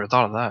 Oh, I never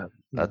thought of that.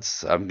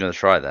 I'm gonna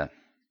try that.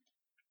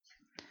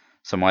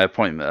 So my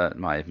appointment,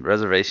 my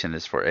reservation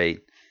is for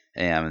 8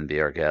 a.m. and be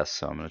our guest.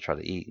 So I'm gonna try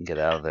to eat and get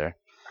out of there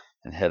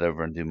and head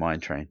over and do Mine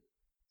Train.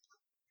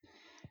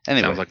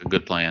 Anyway, Sounds like a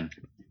good plan.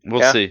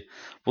 we'll Yeah. see.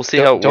 We'll see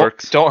how it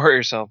works. Don't hurt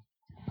yourself.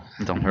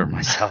 Don't hurt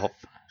myself.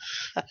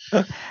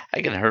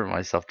 I can hurt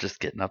myself just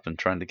getting up and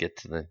trying to get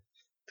to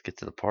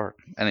the park.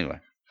 Anyway.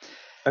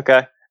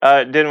 Okay.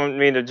 Didn't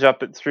mean to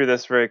jump through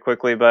this very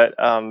quickly, but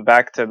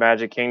back to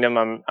Magic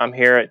Kingdom. I'm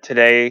here at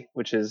today,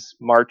 which is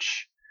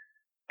March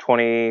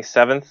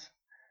 27th.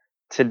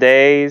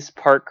 Today's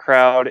park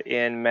crowd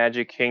in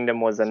Magic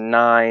Kingdom was a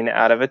 9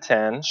 out of a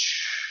 10.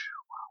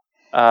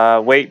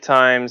 Wait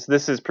times.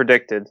 This is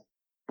predicted,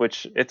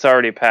 which it's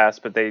already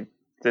passed, but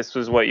this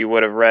was what you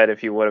would have read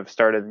if you would have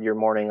started your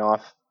morning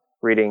off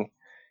reading.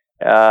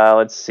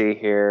 Let's see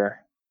here.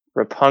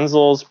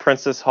 Rapunzel's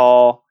Princess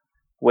Hall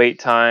wait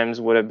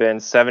times would have been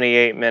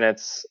 78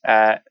 minutes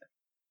at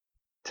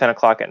 10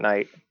 o'clock at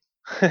night.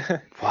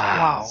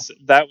 Wow. So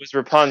that was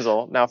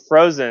Rapunzel. Now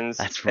Frozen's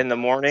That's in the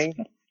morning,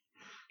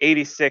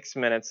 86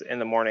 minutes in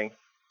the morning,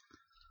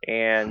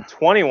 and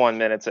 21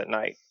 minutes at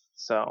night.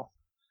 So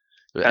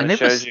And kind of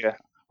shows you.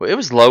 It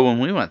was low when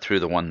we went through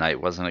the one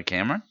night, wasn't it,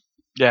 Cameron?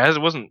 Yeah,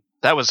 it wasn't.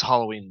 That was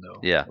Halloween though.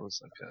 Yeah. It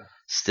was like a,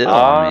 Still,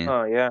 I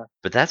mean, Yeah.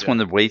 but that's Yeah. when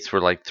the waits were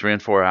like 3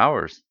 and 4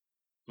 hours.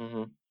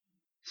 Mm-hmm.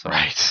 So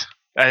right.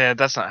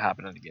 That's not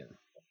happening again.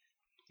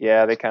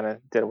 Yeah, they kind of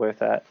did away with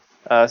that.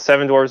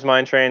 Seven Dwarfs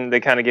Mine Train, they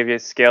kind of give you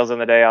scales on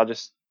the day. I'll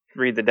just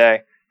read the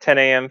day. 10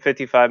 a.m.,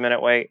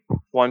 55-minute wait.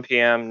 1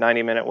 p.m.,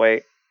 90-minute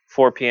wait.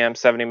 4 p.m.,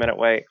 70-minute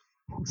wait.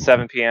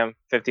 7 p.m.,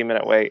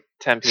 50-minute wait.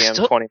 10 p.m.,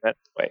 Still- 20-minute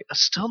wait.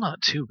 That's still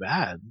not too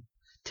bad.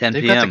 10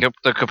 They've p.m. got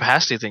the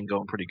capacity thing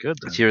going pretty good.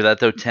 Then. Did you hear that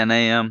though? 10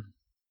 a.m.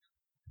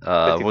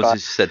 What was 55. it? You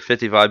said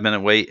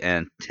 55-minute wait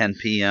and 10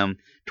 p.m.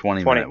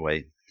 20-minute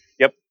wait.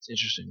 It's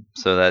interesting.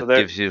 So that So there-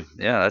 gives you,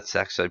 that's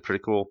actually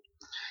pretty cool.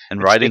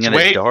 And riding in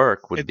it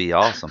dark would be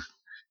awesome.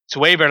 It's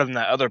way better than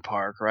that other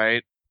park,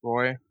 right,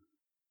 Roy?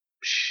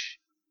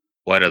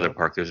 What other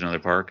park? There's another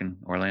park in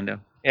Orlando?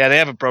 Yeah, they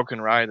have a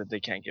broken ride that they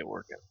can't get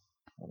working.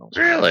 I don't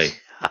know. Really?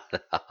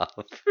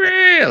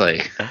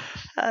 Really?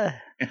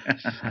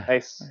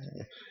 Nice.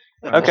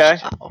 Okay.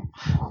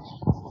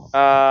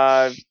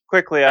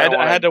 Quickly, I don't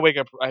wanna- had to wake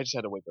up. I just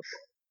had to wake up.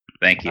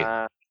 Thank you.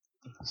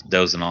 Just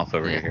Dozing off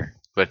over Yeah. here.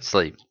 But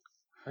sleep.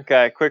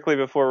 Okay, quickly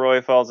before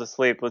Roy falls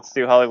asleep, let's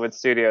do Hollywood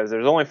Studios.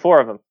 There's only 4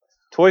 of them.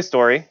 Toy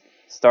Story,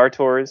 Star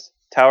Tours,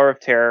 Tower of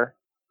Terror,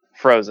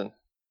 Frozen.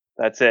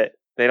 That's it.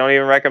 They don't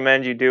even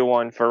recommend you do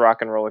one for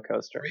Rock and Roller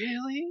Coaster.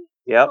 Really?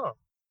 Yep. Oh.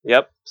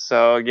 Yep.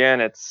 So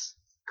again, it's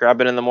grab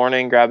it in the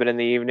morning, grab it in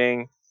the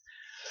evening,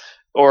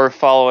 or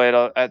follow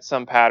it at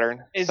some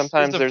pattern.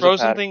 Sometimes is the there's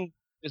Frozen a pattern. thing.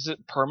 Is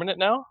it permanent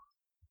now?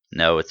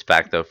 No, it's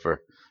back though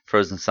for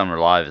Frozen Summer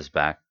Live is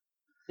back.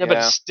 Yeah, but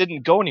Yeah. it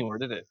didn't go anywhere,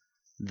 did it?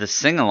 The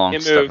sing-along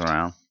It stuck moved.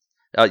 around.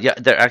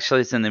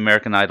 It's in the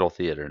American Idol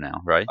theater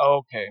now, right? Oh,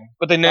 okay,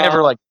 but they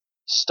never like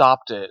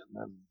stopped it. And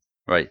then,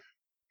 Right.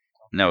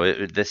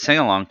 No, the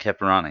sing-along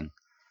kept running.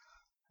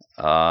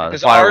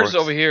 because fireworks- ours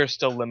over here is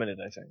still limited,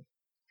 I think.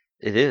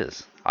 It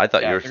is. I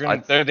thought Yeah,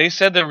 yours. they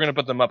said they were gonna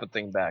put the Muppet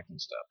thing back and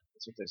stuff.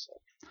 That's what they said.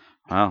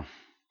 Wow.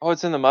 Oh,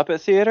 it's in the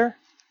Muppet Theater?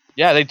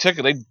 Yeah, they took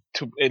it.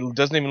 It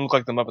doesn't even look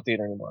like the Muppet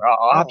Theater anymore.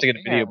 I'll have to get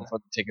a video man. before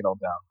they take it all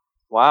down.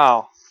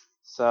 Wow.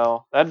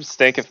 So that'd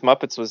stink if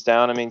Muppets was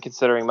down. I mean,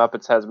 considering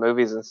Muppets has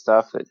movies and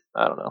stuff,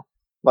 I don't know.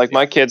 Like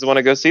my kids want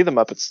to go see the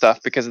Muppet stuff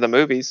because of the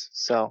movies.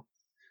 So,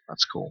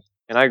 That's cool.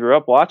 and I grew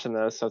up watching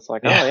those, so it's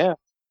like, Yeah.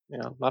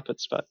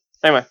 Muppets. But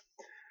anyway,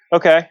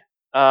 okay.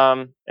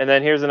 And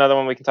then here's another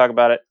one we can talk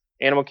about it.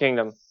 Animal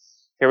Kingdom.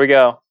 Here we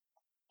go.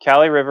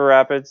 Cali River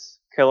Rapids,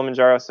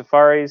 Kilimanjaro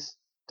Safaris,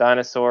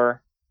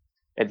 Dinosaur,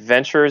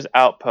 Adventurers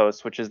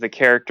Outpost, which is the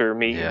character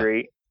meet Yeah. and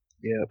greet.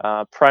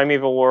 Yeah.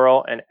 Primeval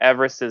Whirl, and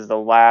Everest is the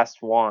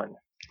last one.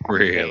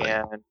 Really?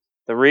 And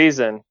the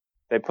reason,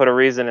 they put a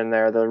reason in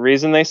there. The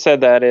reason they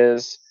said that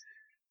is,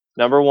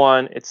 number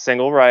one, it's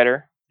single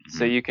rider.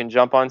 So you can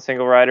jump on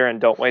single rider and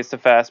don't waste a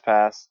fast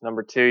pass.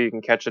 Number two, you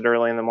can catch it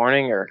early in the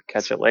morning or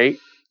catch it late.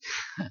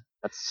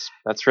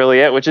 That's really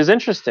it, which is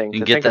interesting You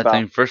to can get think that about.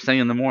 thing first thing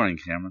in the morning,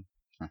 Cameron.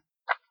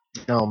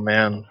 Oh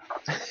man.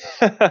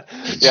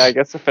 Yeah, I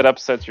guess if it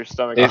upsets your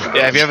stomach. If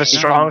you have a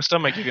strong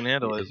stomach, you can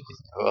handle it.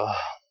 Ugh.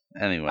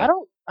 Anyway, I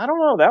don't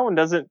know.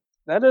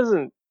 That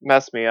doesn't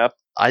mess me up.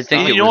 I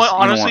think You it know was. what? You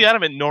know Honestly, what?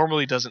 Adam, it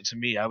normally doesn't to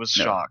me. I was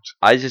No. shocked.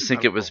 I just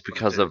think I it was don't know what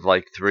because it of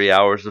like 3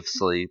 hours of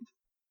sleep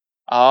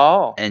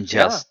Oh, and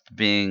yeah, just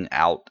being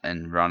out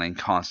and running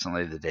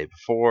constantly the day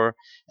before,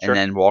 sure. and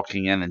then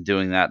walking in and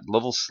doing that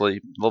little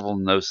sleep, little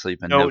no sleep,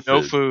 and No,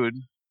 no food.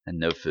 and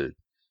no food.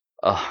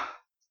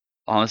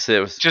 Honestly,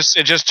 it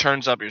Just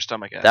turns up your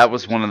stomach. Acid. that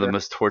was one of the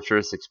most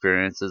torturous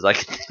experiences I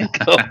could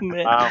think of.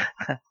 Man. Wow.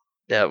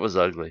 Yeah, it was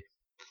ugly.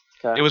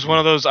 Okay. It was one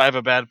of those. I have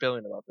a bad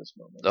feeling about this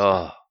moment.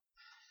 Oh,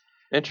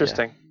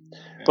 Interesting. Yeah.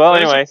 Well,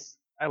 But it's- anyways,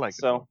 I like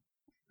so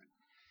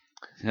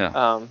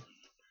yeah.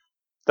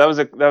 that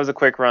was a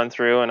quick run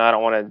through, and I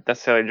don't want to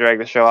necessarily drag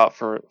the show out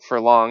for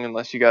long,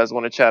 unless you guys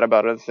want to chat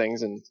about other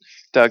things, and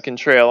Doug can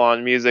trail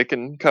on music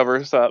and cover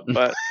us up.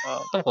 But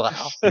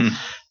Wow.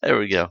 There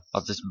we go.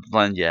 I'll just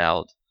blend you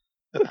out.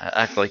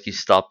 Act like you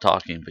stop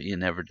talking, but you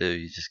never do.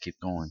 You just keep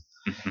going.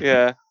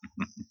 yeah.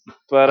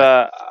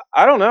 But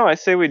I don't know. I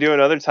say we do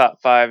another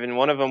top 5, and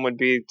one of them would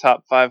be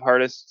top 5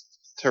 hardest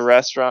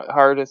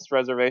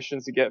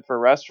reservations to get for a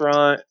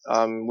restaurant.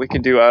 We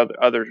could do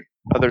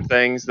other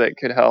things that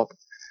could help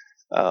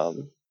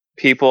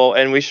people,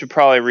 and we should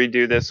probably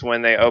redo this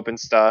when they open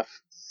stuff,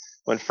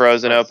 when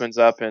Frozen opens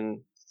up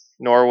in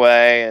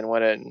Norway, and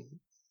when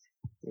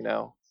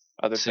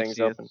other things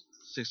 60th. open.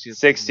 60th.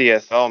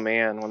 60th. Oh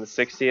man, when the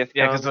 60th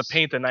Yeah, because comes, the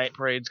Paint the Night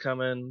parade's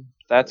coming.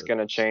 that's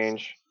gonna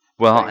change.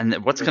 Well, Like,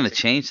 and what's going to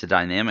change the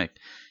dynamic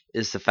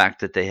is the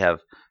fact that they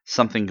have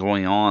something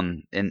going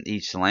on in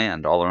each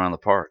land all around the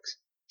parks,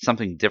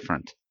 something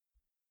different.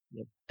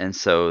 Yep. And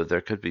so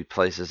there could be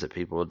places that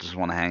people just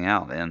want to hang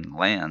out in,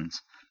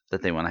 lands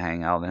that they want to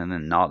hang out in,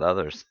 and not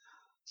others.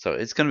 So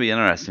it's going to be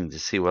interesting to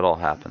see what all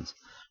happens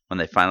when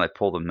they finally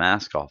pull the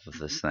mask off of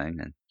this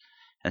thing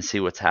and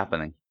see what's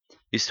happening.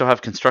 You still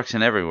have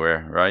construction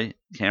everywhere, right,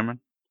 Cameron?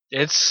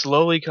 It's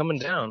slowly coming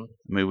down.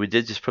 I mean, we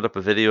did just put up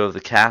a video of the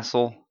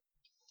castle.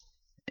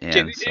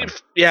 And so,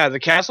 Yeah, the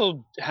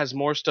castle has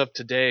more stuff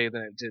today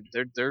than it did.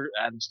 They're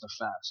adding stuff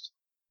fast.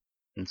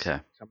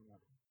 okay. Coming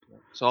up.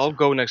 So I'll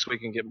go next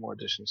week and get more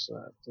additions to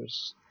that.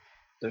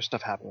 There's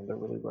stuff happening. They're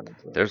really running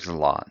through. There's a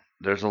lot.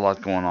 There's a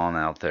lot going on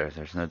out there.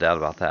 There's no doubt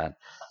about that.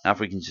 Now, if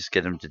we can just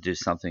get them to do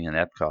something in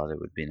Epcot, it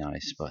would be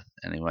nice. But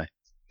anyway.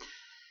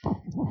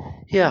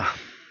 Yeah.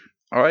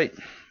 All right.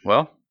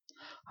 Well,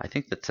 I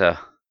think that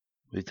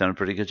we've done a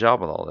pretty good job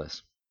with all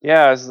this.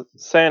 Yeah, I was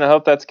saying, I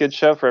hope that's a good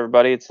show for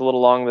everybody. It's a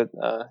little long, but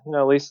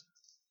at least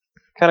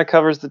kind of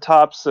covers the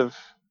tops of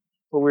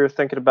what we were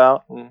thinking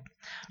about, and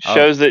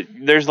shows that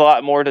there's a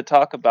lot more to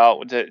talk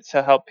about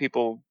to help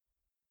people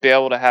be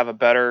able to have a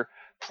better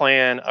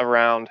plan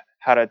around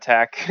how to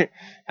attack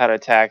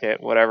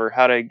it, whatever,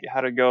 how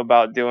to go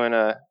about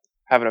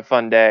having a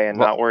fun day and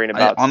not worrying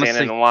about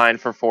standing in line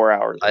for 4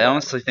 hours. I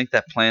honestly think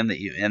that plan that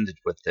you ended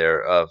with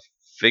there of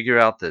figure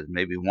out the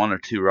maybe 1 or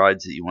 2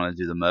 rides that you want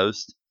to do the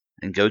most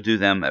and go do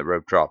them at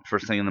rope drop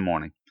first thing in the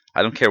morning.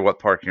 I don't care what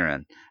park you're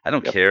in. I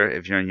don't care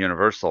if you're in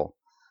Universal.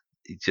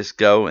 You just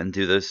go and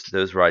do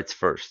those rides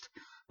first,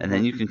 and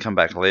then you can come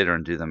back later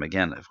and do them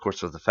again. Of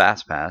course, with the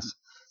fast pass,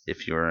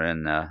 if you're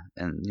in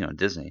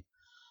Disney.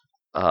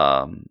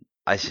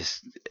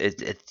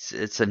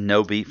 It's a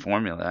no beat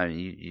formula. I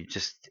mean,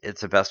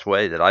 it's the best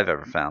way that I've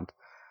ever found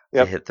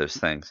to hit those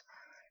things.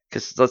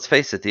 Because let's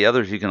face it, the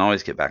others you can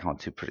always get back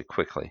onto pretty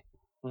quickly.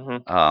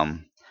 Mm-hmm.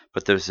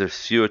 But there's a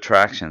few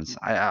attractions.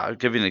 I'll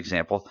give you an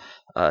example.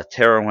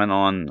 Tara went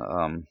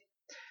on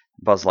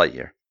Buzz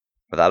Lightyear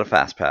without a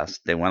fast pass.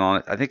 They went on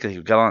it. I think they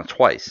got on it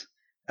twice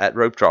at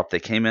rope drop. They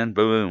came in,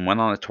 boom, went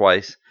on it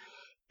twice,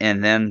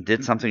 and then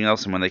did something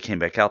else. And when they came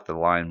back out, the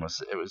line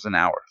was an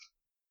hour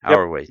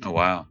wait. Oh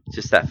wow!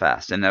 Just that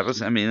fast, and that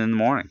was in the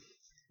morning.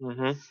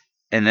 Mm-hmm.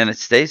 And then it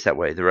stays that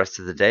way the rest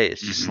of the day.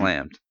 It's just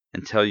slammed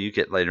until you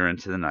get later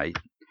into the night.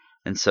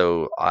 And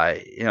so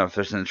if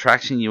there's an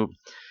attraction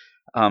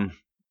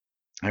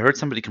I heard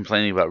somebody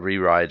complaining about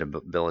re-ride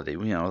ability.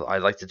 I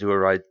like to do a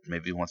ride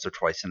maybe once or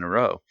twice in a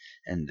row,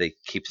 and they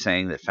keep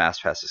saying that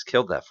Fast Pass has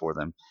killed that for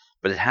them,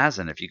 but it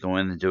hasn't. If you go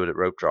in and do it at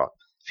rope drop,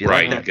 if you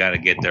like that, you've got to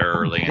get there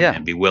early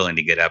and be willing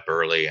to get up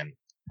early and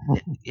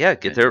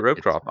get there at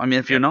rope drop. I mean,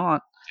 if you're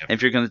not,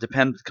 if you're going to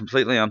depend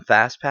completely on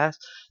Fast Pass,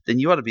 then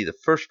you ought to be the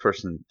first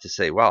person to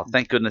say, "Wow,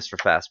 thank goodness for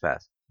Fast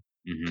Pass,"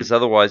 because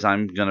otherwise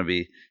I'm going to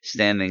be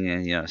standing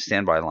in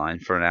standby line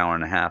for an hour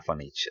and a half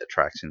on each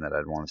attraction that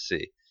I'd want to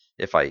see.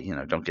 If I,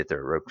 don't get there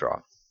at rope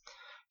drop.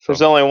 So.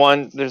 There's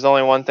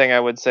only one thing I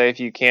would say. If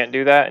you can't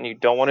do that and you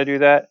don't want to do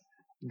that,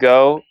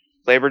 go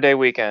Labor Day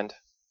weekend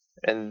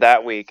and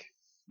that week,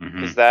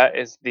 because that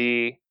is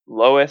the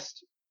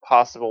lowest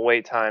possible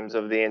wait times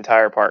of the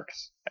entire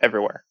parks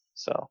everywhere.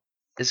 So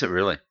is it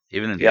really?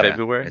 Even in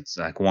February? It's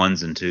like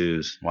 1s and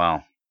 2s.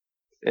 Wow.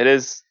 It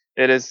is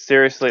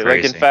seriously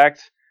like, in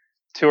fact,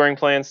 Touring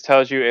Plans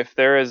tells you if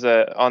there is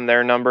on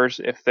their numbers,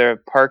 if their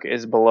park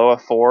is below a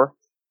 4,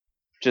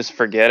 just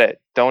forget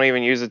it. Don't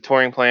even use a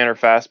touring plan or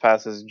fast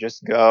passes.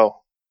 Just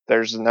go.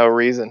 there's no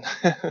reason.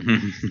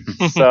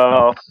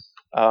 So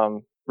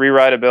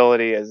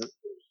rewritability is,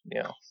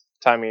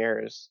 time of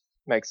year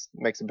makes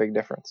a big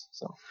difference.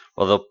 So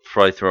Well, they'll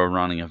probably throw a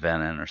running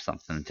event in or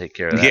something and take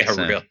care of that. Yeah,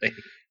 soon. really.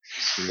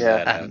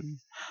 Yeah.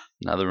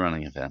 Another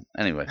running event.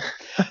 Anyway,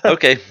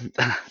 okay,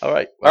 all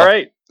right. All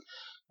right.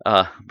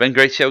 Been a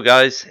great show,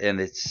 guys,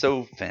 and it's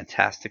so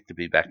fantastic to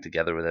be back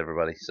together with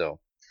everybody. So,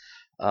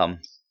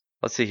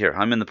 let's see here.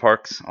 I'm in the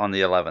parks on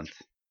the 11th,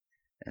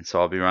 and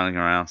so I'll be running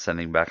around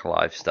sending back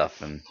live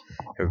stuff, and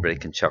everybody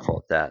can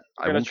chuckle at that.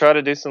 I'm gonna try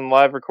to do some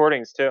live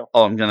recordings too.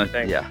 Oh, I'm gonna.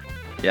 Thanks. Yeah.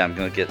 I'm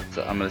gonna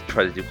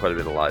try to do quite a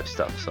bit of live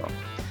stuff. So,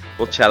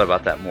 we'll chat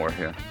about that more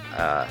here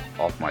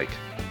off mic.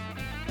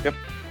 Yep.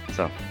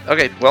 So,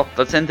 okay, well,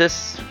 let's end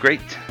this. Great,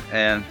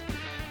 and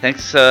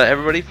thanks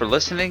everybody for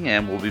listening,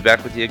 and we'll be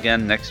back with you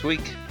again next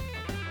week.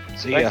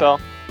 See ya. Thanks all.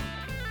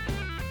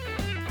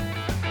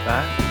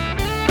 Bye.